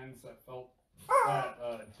fans that felt that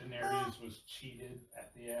Daenerys was cheated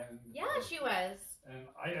at the end. Yeah, she was. And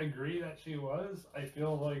I agree that she was. I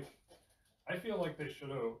feel like they should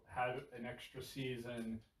have had an extra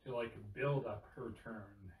season to like build up her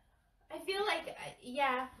turn. I feel like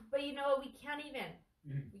yeah, but you know what? We can't even.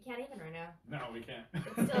 Mhm. We can't even right now. No, we can't.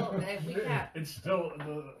 It's still we can't. It's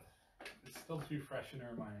still too fresh in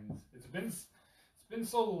our minds. It's been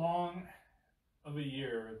so long of a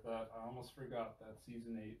year that I almost forgot that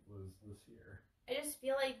season 8 was this year. I just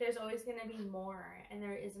feel like there's always gonna be more, and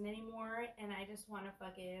there isn't any more, and I just want to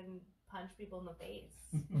fucking punch people in the face.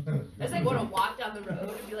 I just like want to walk down the road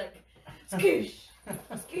and be like, skoosh,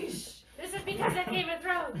 skoosh. This is because of Game of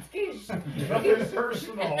Thrones, skoosh. Nothing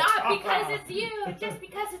personal. And not because it's you, just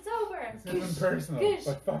because it's over. It's nothing Skoosh, personal, skoosh.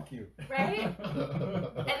 but fuck you. Right?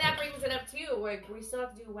 And that brings it up too, where we still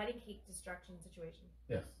have to do a wedding cake destruction situation.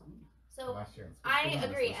 Yes. So Last year. I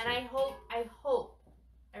agree, and I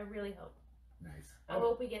really hope. Nice. I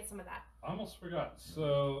hope we get some of that. I almost forgot.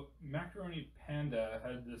 So Macaroni Panda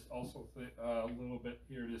had this also a little bit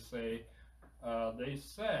here to say. They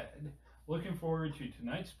said, looking forward to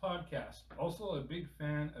tonight's podcast. Also a big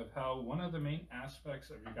fan of how one of the main aspects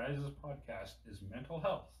of your guys' podcast is mental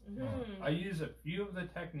health. Mhm. I use a few of the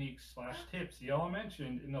techniques / tips y'all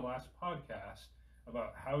mentioned in the last podcast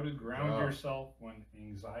about how to ground Yeah. yourself when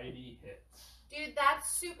anxiety hits. Dude, that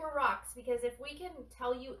super rocks, because if we can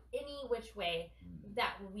tell you any which way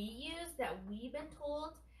that we use, that we've been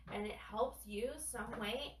told, and it helps you some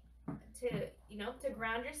way, to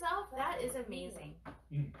ground yourself, that is amazing.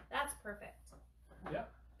 Mm. That's perfect. Yeah.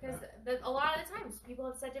 Because a lot of the times people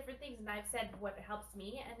have said different things, and I've said what helps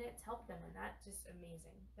me, and it's helped them, and that's just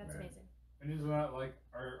amazing. That's Right. amazing. And isn't that like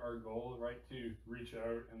our goal, right? To reach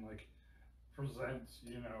out and like present,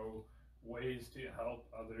 ways to help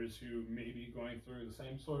others who may be going through the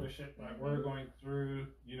same sort of shit that we're going through,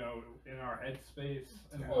 in our headspace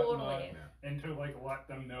and whatnot, Totally. and to like let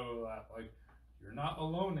them know that like you're not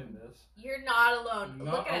alone in this. You're not alone.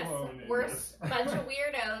 Not Look at us. alone in We're this. a bunch of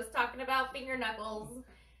weirdos talking about finger knuckles.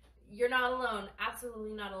 You're not alone.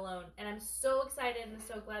 Absolutely not alone. And I'm so excited and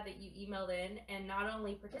so glad that you emailed in and not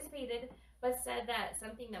only participated, but said that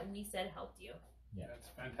something that we said helped you. Yeah. That's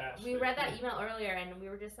fantastic. We read that email earlier and we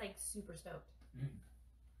were just like super stoked.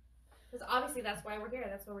 Because obviously that's why we're here.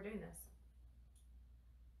 That's why we're doing this.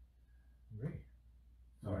 Great.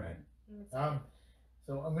 All right. I'm excited.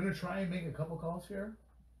 So I'm gonna try and make a couple calls here.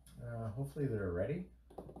 Hopefully they're ready.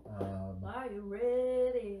 Are you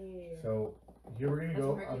ready? So here we're gonna That's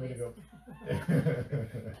go. from I'm gonna go.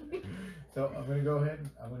 Hercules. So I'm gonna go ahead. And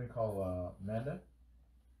I'm gonna call Amanda.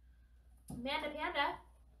 Amanda Panda.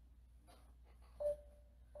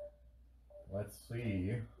 Let's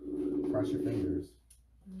see. Cross your fingers.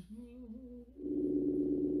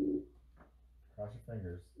 Cross your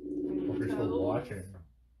fingers. Hope you're still watching.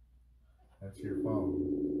 That's your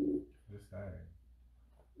phone. Just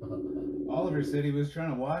saying. Oliver said he was trying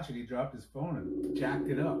to watch it. He dropped his phone and jacked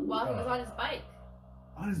it up. While he was on his bike.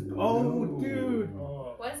 On his dude.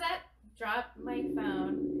 Oh. What is that? Drop my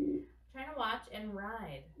phone. Trying to watch and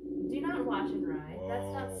ride. Do not watch and ride. That's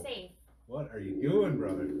Whoa. not safe. What are you doing,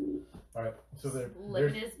 brother? All right. So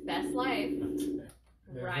Living his best life.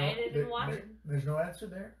 there's Riding and watching. There's no answer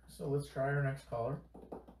there. So let's try our next caller.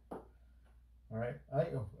 All right. I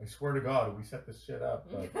swear to God, we set this shit up.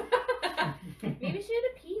 But Maybe she had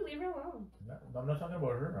a pee. Leave her alone. no, I'm not talking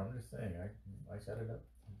about her. I'm just saying I set it up.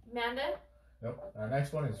 Amanda? Nope. Our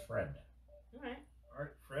next one is Fred. Alright. All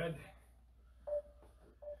right, Fred.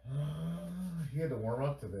 He had to warm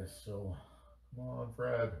up to this, so come on,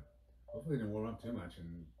 Fred. Hopefully, he didn't warm up too much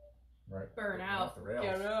and Right. Burn Off out. the rails.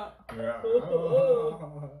 Get up. yeah.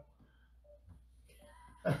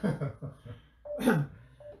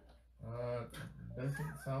 Doesn't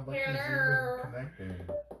sound like he's Hello. even connecting.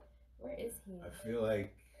 Where is he? I feel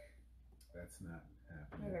like that's not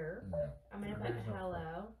happening. Hello. No. I'm gonna put There's no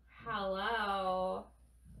hello. Hello.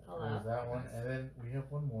 Hello. There's that one, and then we have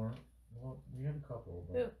one more. Well, we have a couple,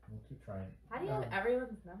 but Who? we'll keep trying. How do you have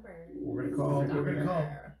everyone's number? We're gonna call.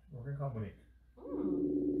 We're gonna call Monique.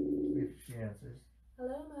 Hmm. If she answers.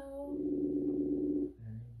 Hello, Mo.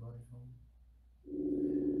 Anybody home?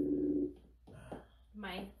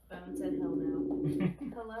 My phone said hell no.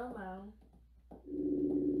 Hello, Mo.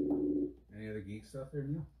 Any other geek stuff there,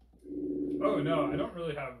 Neil? Oh no, I don't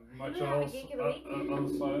really have much You don't have a else geek of the week?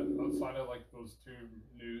 outside of like those two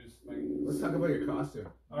news things. Let's talk about your costume.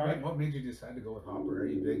 All right. What made you decide to go with Hopper? Are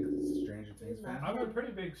you a big Stranger Things fan? I'm a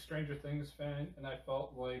pretty big Stranger Things fan, and I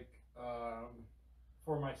felt like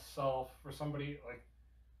for myself, for somebody like,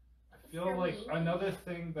 I feel For like me? another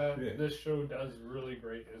thing that Yeah. this show does really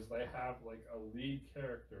great is they have like a lead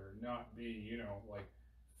character not be like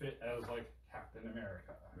fit as like Captain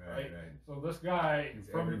America, right? So this guy He's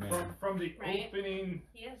from everyman. from the Right. opening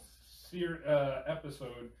Yes.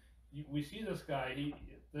 episode, we see this guy,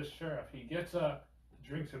 this sheriff, he gets up,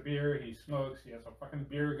 drinks a beer, he smokes, he has a fucking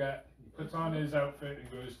beer gut, he puts on his outfit and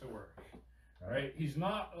goes to work, right? He's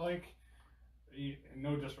not like,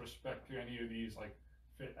 no disrespect to any of these like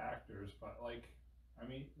fit actors, but like, I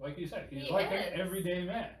mean, like you said, he's He like is. an everyday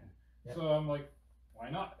man. Yep. So I'm like, why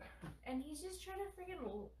not? And he's just trying to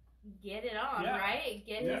freaking get it on, Yeah. right?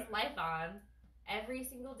 Get Yeah. his life on every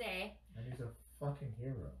single day. And he's a fucking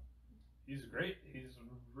hero. He's great. He's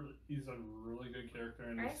a really good character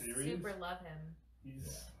in the I series. super love him.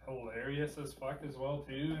 He's hilarious as fuck as well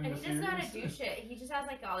too in And the he series. doesn't know how to do shit. He just has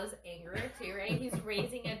like all this anger too, right? He's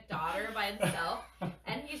raising a daughter by himself,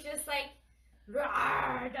 and he's just like,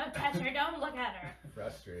 "Rawr, don't touch her, don't look at her,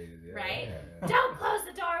 Frustrated, yeah. Right? Yeah. don't close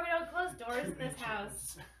the door. We don't close doors in this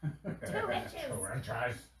house." 2 inches.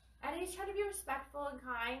 Franchise. And he's trying to be respectful and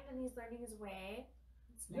kind, and he's learning his way.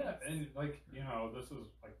 It's Yeah, nice. and like this is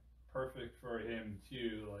like perfect for him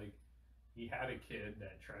too. Like he had a kid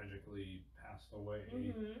that tragically passed away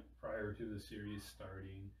Mhm. prior to the series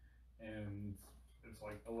starting, and it's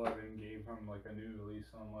like 11 gave him like a new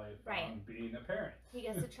lease on life Right. on being a parent. He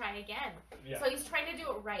gets to try again. Yeah. So he's trying to do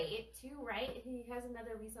it right too, right? He has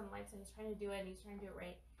another lease on life, so he's trying to do it, and he's trying to do it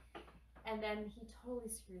right. And then he totally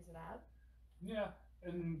screws it up. Yeah,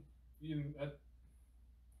 and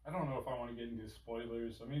I don't know if I want to get into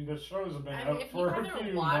spoilers. I mean, the shows have been I out mean, if you for a haven't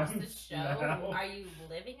few watched the months show, now. are you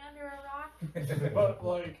living under a rock? But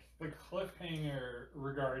like the cliffhanger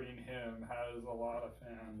regarding him has a lot of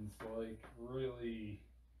fans like really,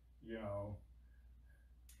 you know,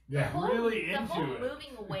 Yeah. really the into whole it.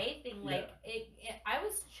 moving away thing, like I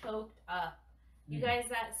was choked up. You guys,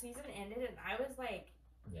 that season ended, and I was like,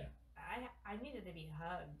 Yeah. I needed to be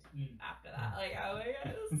hugged Mm. after that. Like,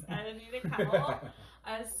 I needed a cuddle.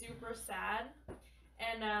 I was super sad,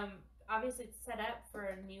 and obviously it's set up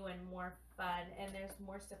for new and more fun, and there's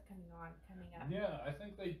more stuff coming up. Yeah, I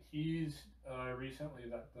think they teased recently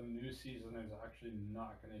that the new season is actually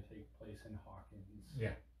not going to take place in Hawkins.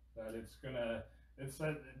 Yeah. That it's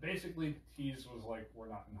that basically the tease was like we're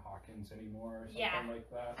not in Hawkins anymore or something Yeah. like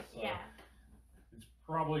that. So Yeah. it's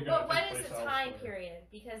probably going But to what take is place the time elsewhere. period?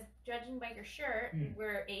 Because judging by your shirt,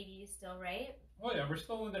 we're 80s still, right? Oh yeah, we're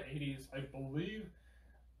still in the 80s. I believe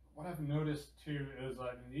what I've noticed too is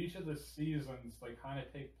that in each of the seasons they kind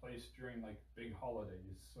of take place during like big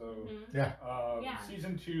holidays. So Mm-hmm. Yeah.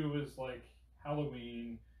 season 2 was like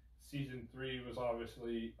Halloween. Season 3 was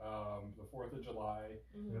obviously the 4th of July.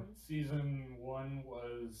 Mm-hmm. Season 1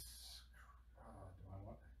 was do I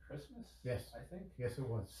want Christmas? Yes. I think. Yes, it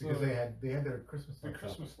was because So- they had their Christmas The lights up.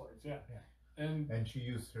 Christmas lights, yeah. Yeah. And she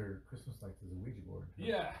used her Christmas lights as a Ouija board.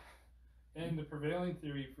 yeah. And the prevailing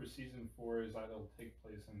theory for season 4 is that it'll take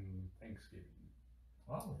place in Thanksgiving.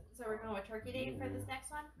 Oh. So we're going with Turkey Day for this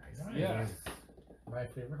next one? Nice. Yeah. It's my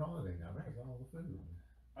favorite holiday now. That's all the food.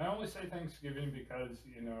 I only say Thanksgiving because,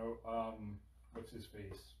 you know, what's his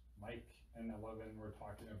face? Mike and Eleven were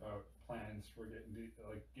talking about plans for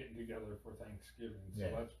getting together for Thanksgiving. So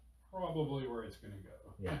Yeah. that's probably where it's going to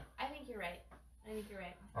go. Yeah. I think you're right.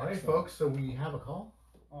 All right, folks. So we have a call.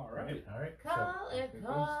 All right. All right. Call it.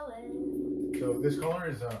 So this caller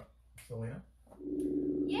is Selena.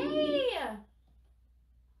 Yay!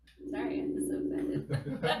 Sorry, I'm so excited.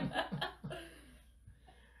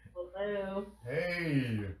 Hello.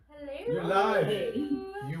 Hey, Hello. You're live.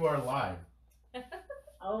 you are live,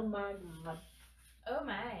 Oh my god. Oh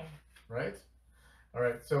my. right? All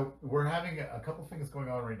right. So we're having a couple things going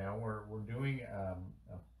on right now. We're doing a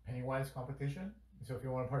Pennywise competition. So if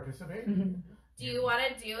you want to participate, Do you want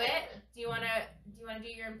to do it? Do you want to do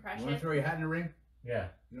your You want impression? to throw your hat in the ring? yeah,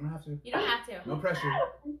 You don't have to. You don't have to. No pressure.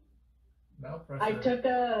 no pressure. I took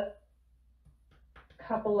a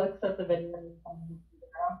couple looks at the video. I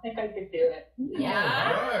don't think I could do it.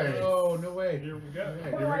 Yeah. All right. Oh, no way. Here we go.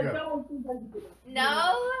 Okay, No, here I we go. don't think I could do it.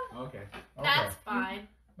 No, Okay. that's fine.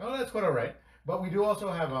 No, that's quite all right. But we do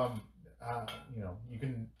also have you know, you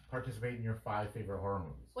can participate in your 5 favorite horror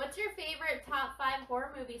movies. What's your favorite top 5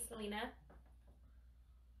 horror movies, Selena?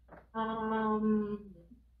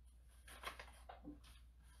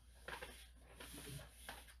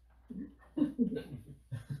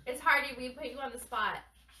 It's hard. We put you on the spot.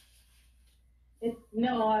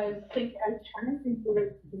 No, I was trying to think of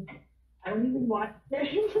it. I don't even watch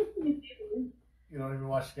scary movies. You don't even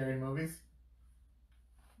watch scary movies?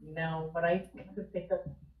 No, but I could think of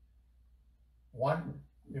 1,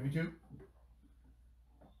 maybe 2.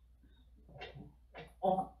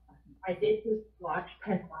 I did just watch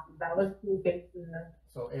Pennywise. That was too good for the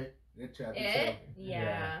So it. It chapter It?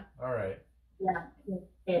 Yeah. All right.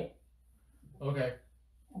 it. Okay.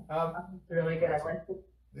 It's really good. I went to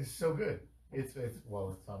It's so good. It's well,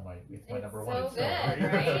 it's on my my It's number so 1. good, It's a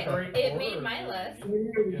right? great It horror made my movie. list.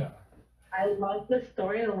 really, Yeah. I love the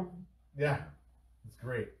storyline. Yeah, it's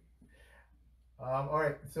great. All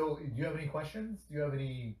right. So, do you have any questions? Do you have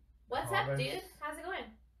any? What's up, Comments? dude? How's it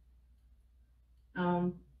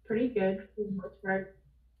going? Pretty good for the most part.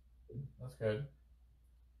 That's good.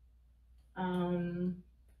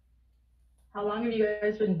 How long have you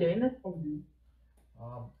guys been doing this for?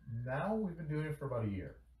 Now we've been doing it for about a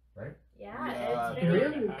year, right? Yeah,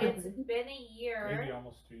 Really? it's been a year. Maybe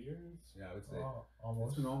almost 2 years. Yeah, I would say. Oh, It's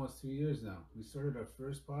almost. been almost 2 years now. We started our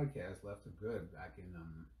first podcast, Left of Good, back in, I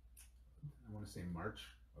want to say March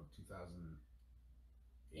of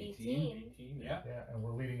 2018. 18. Yeah. Yeah, and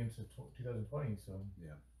we're leading into 2020, so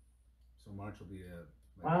So March will be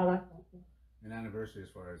Wow, that's awesome. an anniversary as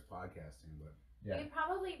far as podcasting, but yeah. We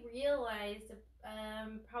probably realized,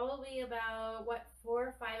 probably about 4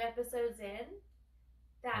 or 5 episodes in,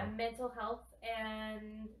 that Yeah. mental health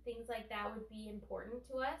and things like that would be important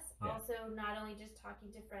to us. Yeah. Also, not only just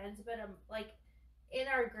talking to friends, but like in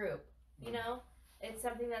our group, you know, it's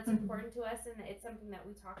something that's Mhm. important to us, and it's something that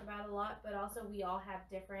we talk about a lot. But also, we all have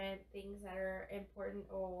different things that are important,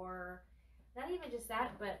 or not even just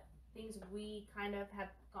that, but things we kind of have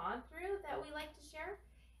gone through that we like to share.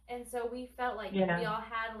 And so we felt like Yeah. we all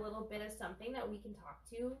had a little bit of something that we can talk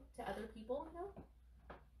to other people, you know?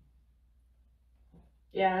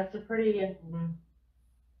 Yeah, it's a pretty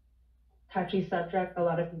touchy subject. A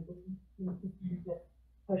lot of people get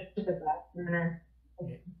pushed to the back burner.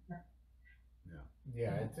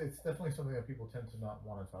 Yeah, it's definitely something that people tend to not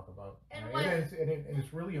want to talk about, And and, what-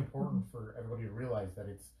 it's really important for everybody to realize that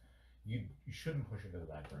you shouldn't push it to the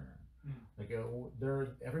back burner. Like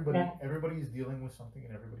everybody is dealing with something,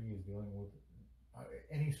 and everybody is dealing with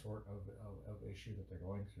any sort of issue that they're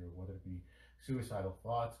going through, whether it be suicidal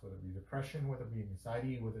thoughts, whether it be depression, whether it be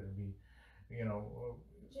anxiety, whether it be,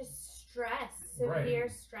 just stress, Right. severe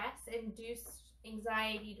stress, induced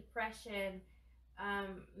anxiety, depression,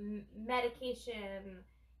 medication,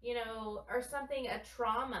 you know, or something, a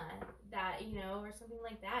trauma that, you know, or something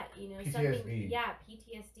like that, you know, PTSD. something, yeah,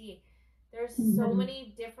 PTSD. There's so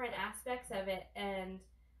many different aspects of it, and,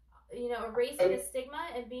 you know, erasing the stigma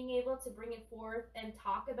and being able to bring it forth and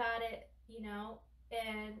talk about it, you know,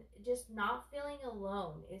 and just not feeling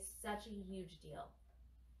alone is such a huge deal.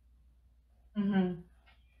 Mm-hmm.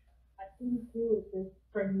 I think too, it's just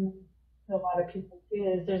bringing to a lot of people too,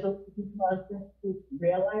 is there's a lot of people out there who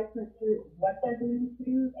realize what they're going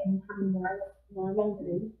through and how normal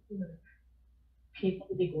it is for people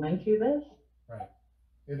to be going through this. Right.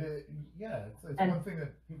 It is. Yeah, it's And- one thing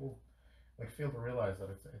that people like fail to realize that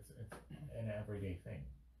it's an everyday thing.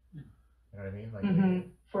 You know what I mean? Like,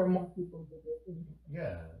 for more people to do.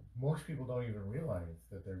 yeah, most people don't even realize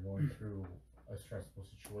that they're going through a stressful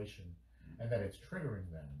situation, and that it's triggering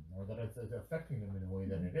them, or that it's affecting them in a way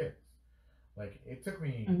that it is. Like, it took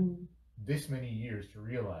me this many years to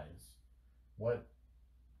realize what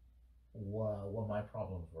my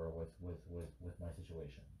problems were with my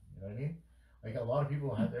situation. You know what I mean? Like, a lot of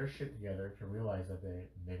people had their shit together to realize that they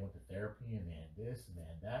went to therapy, and they had this and they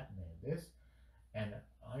had that and they had this, and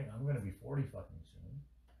I'm gonna be 40 fucking soon,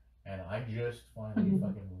 and I just finally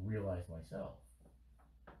fucking realized myself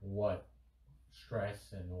what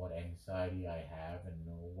stress and what anxiety I have, and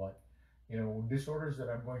what disorders that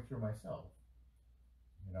I'm going through myself.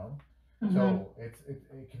 You know. So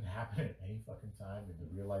it can happen at any fucking time, and the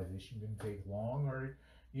realization didn't take long, or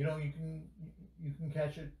you can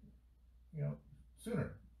catch it,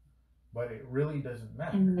 sooner. But it really doesn't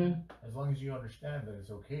matter as long as you understand that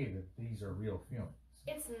it's okay, that these are real feelings.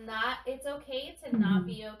 It's okay to not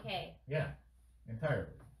be okay. Yeah,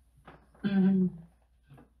 entirely. I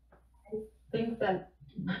think that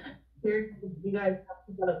here you guys talked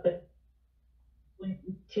about this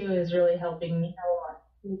too is really helping me a lot.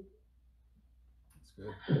 That's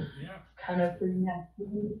good. Yeah. Kind of bring that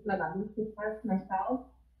feeling that I need to express myself.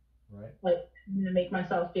 Right. Like, I'm gonna make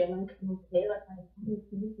myself feel like I'm okay, like I'm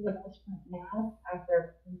doing the best right now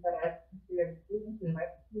after everything that I've experienced in my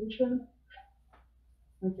situation.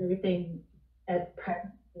 Like, everything at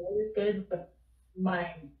present is good, but my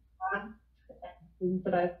past and things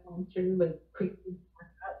that I've gone through with quickly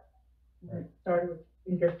up and it started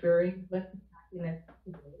interfering with the happiness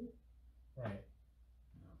today. Right.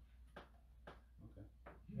 Okay.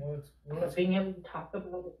 Well, it's Being able to talk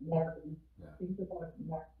about it more and Yeah. think about it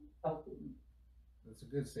more helping That's a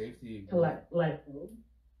good safety. to let go.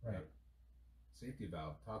 right. Safety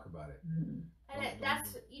valve. Talk about it. And Don't-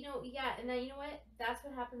 that's, you know, yeah, and then you know what? That's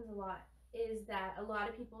what happens a lot, is that a lot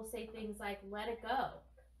of people say things like, let it go.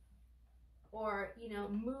 Or, you know,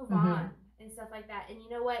 move on and stuff like that. And you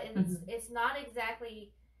know what? It's not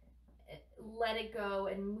exactly let it go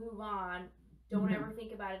and move on. Don't ever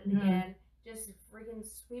think about it again. Just freaking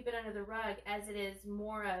sweep it under the rug, as it is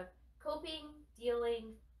more of coping,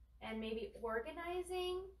 dealing, and maybe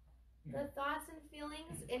organizing the thoughts and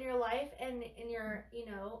feelings in your life and in your, you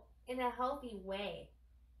know, in a healthy way.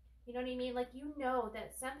 You know what I mean? Like, you know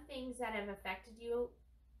that some things that have affected you,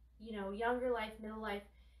 you know, younger life, middle life,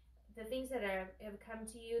 the things that have come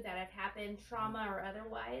to you that have happened, trauma or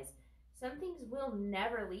otherwise, some things will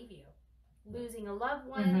never leave you. Losing a loved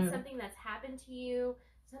one, something that's happened to you,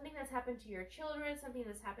 something that's happened to your children, something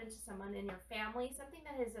that's happened to someone in your family, something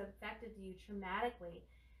that has affected you traumatically.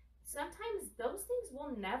 Sometimes those things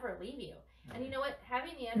will never leave you. And you know what?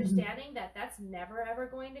 Having the understanding that that's never ever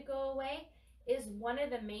going to go away is one of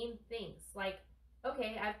the main things. Like,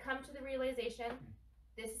 okay, I've come to the realization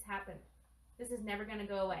this has happened. This is never going to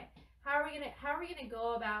go away. How are we going to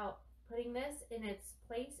go about putting this in its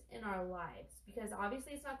place in our lives? Because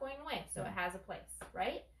obviously it's not going away, so it has a place,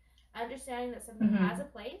 right? Understanding that something has a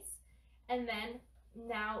place, and then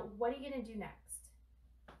now what are you going to do next?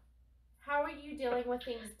 How are you dealing with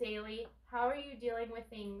things daily? How are you dealing with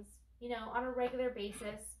things, you know, on a regular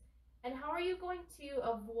basis? And how are you going to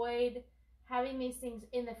avoid having these things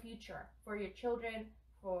in the future for your children,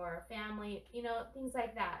 for family, things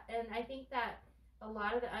like that. And I think that a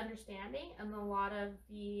lot of the understanding and a lot of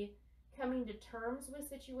the coming to terms with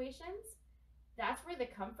situations, that's where the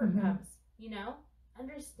comfort comes,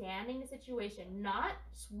 understanding the situation, not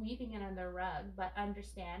sweeping it under the rug, but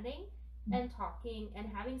understanding and talking and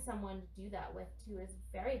having someone to do that with too is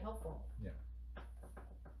very helpful.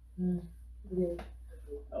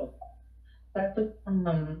 That's a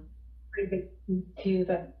pretty big piece too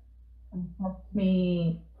that helps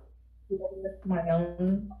me deal with my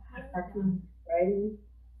own anxiety.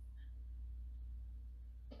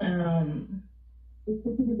 Just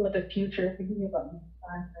thinking about the future, thinking about my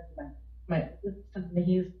son and my oldest son,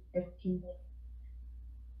 he's 15,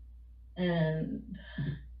 and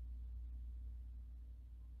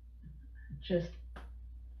just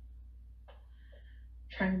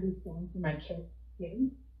trying to be strong for my kids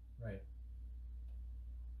too. Right.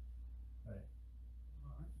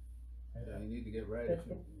 Yeah, you need to get right if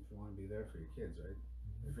you want to be there for your kids, right?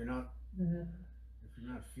 If you're not, if you're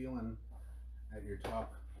not feeling at your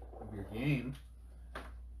top of your game,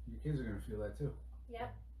 your kids are gonna feel that too.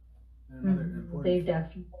 Yep. And another important. They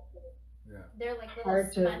definitely. Yeah. They're like little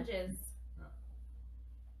Hard to- sponges.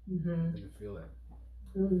 Mm-hmm. They can feel that.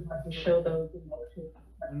 Really hard to show those emotions.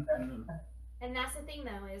 And that's the thing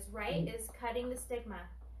though, is cutting the stigma.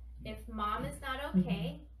 If mom is not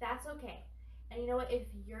okay, that's okay. And you know what? If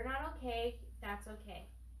you're not okay, that's okay.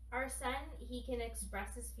 Our son, he can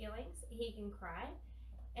express his feelings, he can cry,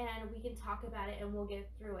 and we can talk about it and we'll get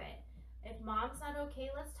through it. If mom's not okay,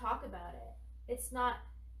 let's talk about it. It's not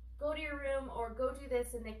go to your room or go do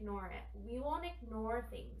this and ignore it. We won't ignore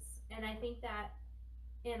things. And I think that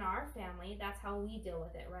in our family, that's how we deal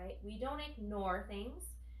with it, right? We don't ignore things.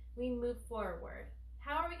 We move forward.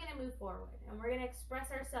 How are we going to move forward? And we're going to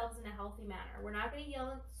express ourselves in a healthy manner. We're not going to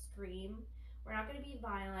yell and scream. We're not going to be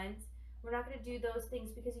violent. We're not going to do those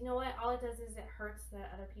things because you know what? All it does is it hurts the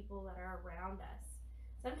other people that are around us.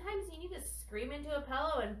 Sometimes you need to scream into a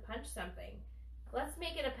pillow and punch something. Let's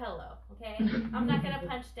make it a pillow, okay? I'm not going to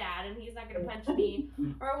punch Dad and he's not going to punch me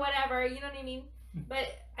or whatever, you know what I mean?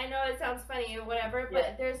 But I know it sounds funny or whatever,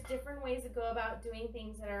 but there's different ways to go about doing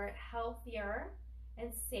things that are healthier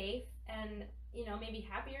and safe and, maybe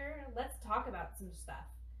happier. Let's talk about some stuff.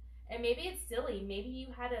 And maybe it's silly. Maybe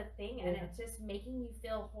you had a thing and it's just making you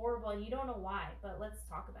feel horrible and you don't know why, but let's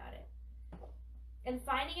talk about it. And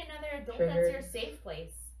finding another adult that's your safe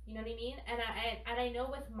place. You know what I mean? And I know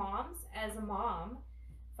with moms, as a mom,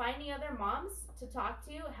 finding other moms to talk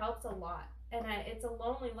to helps a lot. And it's a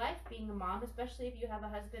lonely life being a mom, especially if you have a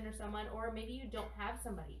husband or someone, or maybe you don't have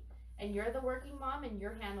somebody and you're the working mom and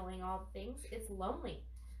you're handling all the things. It's lonely.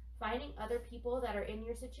 Finding other people that are in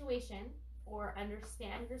your situation or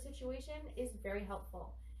understand your situation is very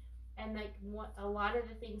helpful. And like a lot of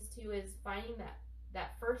the things too is finding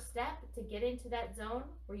that first step to get into that zone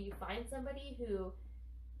where you find somebody who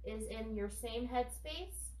is in your same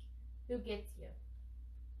headspace who gets you.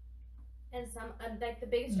 And like the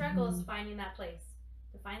biggest struggle is finding that place,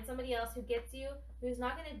 to find somebody else who gets you, who's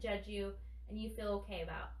not going to judge you and you feel okay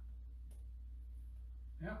about.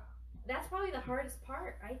 Yeah. That's probably the hardest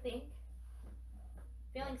part, I think.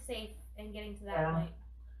 Feeling safe and getting to that point.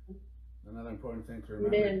 Another important thing to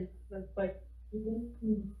remember. It is. It's like,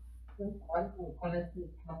 honestly,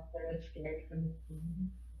 counselor is scary for me.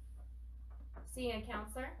 Seeing a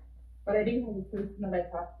counselor? But I do have a person that I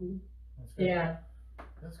talk to. That's good. Yeah.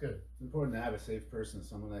 That's good. It's important to have a safe person,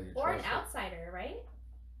 someone that you Or trust. an outsider, right?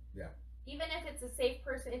 Yeah. Even if it's a safe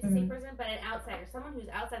person, it's a safe person, but an outsider, someone who's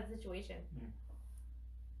outside the situation.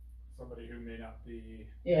 Somebody who may not be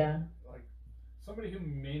Yeah. somebody who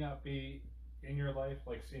may not be in your life,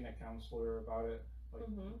 like seeing a counselor about it, like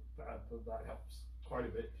that helps quite a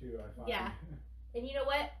bit too, I find. Yeah. And you know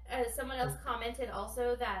what? Someone else commented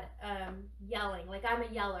also that yelling, like I'm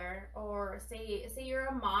a yeller, or say you're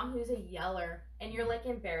a mom who's a yeller and you're like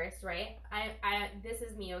embarrassed, right? I this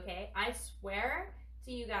is me, okay? I swear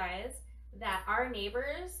to you guys that our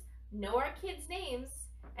neighbors know our kids' names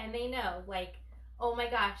and they know, like, oh my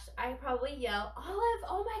gosh, I probably yell Olive,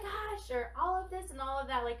 oh my gosh, or all of this and all of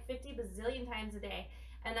that like 50 bazillion times a day.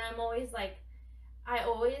 And I'm always like, I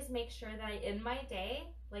always make sure that I end my day,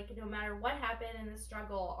 like no matter what happened in the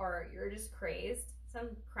struggle or you're just crazed,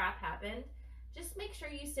 some crap happened, just make sure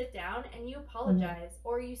you sit down and you apologize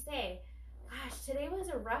or you say, gosh, today was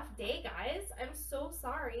a rough day, guys. I'm so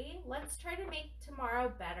sorry. Let's try to make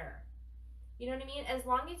tomorrow better. You know what I mean? As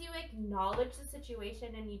long as you acknowledge the situation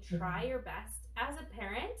and you try your best as a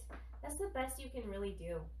parent, that's the best you can really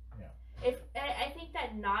do. Yeah. I think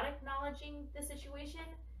that not acknowledging the situation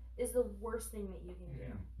is the worst thing that you can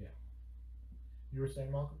do. Yeah. You were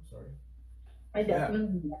saying, Malcolm? Sorry. I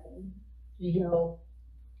definitely yell,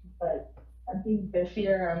 but I think this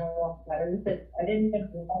year I'm a lot better with it. I didn't even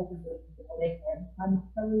realize it was yelling, and I'm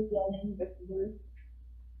probably yelling before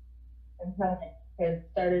until my kids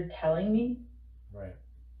started telling me. Right.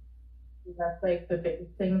 That's like the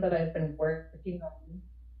biggest thing that I've been working on.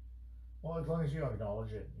 Well, as long as you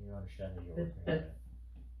acknowledge it and you understand that you're working on it.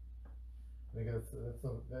 I think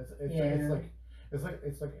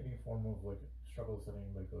it's like any form of like struggles that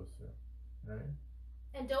anybody goes through, right?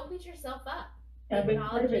 And don't beat yourself up. Yeah, but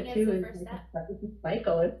part of Acknowledging it it's too the is first like step. it's a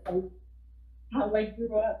cycle. It's like how I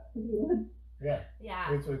grew up. Yeah.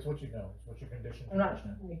 Yeah. It's what you know. It's what you're conditioned to I'm not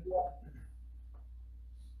understand. saying I grew up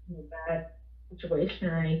in a bad situation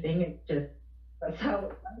or anything. It's just that's how it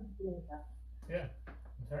was. Yeah,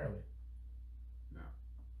 entirely.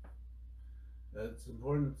 It's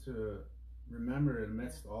important to remember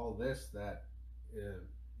amidst all this that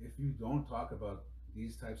if you don't talk about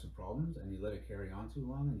these types of problems and you let it carry on too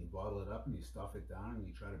long and you bottle it up and you stuff it down and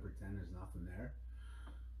you try to pretend there's nothing there,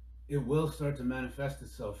 it will start to manifest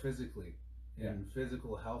itself physically in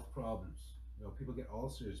physical health problems. You know, people get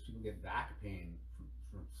ulcers, people get back pain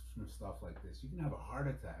from stuff like this. You can have a heart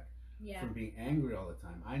attack from being angry all the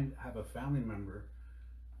time. I have a family member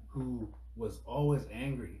who was always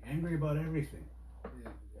angry about everything.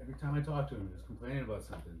 Every time I talked to him, he was complaining about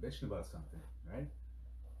something, bitching about something, right?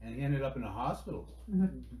 And he ended up in a hospital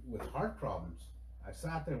with heart problems. I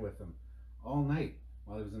sat there with him all night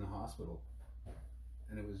while he was in the hospital.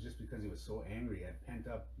 And it was just because he was so angry, he had pent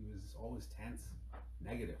up, he was always tense,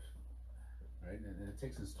 negative, right? And it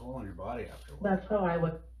takes its toll on your body after a while. That's how I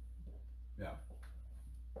would. Yeah.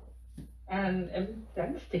 And it makes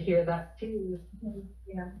sense to hear that too. Because,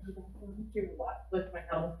 you know, I've gone through a lot with my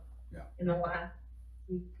health in the last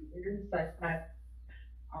few years. I've had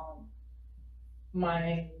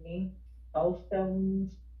my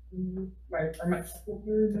gallstones removed, my testicles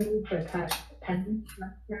removed. I've had appendix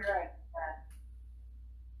rupture. I've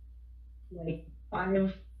had like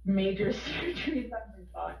 5 major surgeries on my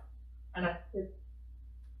body, and I just.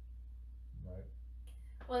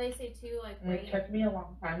 Well, they say too, like It took me a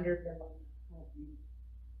long time to realize.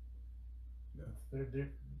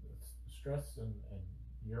 Stress and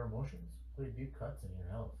your emotions play deep cuts in your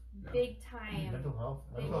health. Big time. Mental health.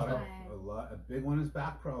 A big one is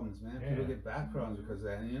back problems, man. People get back problems because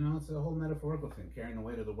that, you know, it's a whole metaphorical thing, carrying the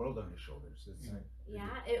weight of the world on your shoulders. It's,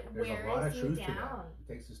 There's a lot of truth down. to that.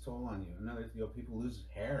 It takes its toll on you. Another, you know, people lose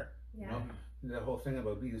hair. Yeah. You know, the whole thing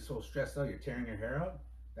about being so stressed out, you're tearing your hair out.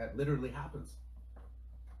 That literally happens.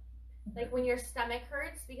 Like when your stomach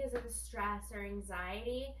hurts because of the stress or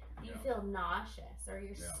anxiety, you feel nauseous, or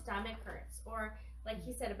your stomach hurts, or like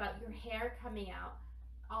he said about your hair coming out.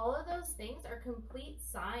 All of those things are complete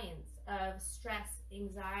signs of stress,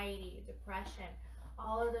 anxiety, depression,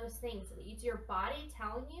 all of those things. It's your body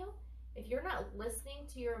telling you. If you're not listening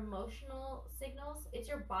to your emotional signals, it's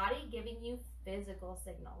your body giving you physical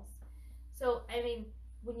signals. So, I mean,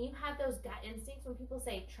 when you have those gut instincts, when people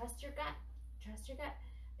say, trust your gut,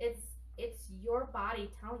 it's your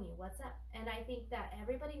body telling you what's up. And I think that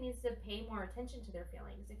everybody needs to pay more attention to their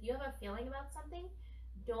feelings. If you have a feeling about something,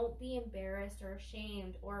 don't be embarrassed or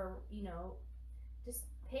ashamed, or, you know, just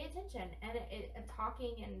pay attention. And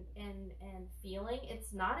talking and feeling,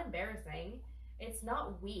 it's not embarrassing. It's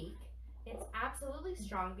not weak. It's absolutely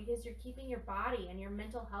strong, because you're keeping your body and your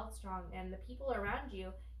mental health strong, and the people around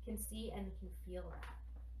you can see and can feel that.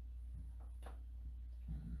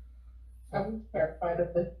 I was terrified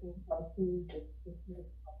of this being healthy,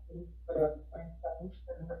 but I was myself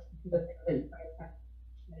and listen to the things that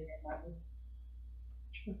I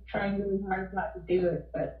was trying really hard not to do it,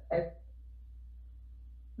 but I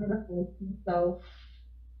forced myself.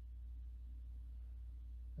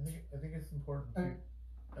 I think it's important to.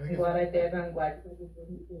 I'm glad I did. I'm glad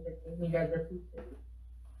you guys are appreciated.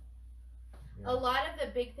 A lot of the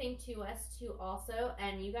big thing to us too also,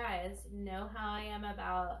 and you guys know how I am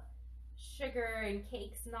about sugar and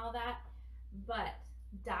cakes and all that, but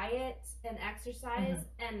diet and exercise,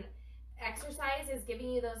 and exercise is giving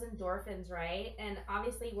you those endorphins, right? And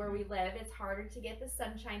obviously where we live, it's harder to get the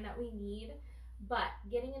sunshine that we need, but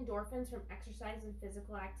getting endorphins from exercise and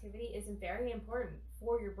physical activity is very important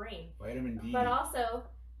for your brain. Vitamin D. But also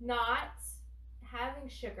not having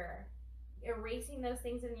sugar, erasing those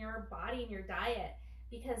things in your body and your diet,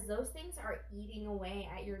 because those things are eating away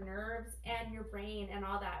at your nerves and your brain and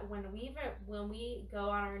all that. When we go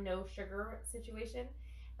on our no sugar situation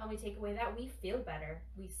and we take away that, we feel better,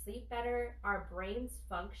 we sleep better, our brains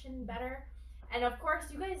function better. And of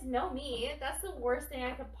course, you guys know me, that's the worst thing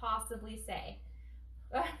I could possibly say.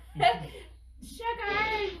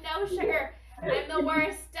 Sugar, no sugar, I'm the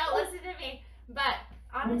worst, don't listen to me. But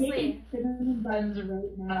I'm honestly, making cinnamon buns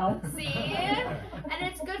right now. see, and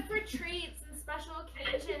it's good for treats and special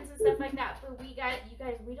occasions and stuff like that. But you guys,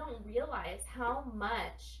 we don't realize how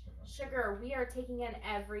much sugar we are taking in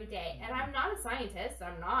every day. And I'm not a scientist.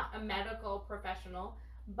 I'm not a medical professional.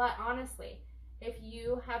 But honestly, if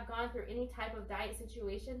you have gone through any type of diet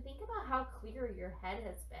situation, think about how clear your head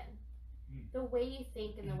has been, the way you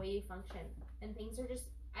think and the way you function, and things are just.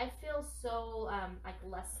 I feel so like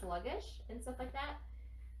less sluggish and stuff like that.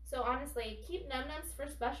 So honestly, keep num nums for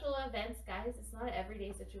special events, guys. It's not an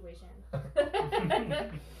everyday situation.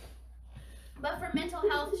 But for mental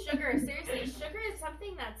health, sugar, seriously, sugar is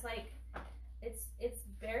something that's like, it's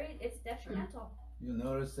detrimental. You'll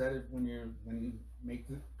notice that when you make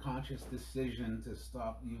the conscious decision to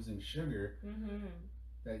stop using sugar,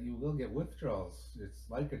 that you will get withdrawals. It's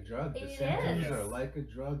like a drug. The symptoms are like a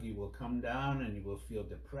drug. You will come down and you will feel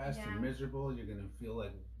depressed and miserable. You're gonna feel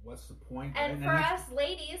like, what's the point? And for us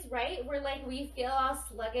ladies, right? We're like, we feel all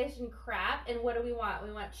sluggish and crap. And what do we want?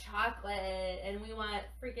 We want chocolate, and we want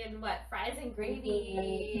freaking fries and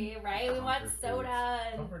gravy, right? We want soda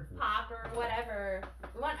and pop or whatever.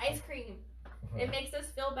 We want ice cream. It makes us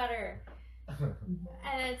feel better.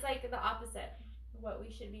 And it's like the opposite. What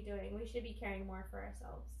we should be doing. We should be caring more for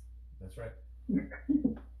ourselves. That's right.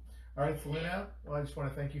 All right, Selena. Well, I just want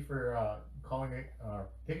to thank you for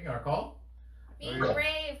taking our call. Being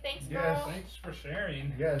brave. Thanks, Yes, girl. thanks for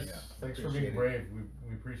sharing. Yes, thanks for being brave.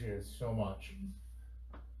 We appreciate it so much.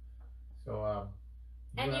 So,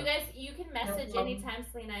 and you guys, you can message anytime,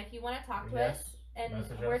 Selena, if you want to talk to us, and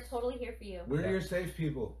we're totally here for you. We're your safe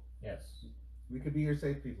people. Yes. We could be your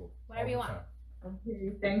safe people. Whatever you want.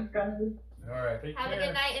 Okay, thanks, guys. All right. Have a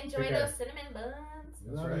good night. Enjoy those cinnamon buns.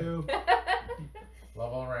 We love you.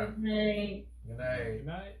 Love all around. Good night. Good night. Good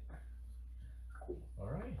night. All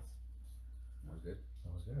right. That was good.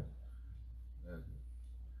 That was good.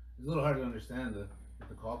 It's a little hard to understand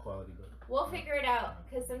the call quality, but We'll figure it out,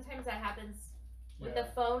 because sometimes that happens with the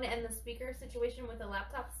phone and the speaker situation with the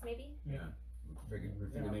laptops, maybe. we figured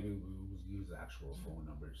maybe we would use actual phone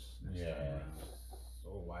numbers next time around. The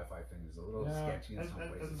whole Wi-Fi thing is a little sketchy in some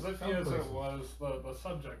places. As iffy as it was, the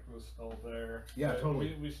subject was still there. Yeah,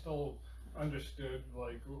 totally. We still understood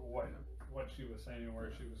like what she was saying and where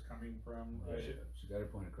she was coming from. Right. She got her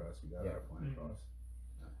point across. We got our point across.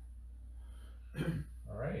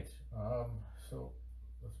 All right. So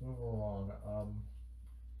let's move along.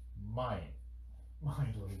 My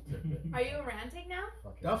little tidbit. Are you ranting now?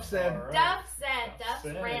 Duff said. All right. Duff's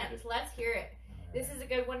rant. Let's hear it. This is a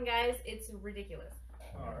good one, guys. It's ridiculous.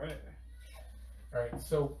 All right. All right.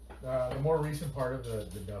 So the more recent part of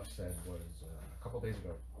the Duff said was a couple days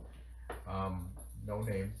ago. No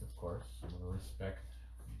names, of course. I'm gonna respect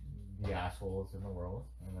the assholes in the world,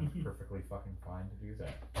 and that's perfectly fucking fine to do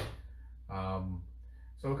that.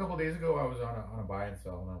 So a couple days ago, I was on a buy and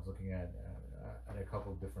sell, and I was looking at a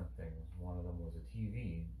couple of different things. One of them was a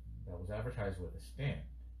TV that was advertised with a stand.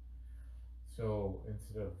 So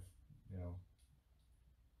instead of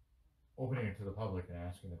opening it to the public and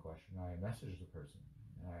asking the question, I messaged the person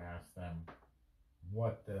and I asked them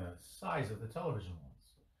what the size of the television was.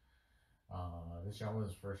 This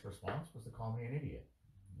gentleman's first response was to call me an idiot.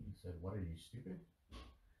 He said, "What, are you stupid?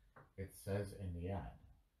 It says in the ad."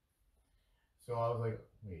 So I was like,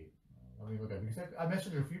 wait, let me look at it. Because I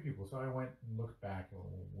messaged a few people, so I went and looked back at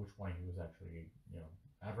which one he was actually,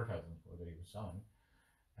 advertising for, that he was selling.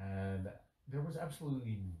 And there was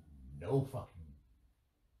absolutely no fucking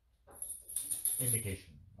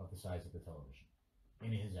indication of the size of the television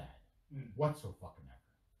in his ad whatsoever.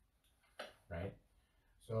 Right?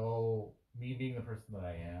 So, me being the person that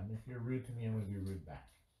I am, if you're rude to me, I'm going to be rude back.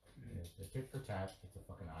 It's a tit for tat, it's a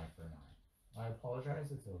fucking eye for an eye. I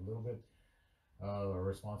apologize, it's a little bit a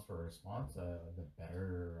response for a response. The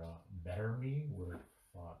better me would have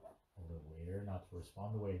thought a little later not to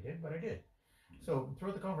respond the way I did, but I did. So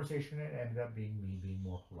throughout the conversation, it ended up being me being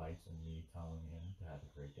more polite and me telling him to have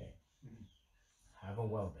a great day. Have a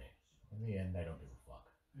well day. In the end, I don't give a fuck.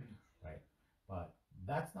 Right? But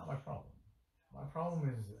that's not my problem. My problem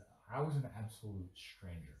is I was an absolute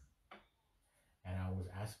stranger. And I was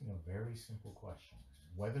asking a very simple question.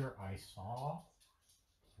 Whether I saw,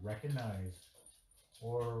 recognized,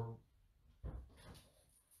 or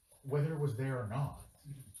whether it was there or not,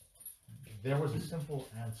 there was a simple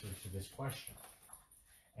answer to this question.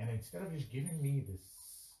 And instead of just giving me this,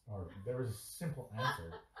 or there was a simple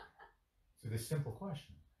answer to this simple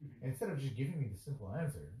question. And instead of just giving me the simple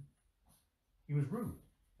answer, he was rude.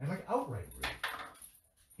 And like outright rude.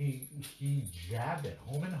 He jabbed at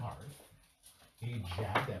home and heart. He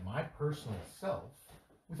jabbed at my personal self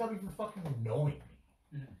without even fucking knowing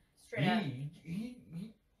me. Straight up.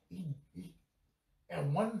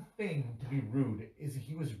 And one thing to be rude is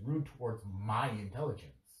he was rude towards my intelligence.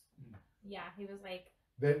 Yeah, he was like,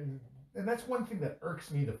 And that's one thing that irks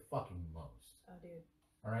me the fucking most. oh, dude.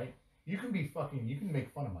 All right? You can make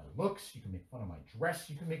fun of my looks, you can make fun of my dress,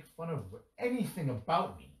 you can make fun of anything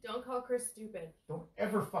about me. Don't call Chris stupid. Don't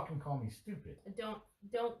ever fucking call me stupid. Don't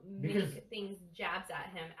make Because- things jabs at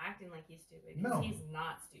him acting like he's stupid. No. Because he's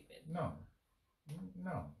not stupid. No,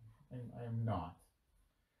 I am not.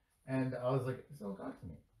 And I was like, so talk to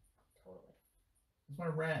me. Totally. It's my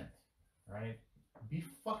rant. All right? Be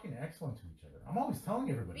fucking excellent to each other. I'm always telling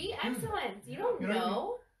everybody. Be do that. excellent. You don't You know what I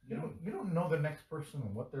mean? know. You don't know the next person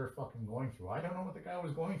and what they're fucking going through. I don't know what the guy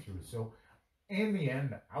was going through. So, in the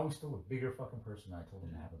end, I was still a bigger fucking person. I told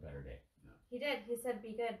him to have a better day. He did. He said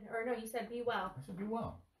be good. Or no, you said be well. I said, be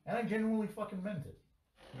well. And I genuinely fucking meant it.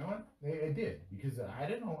 You know what? I did. Because I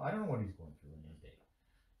don't know what he's going through in his day.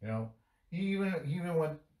 You know? He even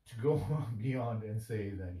went to go beyond and say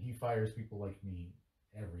that he fires people like me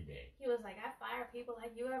every day. He was like, I fire people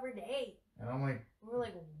like you every day. And I'm like, We're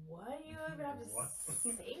like, what do you even have to What?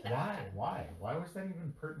 say that? why? Why was that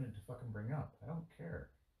even pertinent to fucking bring up? I don't care.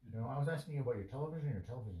 You know, I was asking you about your television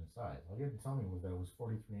size. All you had to tell me was that it was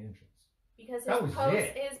 43 inches. Because That was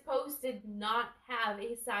it. his post did not have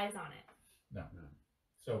a size on it. No.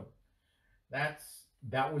 So that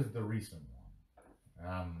was the recent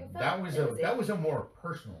one. That was a more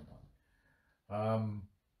personal one.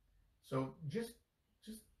 So just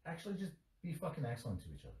be fucking excellent to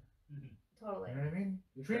each other. Totally. You know what I mean?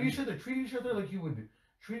 Treat each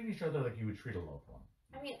other like you would treat a loved one.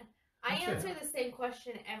 I mean, I That's it. answer the same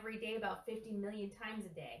question every day about 50 million times a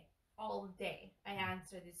day. All day. I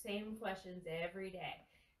answer the same questions every day.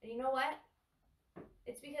 And you know what?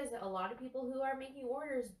 It's because a lot of people who are making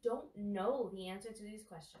orders don't know the answer to these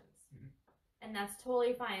questions. Mhm. And that's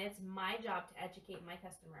totally fine. It's my job to educate my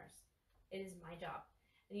customers. It is my job.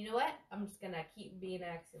 And you know what? I'm just going to keep being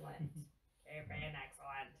excellent. Keep being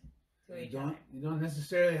excellent to each other. You don't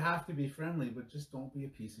necessarily have to be friendly, but just don't be a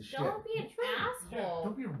piece of shit. Don't be an asshole.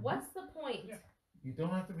 Don't be What's the point? Yeah. You don't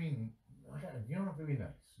have to be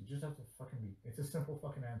nice. You just have to fucking be. It's a simple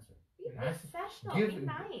fucking answer. Be Nice. professional. Give- Be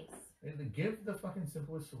nice. Give the fucking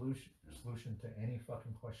simplest solution to any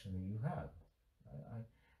fucking question that you have.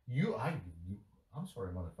 I'm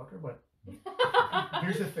sorry, motherfucker, but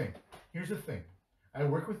here's the thing. I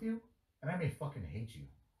work with you, and I may fucking hate you,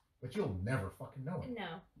 but you'll never fucking know it.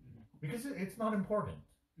 No. Because it's not important.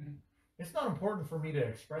 Mhm. It's not important for me to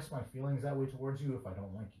express my feelings that way towards you if I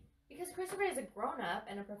don't like you. Because Christopher is a grown up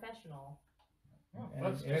and a professional.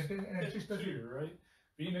 That's And just it just doesn't. too, right?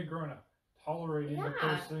 Being a grown up, tolerating the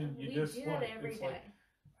Yeah, person you we dislike. do that every It's day. like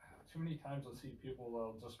too many times I see people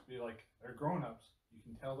they'll just be like they're grown ups. You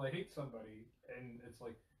can tell they hate somebody, and it's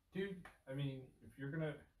like, dude. I mean, if you're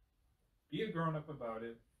gonna be a grown up about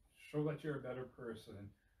it, show that you're a better person.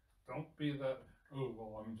 Don't be the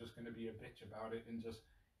I'm just gonna be a bitch about it and just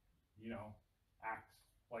act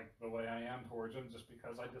like the way I am towards them just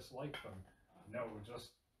because I dislike them. No,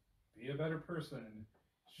 just be a better person.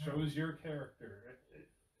 Shows your character.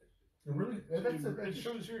 It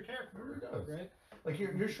shows your character. It really does. Right? Like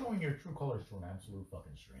you're showing your true colors to an absolute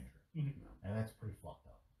fucking stranger, Mhm. and that's pretty fucked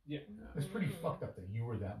up. Yeah. It's pretty fucked up that you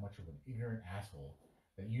were that much of an ignorant asshole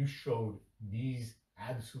that you showed these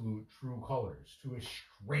absolute true colors to a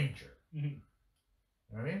stranger. Mhm.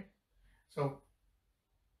 You know what I mean? So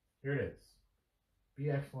here it is. Be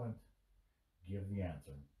excellent. Give the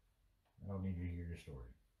answer. I don't need to hear your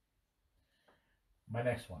story. My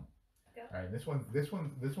next one. Go. All right, this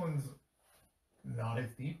one's not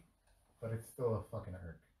as deep, but it's still a fucking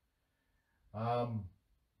irk.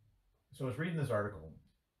 So I was reading this article,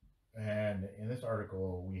 and in this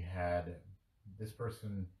article we had this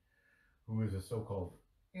person who is a so-called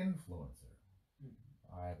influencer.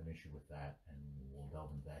 I have an issue with that, and we'll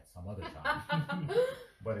delve into that some other time.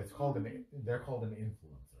 But they're called an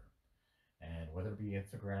influencer, and whether it be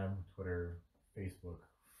Instagram, Twitter, Facebook,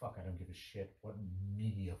 fuck, I don't give a shit what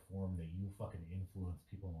media form that you fucking influence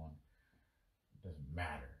people on. It doesn't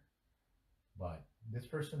matter. But this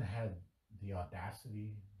person had the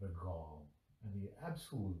audacity, the gall, and the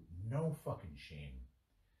absolute no fucking shame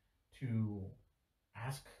to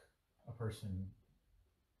ask a person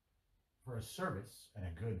for a service and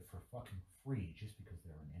a good for fucking free just because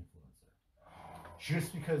they're an influencer.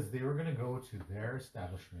 Just because they were going to go to their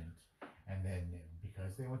establishment, and then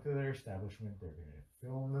because they went to their establishment, they're going to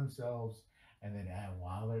film themselves, and then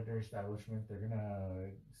while they're at their establishment, they're going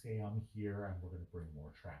to say, I'm here, and we're going to bring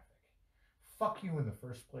more traffic. Fuck you in the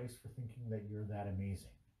first place for thinking that you're that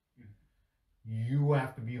amazing. You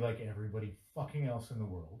have to be like everybody fucking else in the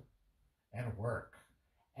world. and work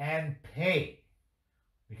and pay.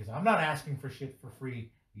 Because I'm not asking for shit for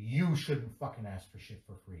free. You shouldn't fucking ask for shit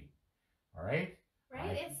for free. All right?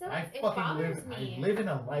 Right? It I bothers me. I live in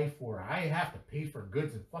a life where I have to pay for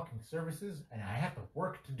goods and fucking services, and I have to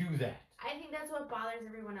work to do that. I think that's what bothers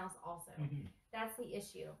everyone else also. Mhm. That's the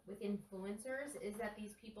issue with influencers, is that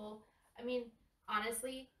these people, I mean,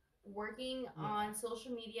 honestly, working on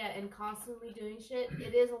social media and constantly doing shit,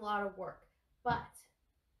 it is a lot of work. But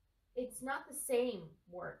it's not the same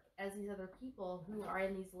work as these other people who are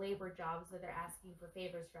in these labor jobs that they're asking for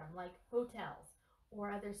favors from, like hotels or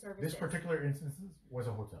other services. This particular instance was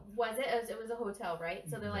a hotel. Was it? It was a hotel, right?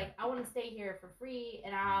 So they're like, I want to stay here for free,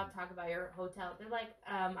 and I'll talk about your hotel. They're like,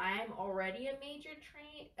 I'm already a major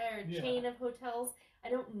chain of hotels. I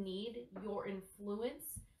don't need your influence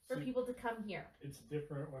for people to come here. It's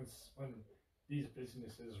different when these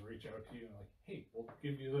businesses reach out to you and like, hey, we'll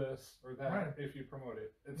give you this or that if you promote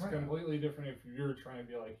it. It's completely different if you're trying to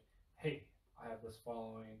be like, hey, I have this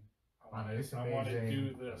following. I want to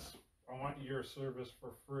do this. I want your service for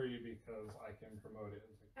free because I can promote it.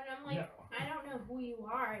 And I'm like, no. I don't know who you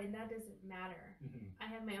are, and that doesn't matter. Mm-hmm. I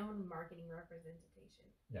have my own marketing representation.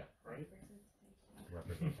 Yeah. Right?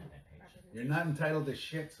 Representation. You're not entitled to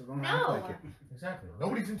shit, so don't act like it. Exactly.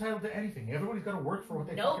 Nobody's entitled to anything. Everybody's got to work for what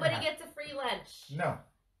they Nobody have. gets a free lunch. No.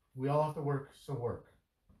 We all have to work, so work.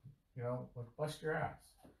 You know, like bust your ass.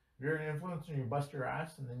 If you're an influencer and you bust your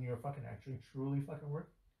ass and then you're fucking actually truly fucking work.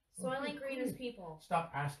 Soylent Green is people.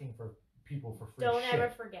 Stop asking for people for free Don't shit. ever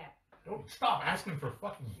forget. Don't stop asking for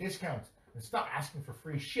fucking discounts and stop asking for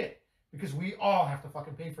free shit. Because we all have to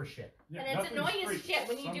fucking pay for shit. Yeah, and it's annoying as shit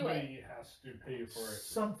when you do it. Somebody has to pay for it.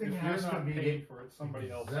 Something if has you're to not be paying for it.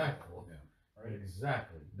 Somebody else. Exactly. Yeah. Right.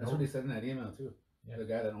 Exactly. That's what he said in that email too. Yeah. The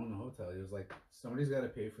guy that owned the hotel, he was like, somebody's got to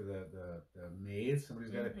pay for the maids,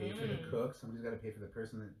 somebody's got to pay for the cook, somebody's got to pay for the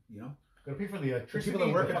person that, you know. Got to pay for the electricity. People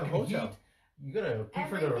that work at the fucking hotel. heat. You gotta pay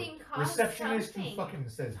for the receptionist who fucking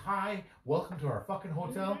says hi, welcome to our fucking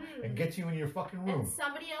hotel, and gets you in your fucking room. And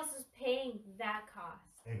somebody else is paying that cost.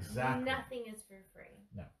 Exactly. Nothing is for free.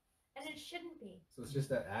 No. And it shouldn't be. So it's just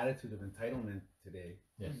that attitude of entitlement today.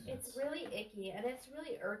 Yes. It's really icky, and it's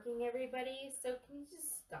really irking everybody. So can you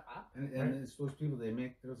just stop? And it's those people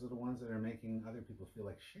those are the ones that are making other people feel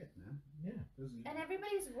like shit, man. Yeah. And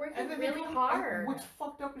everybody's working really hard. What's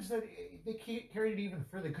fucked up is that they can't carry it even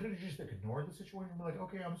further. They could have just ignored the situation and be like,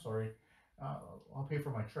 okay, I'm sorry. I'll pay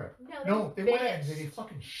for my trip. No, they went and they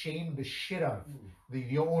fucking shamed the shit out of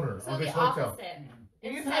the owner of this hotel. Opposite. The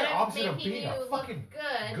Instead entire opposite of being a fucking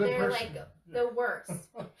good they're person. like the worst.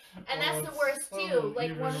 And that's the worst too.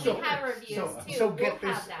 Like when we have reviews too, so get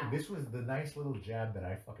we'll this. have that. This was the nice little jab that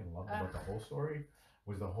I fucking loved about the whole story.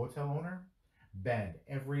 Was the hotel owner banned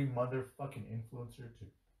every motherfucking influencer to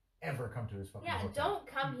ever come to his fucking hotel. Don't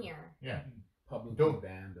come here. Yeah. Publicly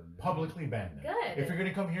banned them. Publicly banned them. Good. If you're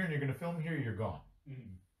gonna come here and you're gonna film here, you're gone.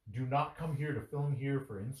 Mm-hmm. Do not come here to film here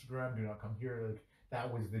for Instagram. Do not come here. Like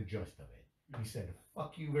that was the gist of it. He said,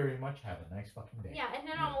 fuck you very much. Have a nice fucking day. Yeah, and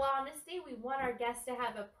in all honesty, we want our guests to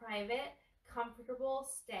have a private, comfortable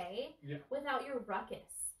stay without your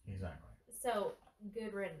ruckus. Exactly. So,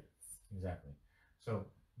 good riddance. Exactly. So,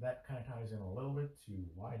 that kind of ties in a little bit to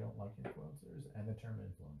why I don't like influencers and the term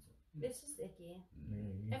influencer. It's just icky.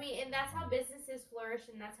 Mm-hmm. I mean, and that's how businesses flourish,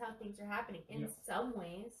 and that's how things are happening in some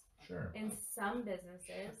ways. Sure. In some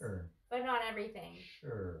businesses. Sure. But not everything.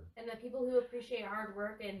 Sure. And the people who appreciate hard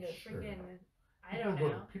work and freaking, I don't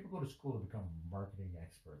know. People go to school to become marketing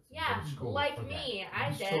experts. Yeah, like me.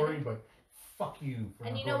 I did. Sorry, but fuck you.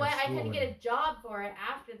 And you know what? I had to get a job for it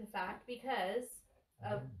after the fact because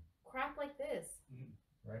of crap like this.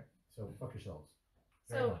 Right? So, fuck yourselves.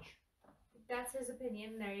 Very much. That's his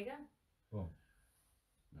opinion. There you go. Boom.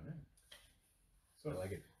 All right. So I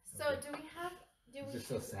like it. So, do we have... It's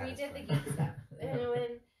just so we did the satisfying. geek stuff. And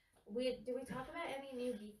do we talk about any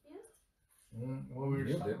new geek news? Well, we were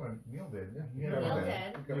just talking about Neil did. Yeah, Neil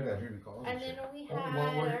did. We covered that here in the college. And then we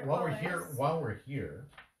had while we're here.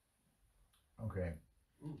 Okay.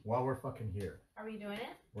 While we're fucking here. Are we doing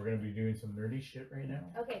it? We're gonna be doing some nerdy shit right now.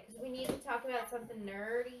 Okay, because we need to talk about something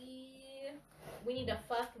nerdy. We need to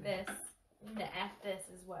fuck this. The F this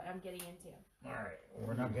is what I'm getting into. Alright.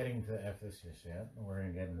 We're not getting to F this just yet. We're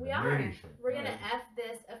gonna get into We the are. nerdy shit. We're gonna F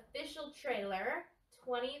this official trailer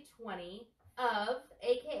 2020 of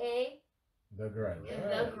AKA The Grudge.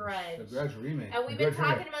 The Grudge. The Grudge remake. And we've been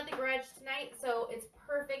talking about The Grudge tonight, so it's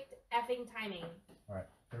perfect effing timing. Alright,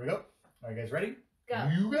 here we go. Are you guys ready? Go.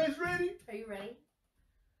 You guys ready? Are you ready?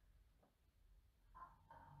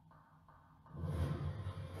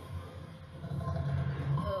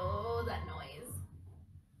 Oh, that noise.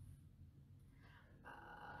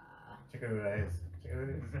 Check out who that is. Check out who it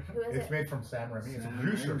is. Who is It's it? made from Sam Raimi. It's a Sam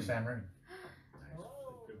producer of Raimi. Sam Raimi.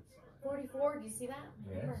 Good song. 44. Do you see that?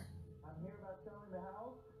 Yes. I'm here about selling the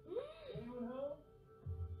house. Anyone home?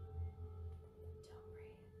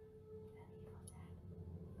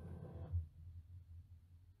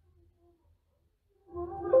 Don't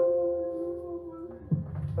breathe.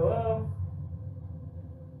 Hello?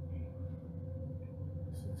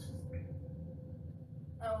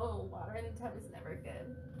 Oh, water in the tub is never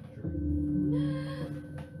good.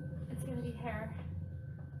 It's gonna be hair.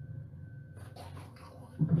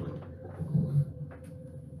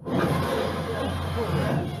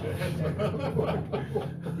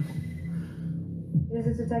 This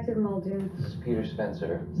is Detective Muldoon. This is Peter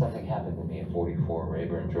Spencer. Something happened to me at 44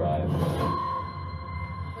 Rayburn Drive.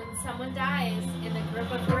 When someone dies in a grip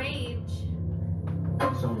of rage.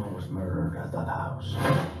 Someone was murdered at that house.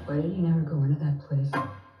 Why did you never go into that place?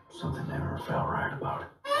 Something never felt right about it.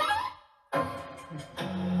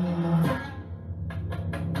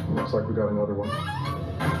 Looks like we got another one.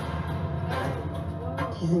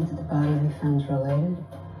 Do you think that the body we found's related?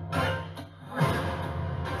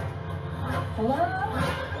 Hello?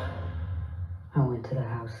 I went to the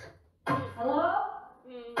house. Hello?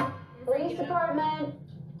 Police department.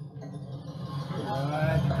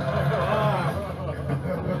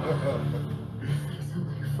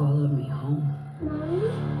 Somebody followed me home. Mommy,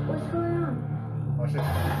 what's going on? Watch it.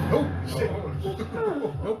 Oh, shit.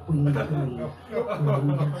 Nope. We need to leave. Ooh,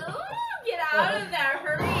 get out of there,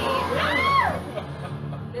 hurry! Ah!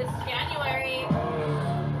 This January.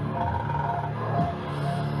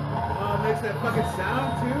 Oh, it makes that fucking sound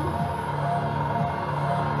too?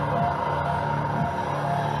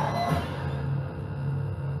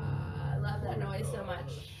 I love that noise so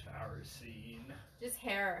much. Shower scene. Just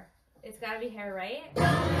hair. It's gotta be hair, right?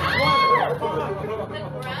 Ah! The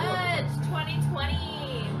Grudge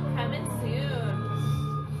 2020 coming soon.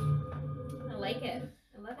 I like it.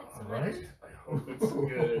 I love it so much. Right? I hope it's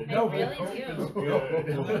good. I really hope do. it's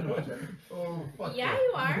good. Oh, fuck Yeah,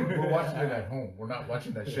 you are. We're watching it at home. We're not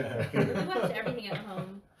watching that shit back We here. watch everything at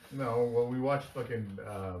home. No, well, we watched fucking,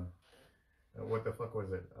 what the fuck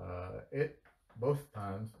was it? It, both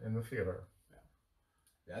times in the theater.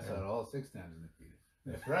 That's not all 6 times in the theater.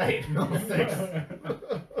 That's right. No, 6.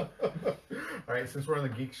 All right, since we're on the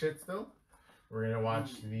geek shit still, we're gonna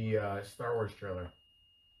watch the Star Wars trailer.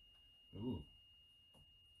 Ooh,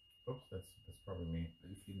 Oops, that's probably me. are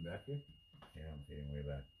you feeding back here? Yeah, I'm feeding way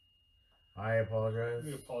back. I apologize.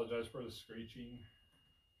 We apologize for the screeching.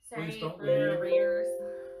 Sorry Please don't for leave. readers.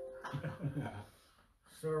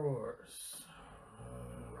 Star Wars.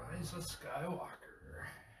 Rise of Skywalker.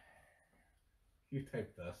 You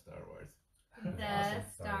typed the Star Wars. The Awesome.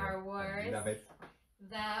 Star Wars. Love it.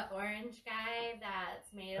 The orange guy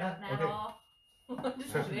that's made of Ah, okay. metal. I'm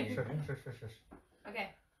just Shush, kidding. shush. Okay,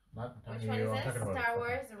 Not which talking one to is you. I'm this? talking about Star it.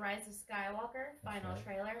 Wars: The Rise of Skywalker, final right.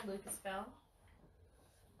 trailer, Lucasfilm.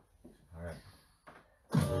 All right.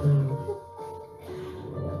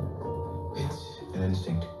 It's an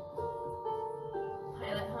instinct.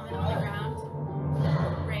 Pilot helmet on the ground.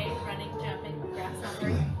 Ray running, jumping, grasshopper.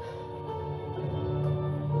 Feeling.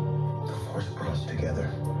 The force brought us together.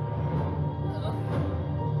 Oh,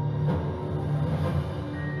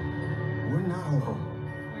 We're not alone.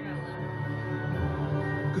 we're not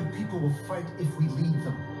alone. Good people will fight if we lead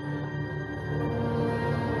them.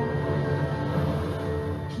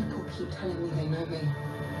 People keep telling me they know me.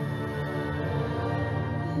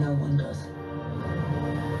 No one does.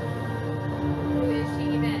 Who is she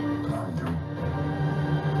even? I do.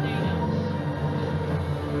 There you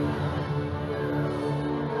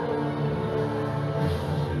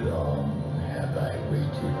go. Long have I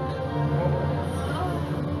waited,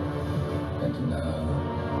 and now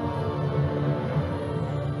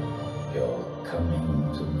you're coming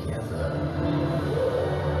together.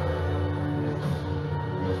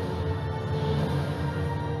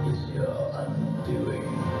 Is your undoing.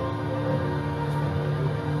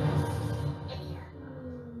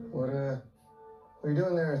 What are you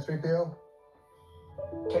doing there, 3PO?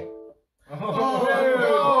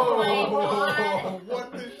 Oh my God.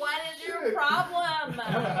 What the What is your shit? problem?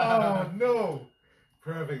 Oh no!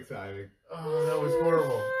 Perfect timing. Oh, that was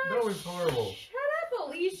horrible. That was horrible. Shut up,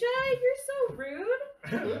 Alicia. You're so rude.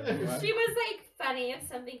 She was like funny if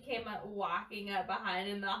something came up walking up behind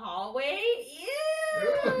in the hallway. Ew.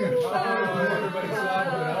 Everybody saw it,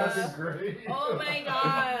 but That's great. Oh my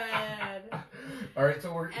God. All right,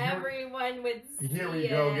 so we're Everyone would see here we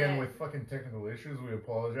go it. again with fucking technical issues. We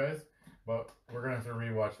apologize, but we're gonna have to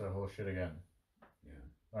rewatch that whole shit again. Yeah.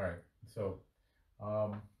 All right, so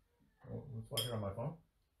let's watch it on my phone,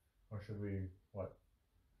 or should we what?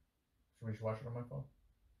 Should we watch it on my phone?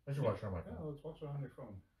 I should watch it on my phone. Yeah, let's watch it on your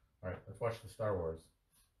phone. All right, let's watch the Star Wars.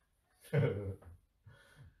 Okay.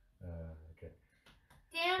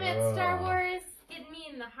 Damn it, Star Wars, getting me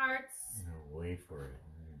in the hearts. No, wait for it.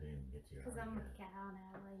 It didn't get to your Because heart I'm yet. a cow now.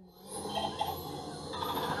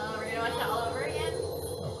 Oh, we're gonna watch that all over again?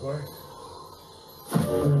 Of course.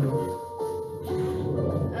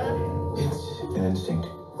 It's an instinct.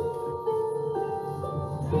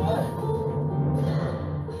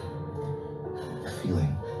 A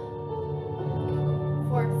feeling.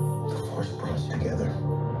 Force. The force brought us together.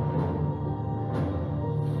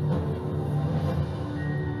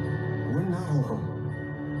 We're not alone.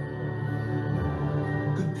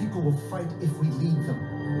 Good people will fight if we lead them.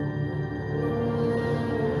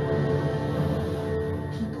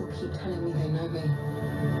 People keep telling me they know me.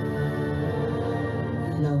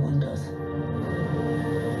 No one does.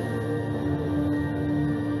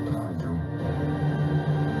 But I do.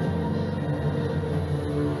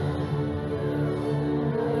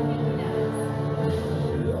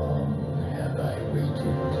 Long have I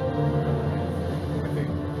waited.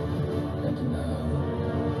 And now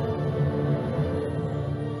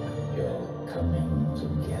you're coming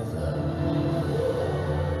together.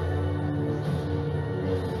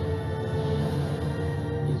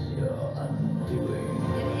 Is your undoing.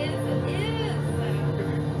 It is.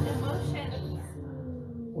 Emotions.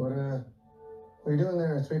 What are you doing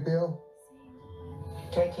there, 3PO?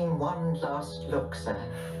 Taking one last look, sir.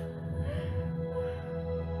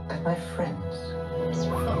 At my friends. Shut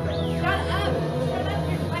up! Shut up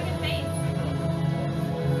your fucking face!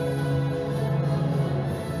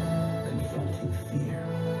 Confronting fear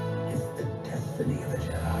is the destiny of a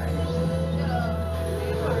Jedi.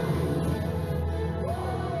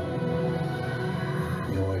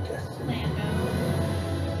 Your destiny.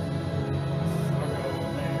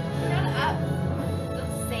 Shut up!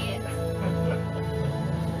 Don't say it.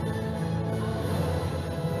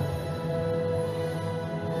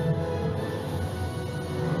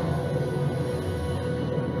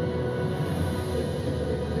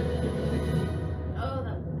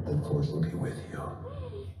 Oh, The force will be with you.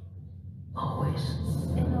 Always.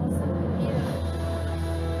 and also you.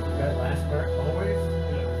 That last part, always?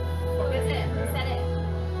 Who is it? Who said it?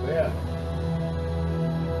 Yeah.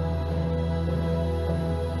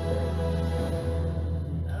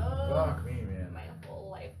 Oh, Fuck me, man. my whole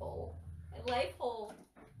life hole. My life hole.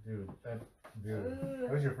 Dude, that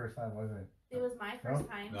was your first time, wasn't it? It was my first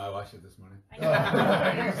time. No, I watched it this morning.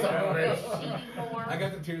 I You son of a bitch. cheating more. I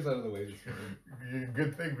got the tears out of the way this morning.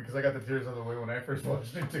 Good thing, because I got the tears out of the way when I first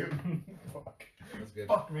watched it too. Fuck. That's good.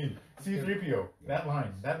 Fuck me. C-3PO. That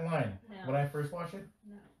line. No. When I first watched it,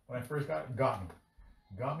 No. when I first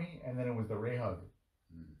got me, and then it was the Ray hug.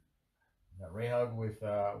 That Ray hug with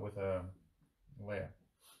Leia.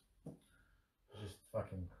 Just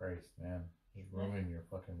fucking Christ, man. Just ruin your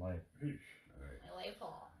fucking life. All right. My life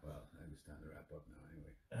hole. Well, I think it's time to wrap up now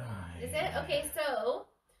anyway. Is it? Okay, so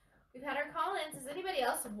we've had our call-ins. Does anybody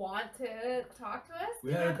else want to talk to us? We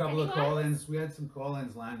Do you had a have couple of anyone? call-ins. We had some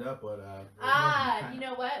call-ins lined up, but You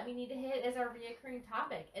know what? We need to hit as our reoccurring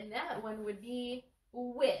topic, and that one would be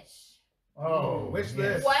wish. Oh, wish yes.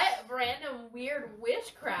 list. What random weird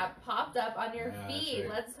wish crap popped up on your Yeah, feed? that's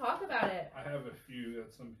right. Let's talk about it. I have a few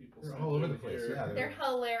that some people They're sent all over in the place. here. Yeah, They're they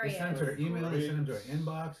hilarious. sent them to our email. They sent them to our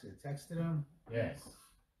inbox. They texted them. Yes.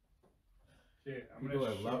 Okay, I'm People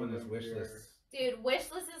gonna are loving show this them wish here. list. Dude,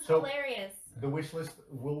 wish list is So- hilarious. The wish list.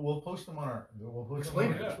 We'll post them on our. We'll post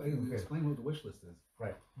Explain them it. on Explain, Okay. explain what the wish list is.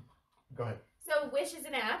 Right. Go ahead. So Wish is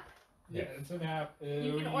an app Yeah, it's an app.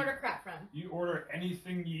 you can order crap from. You order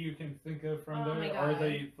anything you can think of from Oh my there, God. or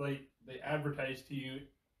they advertise to you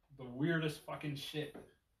the weirdest fucking shit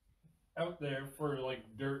out there for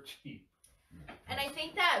like dirt cheap. And I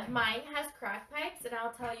think that mine has crack pipes, and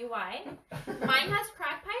I'll tell you why. Mine has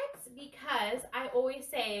crack pipes because I always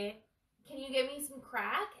say, can you give me some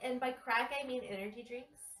crack? And by crack, I mean energy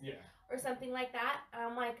drinks Yeah. or something like that.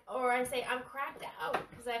 I'm like, or I say, I'm cracked out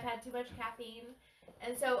because I've had too much caffeine.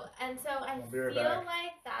 And so I I'll be right feel back.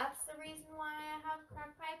 like that's the reason why I have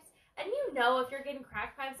crack pipes. And you know, if you're getting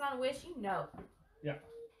crack pipes on Wish, you know. Yeah.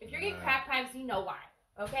 If you're getting crack pipes, you know why.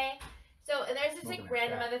 Okay? So, and there's just like Smoking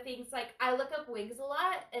random crack. other things. Like, I look up wigs a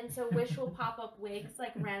lot, and so Wish will pop up wigs,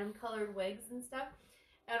 like random colored wigs and stuff.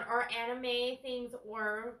 And, or anime things,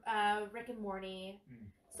 or Rick and Morty.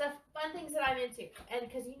 Stuff, fun things that I'm into. And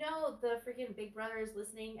because you know the freaking Big Brother is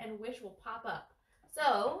listening, and Wish will pop up.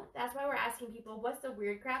 So, that's why we're asking people, what's the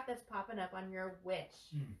weird crap that's popping up on your Wish?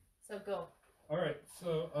 So, go. All right,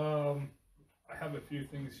 so I have a few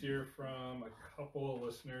things here from a couple of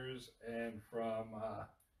listeners and from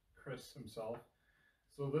Chris himself.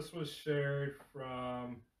 So this was shared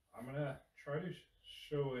from. I'm gonna try to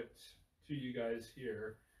show it to you guys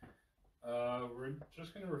here. We're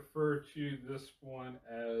just gonna refer to this one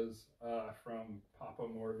as from Papa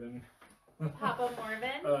Morvan. Papa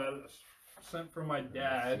Morvan. Sent from my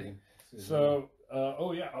dad. So,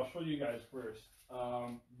 oh yeah, I'll show you guys first.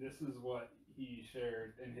 This is what he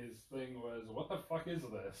shared, and his thing was, "What the fuck is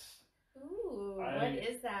this?" Ooh, what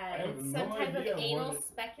is that? I have It's no some type of idea anal what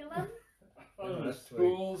speculum? I thought it was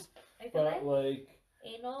tools, but like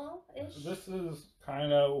anal-ish? this is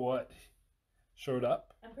kind of what showed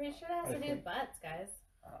up. I'm pretty sure that has to do with butts, guys.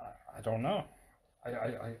 I don't know. I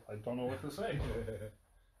don't know what to say.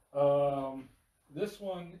 This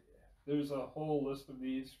one, there's a whole list of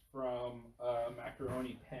these from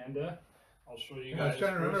Macaroni Panda. I'll show you guys. I was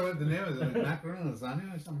trying to remember first. what the name is. Like macaroni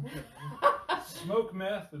lasagna or something. Smoke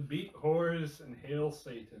meth, beat whores, and hail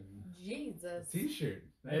Satan. Jesus. T-shirt.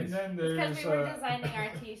 Nice. And then It's there's because we were designing our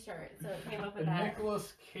T-shirt, so it came up with that.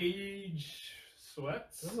 Nicolas Cage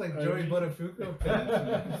sweats. This is like Joey Buttafuoco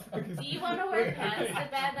pants. Do you want to wear pants to bed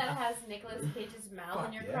that has Nicolas Cage's mouth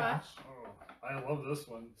in your crotch? Oh, I love this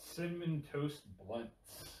one. Cinnamon Toast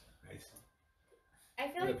Blunts. Nice. I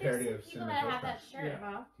feel like there's some people that have that shirt,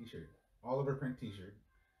 huh? T-shirt. Oliver print T-shirt.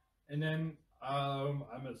 And then I'm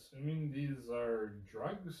assuming these are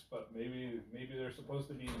drugs, but maybe they're supposed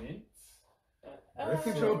to be mints. Birth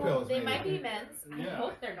control pills. They maybe. might be mints. I Yeah.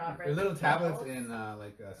 hope they're not. They're little tablets in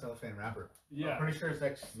like a cellophane wrapper. Yeah. I'm pretty sure it's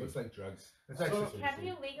ecstasy. Looks like drugs. It's So- ecstasy. Can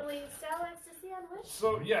you legally sell ecstasy on Wish?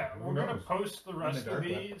 So yeah, Who we're gonna knows? post the rest In the of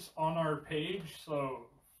dark web. these on our page. So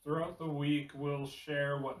throughout the week, we'll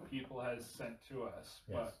share what people has sent to us.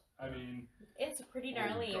 Yes. But I mean, It's pretty Oh,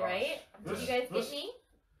 gnarly, gosh. right? Did This- you guys this- get me,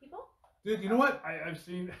 people? Dude, you know what? I've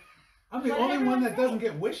seen. I'm the What only did one everyone that say? doesn't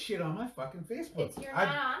get Wish shit on my fucking Facebook. It's you're I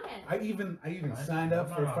not on it. I even I'm signed up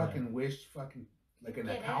not for on fucking it. Wish fucking like an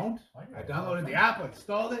Get it? account. I I downloaded the app, I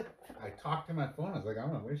installed it. I talked to my phone. I was like,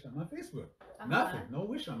 I'm gonna Wish on my Facebook. Nothing. No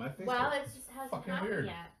Wish on my Facebook. Well, it just hasn't Fucking happened weird.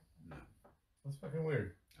 yet. That's fucking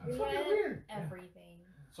weird. We fucking had weird. everything.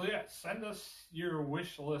 So yeah, send us your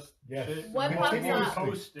wish list. Yes. Shit. What We'll pops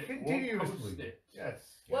post up? it. Continuously. We'll post it.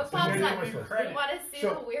 Yes. What Yes. pops Continue up? with We us. Credit. want to see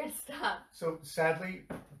So- the weird stuff. So sadly,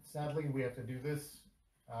 we have to do this.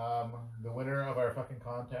 The winner of our fucking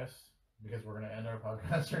contest, because we're gonna end our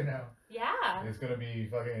podcast right now. Yeah. It's gonna be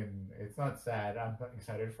fucking. It's not sad. I'm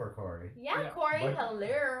excited for Corey. Yeah, Yeah, Corey, but-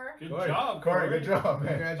 hello. Good Corey. job, Corey, good job, man.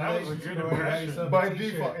 Congratulations, That was a good Corey. Have impression. yourself a By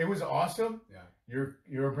t-shirt. default, it was awesome. Yeah.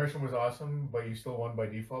 Your impression was awesome, but you still won by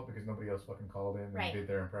default because nobody else fucking called in and Right. did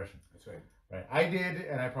their impression. That's right. Right. I did,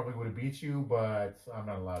 and I probably would have beat you, but I'm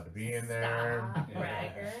not allowed to be in there. Stop, Yeah.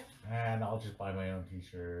 bragger. And I'll just buy my own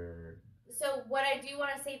T-shirt. So what I do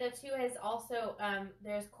want to say though too is also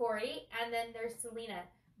there's Corey and then there's Selena,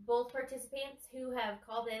 both participants who have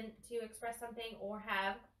called in to express something or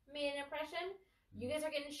have made an impression. You guys are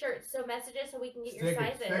getting shirts, so message us so we can get your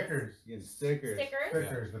sizes. Stickers. You get stickers. Stickers?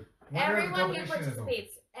 Stickers. The winner of the Everyone who competition is a-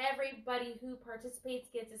 participates, everybody who participates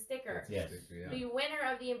gets a sticker. Yes. Sticker, yeah. The winner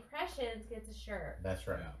of the impressions gets a shirt. That's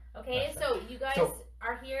right. Yeah. Okay, That's so you guys So-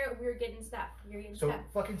 are here. We're getting stuff. You're getting So stuff.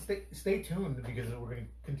 fucking stay tuned because we're going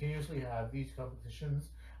to continuously have these competitions.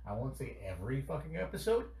 I won't say every fucking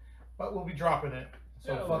episode, but we'll be dropping it.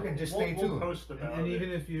 So Yeah, fucking just stay we'll tuned. post about And it. even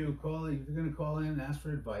if you call, if you're gonna call in and ask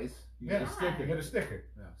for advice, you Yeah. get a sticker. You get a sticker.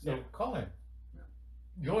 Yeah. So Yeah. call in. Yeah.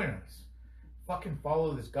 Join us. Fucking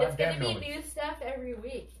follow this It's goddamn gonna be noise. new stuff every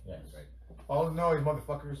week. Yes. Right. Follow the noise,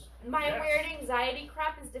 motherfuckers. My Yes. weird anxiety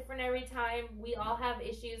crap is different every time. We all have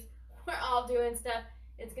issues. We're all doing stuff.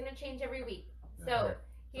 It's gonna change every week. So Right.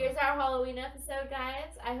 here's our Halloween episode,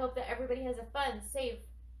 guys. I hope that everybody has a fun, safe,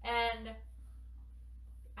 and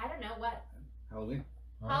I don't know what Halloween.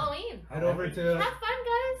 Halloween. Head over to Have fun,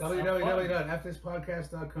 guys.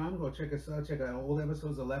 www.fthispodcast.com. Go check us out. Check out old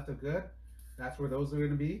episodes of Left of Good. That's where those are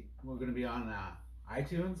going to be. We're going to be on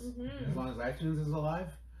iTunes, Mhm. as long as iTunes is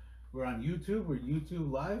alive. We're on YouTube. We're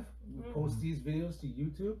YouTube Live. We Mhm. post these videos to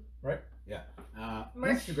YouTube. Right. Yeah.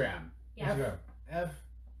 Merch. Instagram. Yeah. Instagram.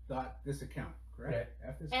 F.this account. Correct?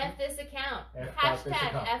 F this F this account. F Hashtag this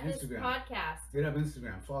account. F this Instagram. podcast. Hit up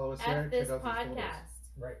Instagram. Follow us there. F this Check out these photos. podcast.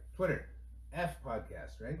 Right. Twitter. F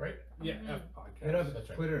Podcast, right? Right. Yeah, Mhm. F Hit up podcast. That's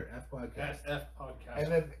right. Twitter. F Podcast. F podcast.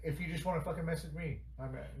 And then if you just want to fucking message me,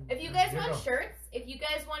 I'm. If you guys you want know. shirts, if you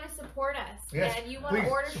guys want to support us, Yes, and you want please to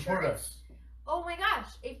order support shirts, us. oh my gosh,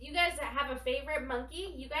 if you guys have a favorite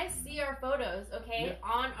monkey, you guys see our photos, okay? Yeah.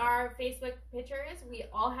 On our Facebook pictures, we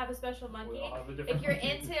all have a special We monkey. all have a different If you're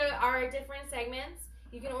into our different segments,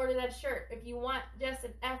 you can order that shirt. If you want just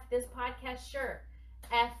an F this podcast shirt,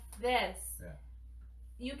 F this. Yeah.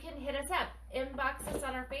 You can hit us up. Inbox us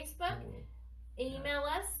on our Facebook. email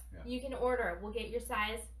us. Yeah. You can order. We'll get your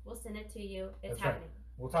size. We'll send it to you. It's That's right. happening.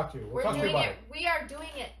 We'll talk to you. We're talk to you doing about it. We are doing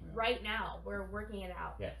it right now. We're working it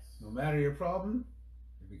out. Yes. No matter your problem,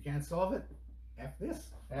 if we can't solve it, F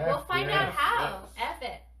this. We'll find out how. F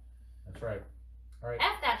it. That's right. All right.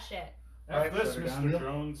 F that shit. F this, Shut her down, Mr. Neil.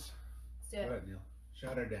 Jones. Let's do it. Go ahead, Neil.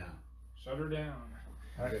 Shut her down. Shut her down.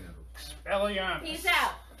 All right. Good enough. Expelliarmus. Peace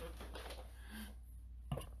out.